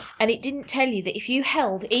nunchuck, and it didn't tell you that if you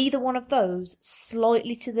held either one of those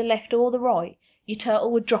slightly to the left or the right, your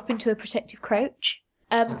turtle would drop into a protective crouch.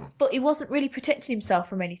 But he wasn't really protecting himself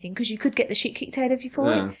from anything because you could get the shit kicked out of you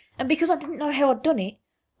for it. And because I didn't know how I'd done it,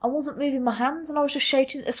 I wasn't moving my hands and I was just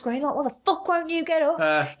shouting at the screen like, "Why the fuck won't you get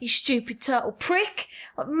up? You stupid turtle prick!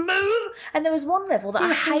 Like, move!" And there was one level that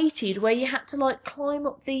I hated where you had to like climb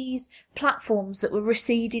up these platforms that were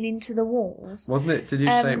receding into the walls. Wasn't it? Did you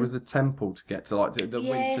say it was a temple to get to like the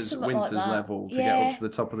winter's like level to get up to the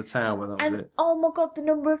top of the tower? That was it. Oh my god, the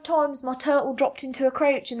number of times my turtle dropped into a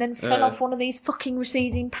crouch and then fell off one of these fucking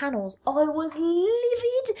receding panels. I was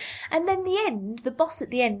livid. And then the boss at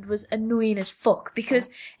the end was annoying as fuck because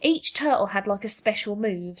each turtle had like a special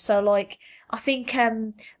move. So like I think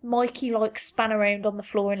Mikey like span around on the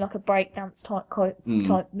floor in like a breakdance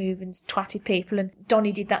type move and twatted people, and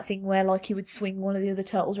Donnie did that thing where like he would swing one of the other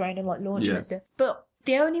turtles around and like launch him and stuff. But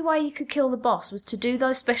the only way you could kill the boss was to do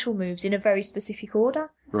those special moves in a very specific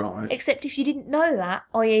order. Right. Except if you didn't know that,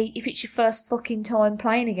 i.e. if it's your first fucking time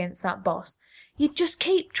playing against that boss, you'd just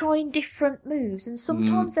keep trying different moves, and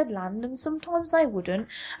sometimes they'd land and sometimes they wouldn't,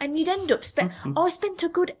 and you'd end up I spent a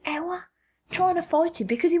good hour trying to fight him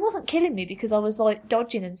because he wasn't killing me because I was like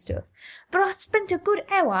dodging and stuff. But I spent a good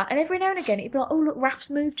hour, and every now and again it'd be like, "Oh look, Raph's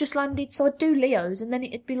move just landed," so I'd do Leo's, and then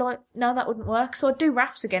it'd be like, "No, that wouldn't work," so I'd do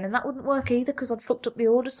Raph's again, and that wouldn't work either because I'd fucked up the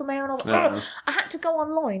order somehow, and I was like, "Oh." I had to go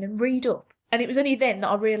online and read up. And it was only then that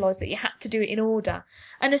I realised that you had to do it in order.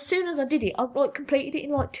 And as soon as I did it, I like completed it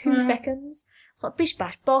in like 2 seconds. It's like bish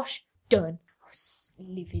bash bosh, done. I was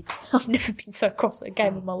livid. I've never been so cross at a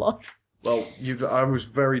game in my life. Well, I was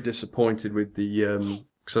very disappointed with the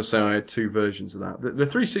because I say I had 2 versions of that. The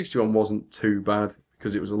 360 one wasn't too bad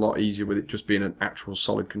because it was a lot easier with it just being an actual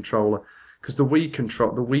solid controller. Because the Wii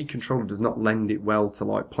controller does not lend it well to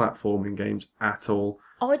like platforming games at all.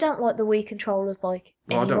 I don't like the Wii controllers like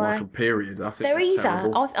anyway. I don't like them, period. I think they're either,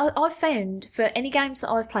 terrible. I've found, for any games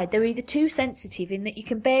that I've played, they're either too sensitive in that you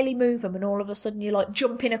can barely move them and all of a sudden you're like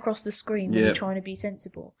jumping across the screen when you're trying to be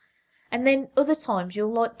sensible. And then other times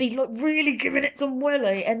you'll like be like really giving it some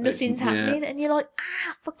willy and nothing's happening and you're like,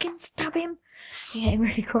 fucking stab him. You're getting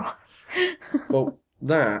really cross. Well,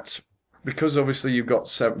 because obviously you've got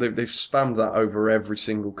they've spammed that over every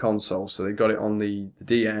single console, so they've got it on the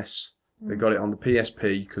DS. They got it on the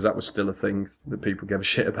PSP, because that was still a thing that people gave a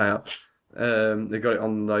shit about. They got it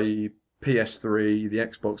on the PS3, the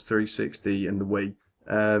Xbox 360, and the Wii.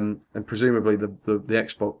 And presumably the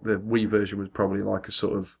Wii version was probably like a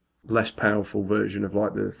sort of less powerful version of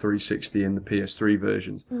like the 360 and the PS3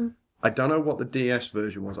 versions. I don't know what the DS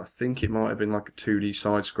version was. I think it might have been like a 2D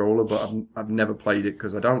side scroller, but I've never played it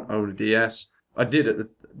because I don't own a DS. I did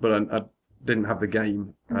but I didn't have the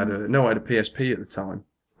game. I had a PSP at the time.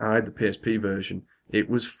 I had the PSP version. It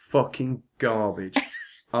was fucking garbage.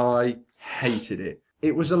 I hated it.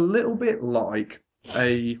 It was a little bit like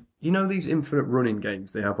these infinite running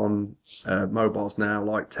games they have on mobiles now,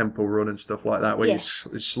 like Temple Run and stuff like that, where you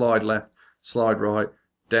slide left, slide right,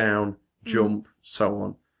 down, jump, so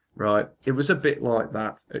on. Right? It was a bit like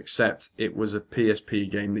that, except it was a PSP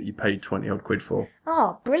game that you paid 20 odd quid for.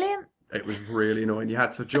 Oh, brilliant. It was really annoying. You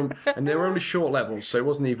had to jump, and they were only short levels, so it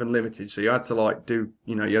wasn't even limited. So you had to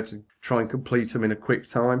you had to try and complete them in a quick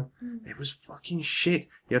time. It was fucking shit.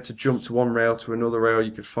 You had to jump to one rail to another rail.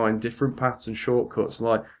 You could find different paths and shortcuts.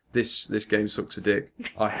 Like this game sucks a dick.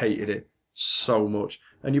 I hated it so much.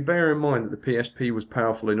 And you bear in mind that the PSP was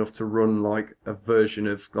powerful enough to run like a version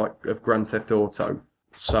of Grand Theft Auto,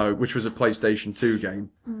 which was a PlayStation 2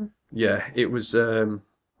 game. Yeah, it was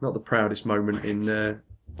not the proudest moment in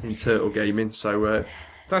Turtle Gaming, so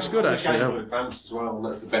that's good actually. Game Boy Advance as well, and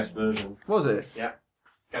that's the best version. Was it? Yeah.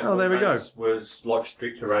 There we go. Was like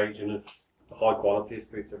Streets of Rage and a high quality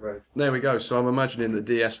Streets of Rage. There we go. So I'm imagining the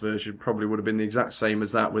DS version probably would have been the exact same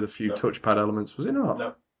as that with a few touchpad elements. Was it not?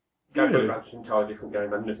 No. Game Boy Advance is an entirely different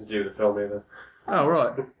game. Had nothing to do with the film either. Oh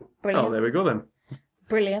right. Brilliant. Oh, there we go then.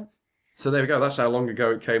 Brilliant. So there we go. That's how long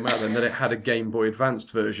ago it came out. Then that it had a Game Boy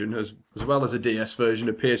Advanced version as well as a DS version,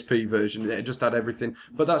 a PSP version. It just had everything.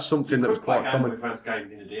 But that's something that was quite common. Game Boy Advance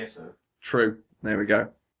game in the DS though. True. There we go.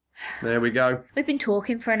 There we go. We've been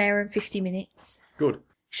talking for an hour and 50 minutes. Good.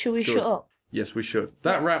 Shall we shut up? Yes, we should.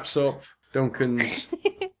 That wraps up Duncan's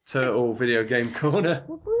Turtle Video Game Corner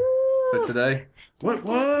for today. What?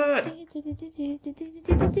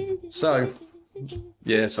 So,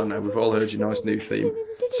 yes, I know, we've all heard your nice new theme.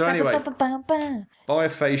 So anyway, buy a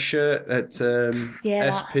face shirt at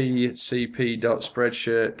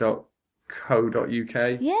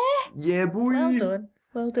spcp.spreadshirt.co.uk. Yeah. Yeah, boy.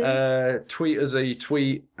 Well done. Tweet us a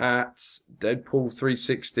tweet at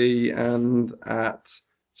Deadpool360 and at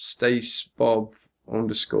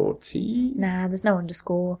StaceBob_T. Nah, there's no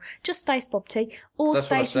underscore. Just Stace Bob T. Or That's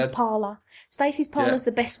what I Stacey's said. Parlour. Stacey's Parlour's Yeah.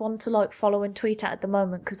 the best one to like follow and tweet at the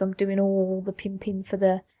moment because I'm doing all the pimping for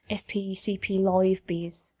the SPCP Live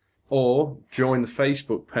biz. Or join the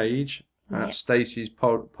Facebook page Yeah. at Stacey's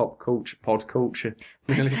Pod Culture.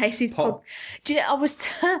 Really? Stacey's Pop. Do you know, I was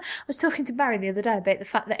talking to Barry the other day about the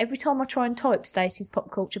fact that every time I try and type Stacey's Pop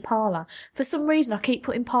Culture Parlour, for some reason I keep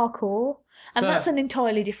putting parkour, and that's an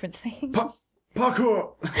entirely different thing.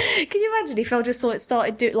 Parkour. Can you imagine if I just like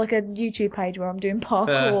started doing like a YouTube page where I'm doing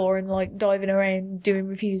parkour and like diving around doing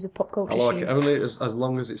reviews of pop culture I like shoes? it only as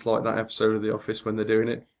long as it's like that episode of The Office when they're doing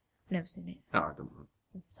it. Never seen it. No, I don't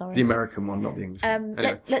know. Sorry. The American one, not the English one.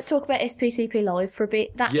 Anyway. Let's talk about SPCP Live for a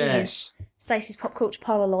bit. That is Yes. Stacey's Pop Culture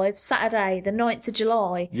Parlour Live, Saturday, the 9th of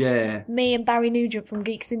July. Yeah. Me and Barry Nugent from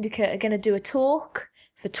Geek Syndicate are going to do a talk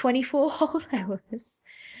for 24 whole hours.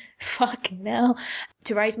 Fucking hell.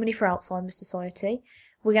 To raise money for Alzheimer's Society.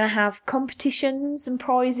 We're going to have competitions and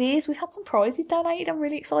prizes. We've had some prizes donated. I'm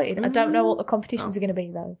really excited. I don't know what the competitions are going to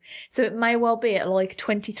be, though. So it may well be at like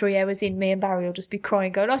 23 hours in, me and Barry will just be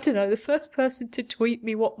crying, going, I don't know, the first person to tweet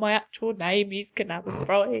me what my actual name is can have a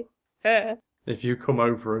prize. If you come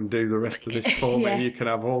over and do the rest of this for Yeah. me, you can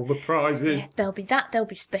have all the prizes. Yeah, there'll be that. There'll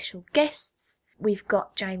be special guests. We've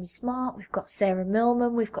got Jamie Smart. We've got Sarah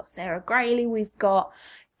Millman. We've got Sarah Grayley. We've got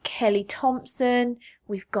Kelly Thompson.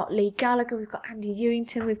 We've got Lee Gallagher. We've got Andy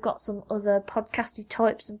Ewington. We've got some other podcasty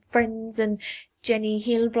types and friends and Jenny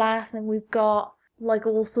Hillblath. And we've got like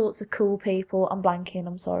all sorts of cool people. I'm blanking.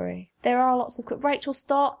 I'm sorry. There are lots of Rachel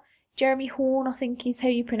Stott. Jeremy Horn, I think is how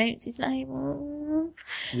you pronounce his name.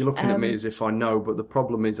 You're looking at me as if I know, but the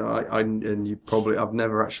problem is and you probably, I've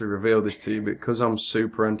never actually revealed this to you because I'm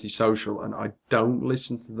super antisocial and I don't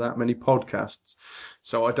listen to that many podcasts.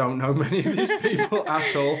 So I don't know many of these people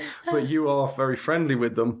at all, but you are very friendly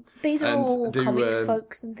with them. These are and all do, comics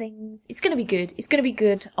folks and things. It's going to be good. It's going to be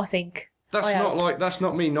good, I think. That's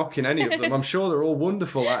not me knocking any of them. I'm sure they're all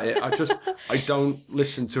wonderful at it. I don't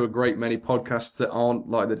listen to a great many podcasts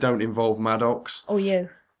that don't involve Maddox. Or you.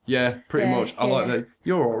 Yeah, pretty Yeah, much. I like that.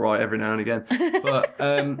 You're all right every now and again, but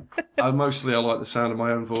I like the sound of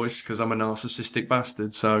my own voice because I'm a narcissistic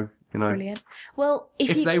bastard. So you know, Brilliant. Well,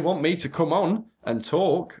 if they want me to come on and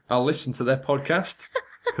talk, I'll listen to their podcast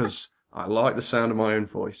because I like the sound of my own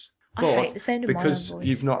voice. I But hate the sound of my own because voice.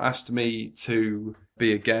 you've not asked me to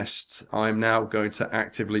be a guest, I'm now going to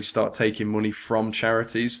actively start taking money from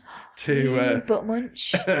charities to. Butt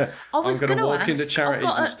munch. I'm was going to gonna walk into ask.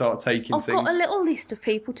 charities and start taking I've things. got a little list of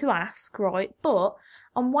people to ask, right? But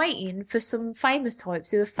I'm waiting for some famous types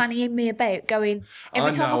who are fannying me about, going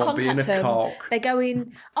every time I I'm being contact a them, cock. they're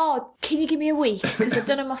going, "Oh, can you give me a week? Because I've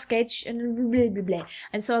done my sketch and blah blah blah."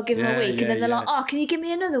 And so I'll give them a Yeah, week, yeah, and then they're yeah. like, "Oh, can you give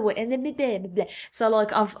me another week?" And then blah blah blah blah. So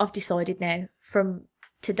like I've decided now from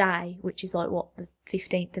today, which is like what, the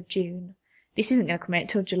 15th of June. This isn't going to come out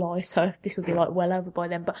until July, so this will be like well over by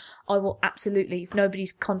then. But I will absolutely, if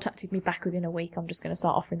nobody's contacted me back within a week, I'm just going to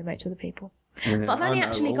start offering them out to other people. Yeah, But I've only I know,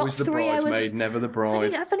 actually got always 3 the hours. bridesmaid, never the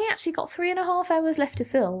bride. I've only actually got 3.5 hours left to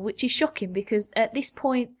fill, which is shocking because at this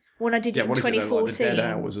point, when I did Yeah, it in what is it, 2014, like the dead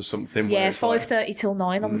hours or something? where yeah, it's like- 5:30 till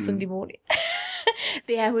 9 on the Sunday morning.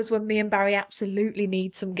 The hours when me and Barry absolutely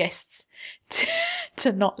need some guests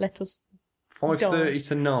to not let us. 5:30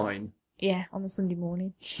 to 9. Yeah, on the Sunday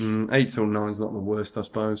morning. 8 till 9's not the worst, I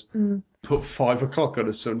suppose. Put 5 o'clock on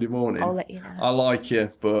a Sunday morning. I'll let you know. I like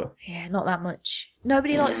you, but Yeah, not that much.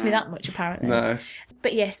 Nobody likes me that much, apparently. no.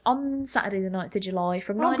 But yes, on Saturday the 9th of July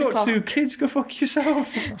from 9 I've got o'clock. 2 kids, go fuck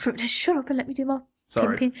yourself. Shut up and let me do my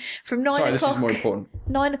Sorry. pimping. From 9 Sorry, this o'clock. is more important.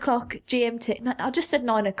 9 o'clock GMT. No, I just said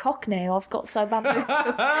 9 o'clock now. I've got so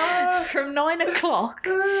bad. From 9 o'clock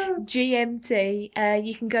GMT,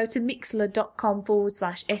 you can go to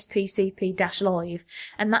mixler.com/SPCP-live.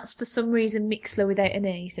 And that's for some reason Mixler without an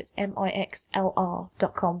E. So it's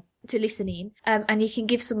MIXLR.com to listen in. And you can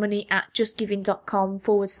give some money at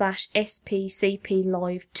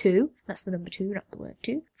justgiving.com/SPCP-live2. That's the number 2, not the word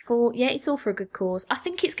 2. It's all for a good cause. I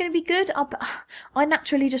think it's going to be good. I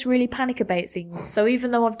naturally just really panic about things. So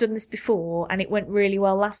even though I've done this before and it went really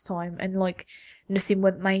well last time and like nothing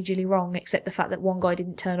went majorly wrong except the fact that one guy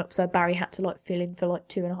didn't turn up, so Barry had to like fill in for like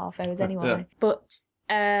 2.5 hours anyway. Yeah. But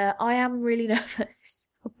I am really nervous.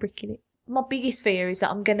 I'm bricking it. My biggest fear is that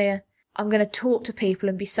I'm gonna talk to people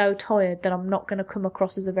and be so tired that I'm not gonna come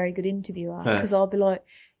across as a very good interviewer because I'll be like,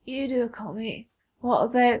 "You do a comic. What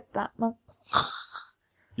about Batman?"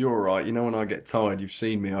 You're alright. You know when I get tired, you've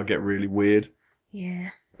seen me, I get really weird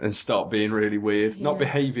Yeah. and start being really weird. Not Yeah.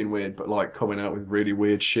 behaving weird, but like coming out with really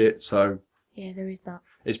weird shit. So Yeah, there is that.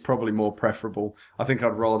 It's probably more preferable. I think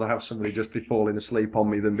I'd rather have somebody just be falling asleep on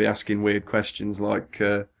me than be asking weird questions like,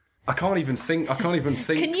 I can't even think.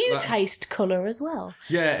 Can you taste colour as well?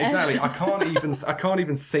 Yeah, exactly. I can't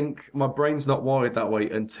even think. My brain's not wired that way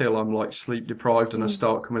until I'm like sleep deprived and I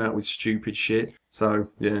start coming out with stupid shit. So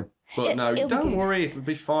yeah, but no, don't worry. It'll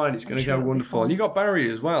be fine. It's going to go wonderful. And you got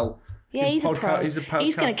Barry as well. Yeah, he's a pro. He's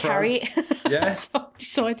going to carry it. Yeah. So I've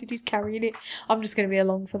decided he's carrying it. I'm just going to be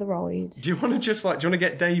along for the ride. Do you want to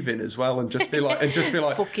get Dave in as well and just be like,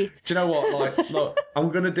 fuck it. Do you know what? Like, look, I'm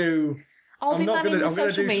going to do. I'm going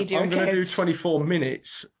to do 24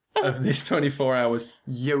 minutes of this 24 hours.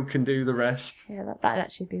 You can do the rest. Yeah, that'd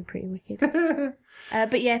actually be pretty wicked.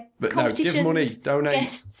 But yeah, no, give money, donate.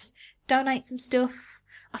 Guests, donate some stuff.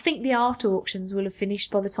 I think the art auctions will have finished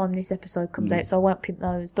by the time this episode comes out, so I won't pimp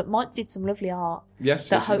those. But Mike did some lovely art. Yes,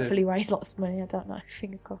 hopefully raised lots of money. I don't know.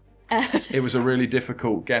 Fingers crossed. It was a really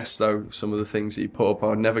difficult guess, though. Some of the things that he put up,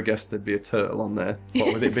 I never guessed there'd be a turtle on there.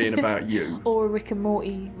 But with it being about you, or a Rick and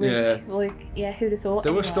Morty. Who'd have thought?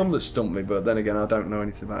 There were some that stumped me, but then again, I don't know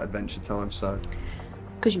anything about Adventure Time, so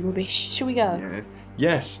it's because you're rubbish. Shall we go?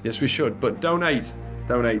 Yeah. Yes, we should. But donate,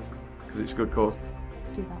 because it's a good cause.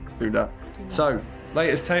 Do that. So.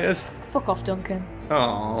 Latest taters. Fuck off, Duncan.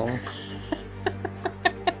 Oh.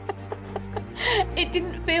 It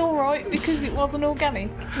didn't feel right because it wasn't organic.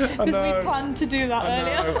 Because we planned to do that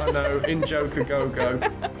earlier. I know. In Joker Go Go.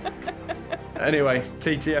 Anyway,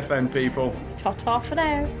 TTFN people. Ta-ta for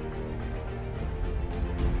now.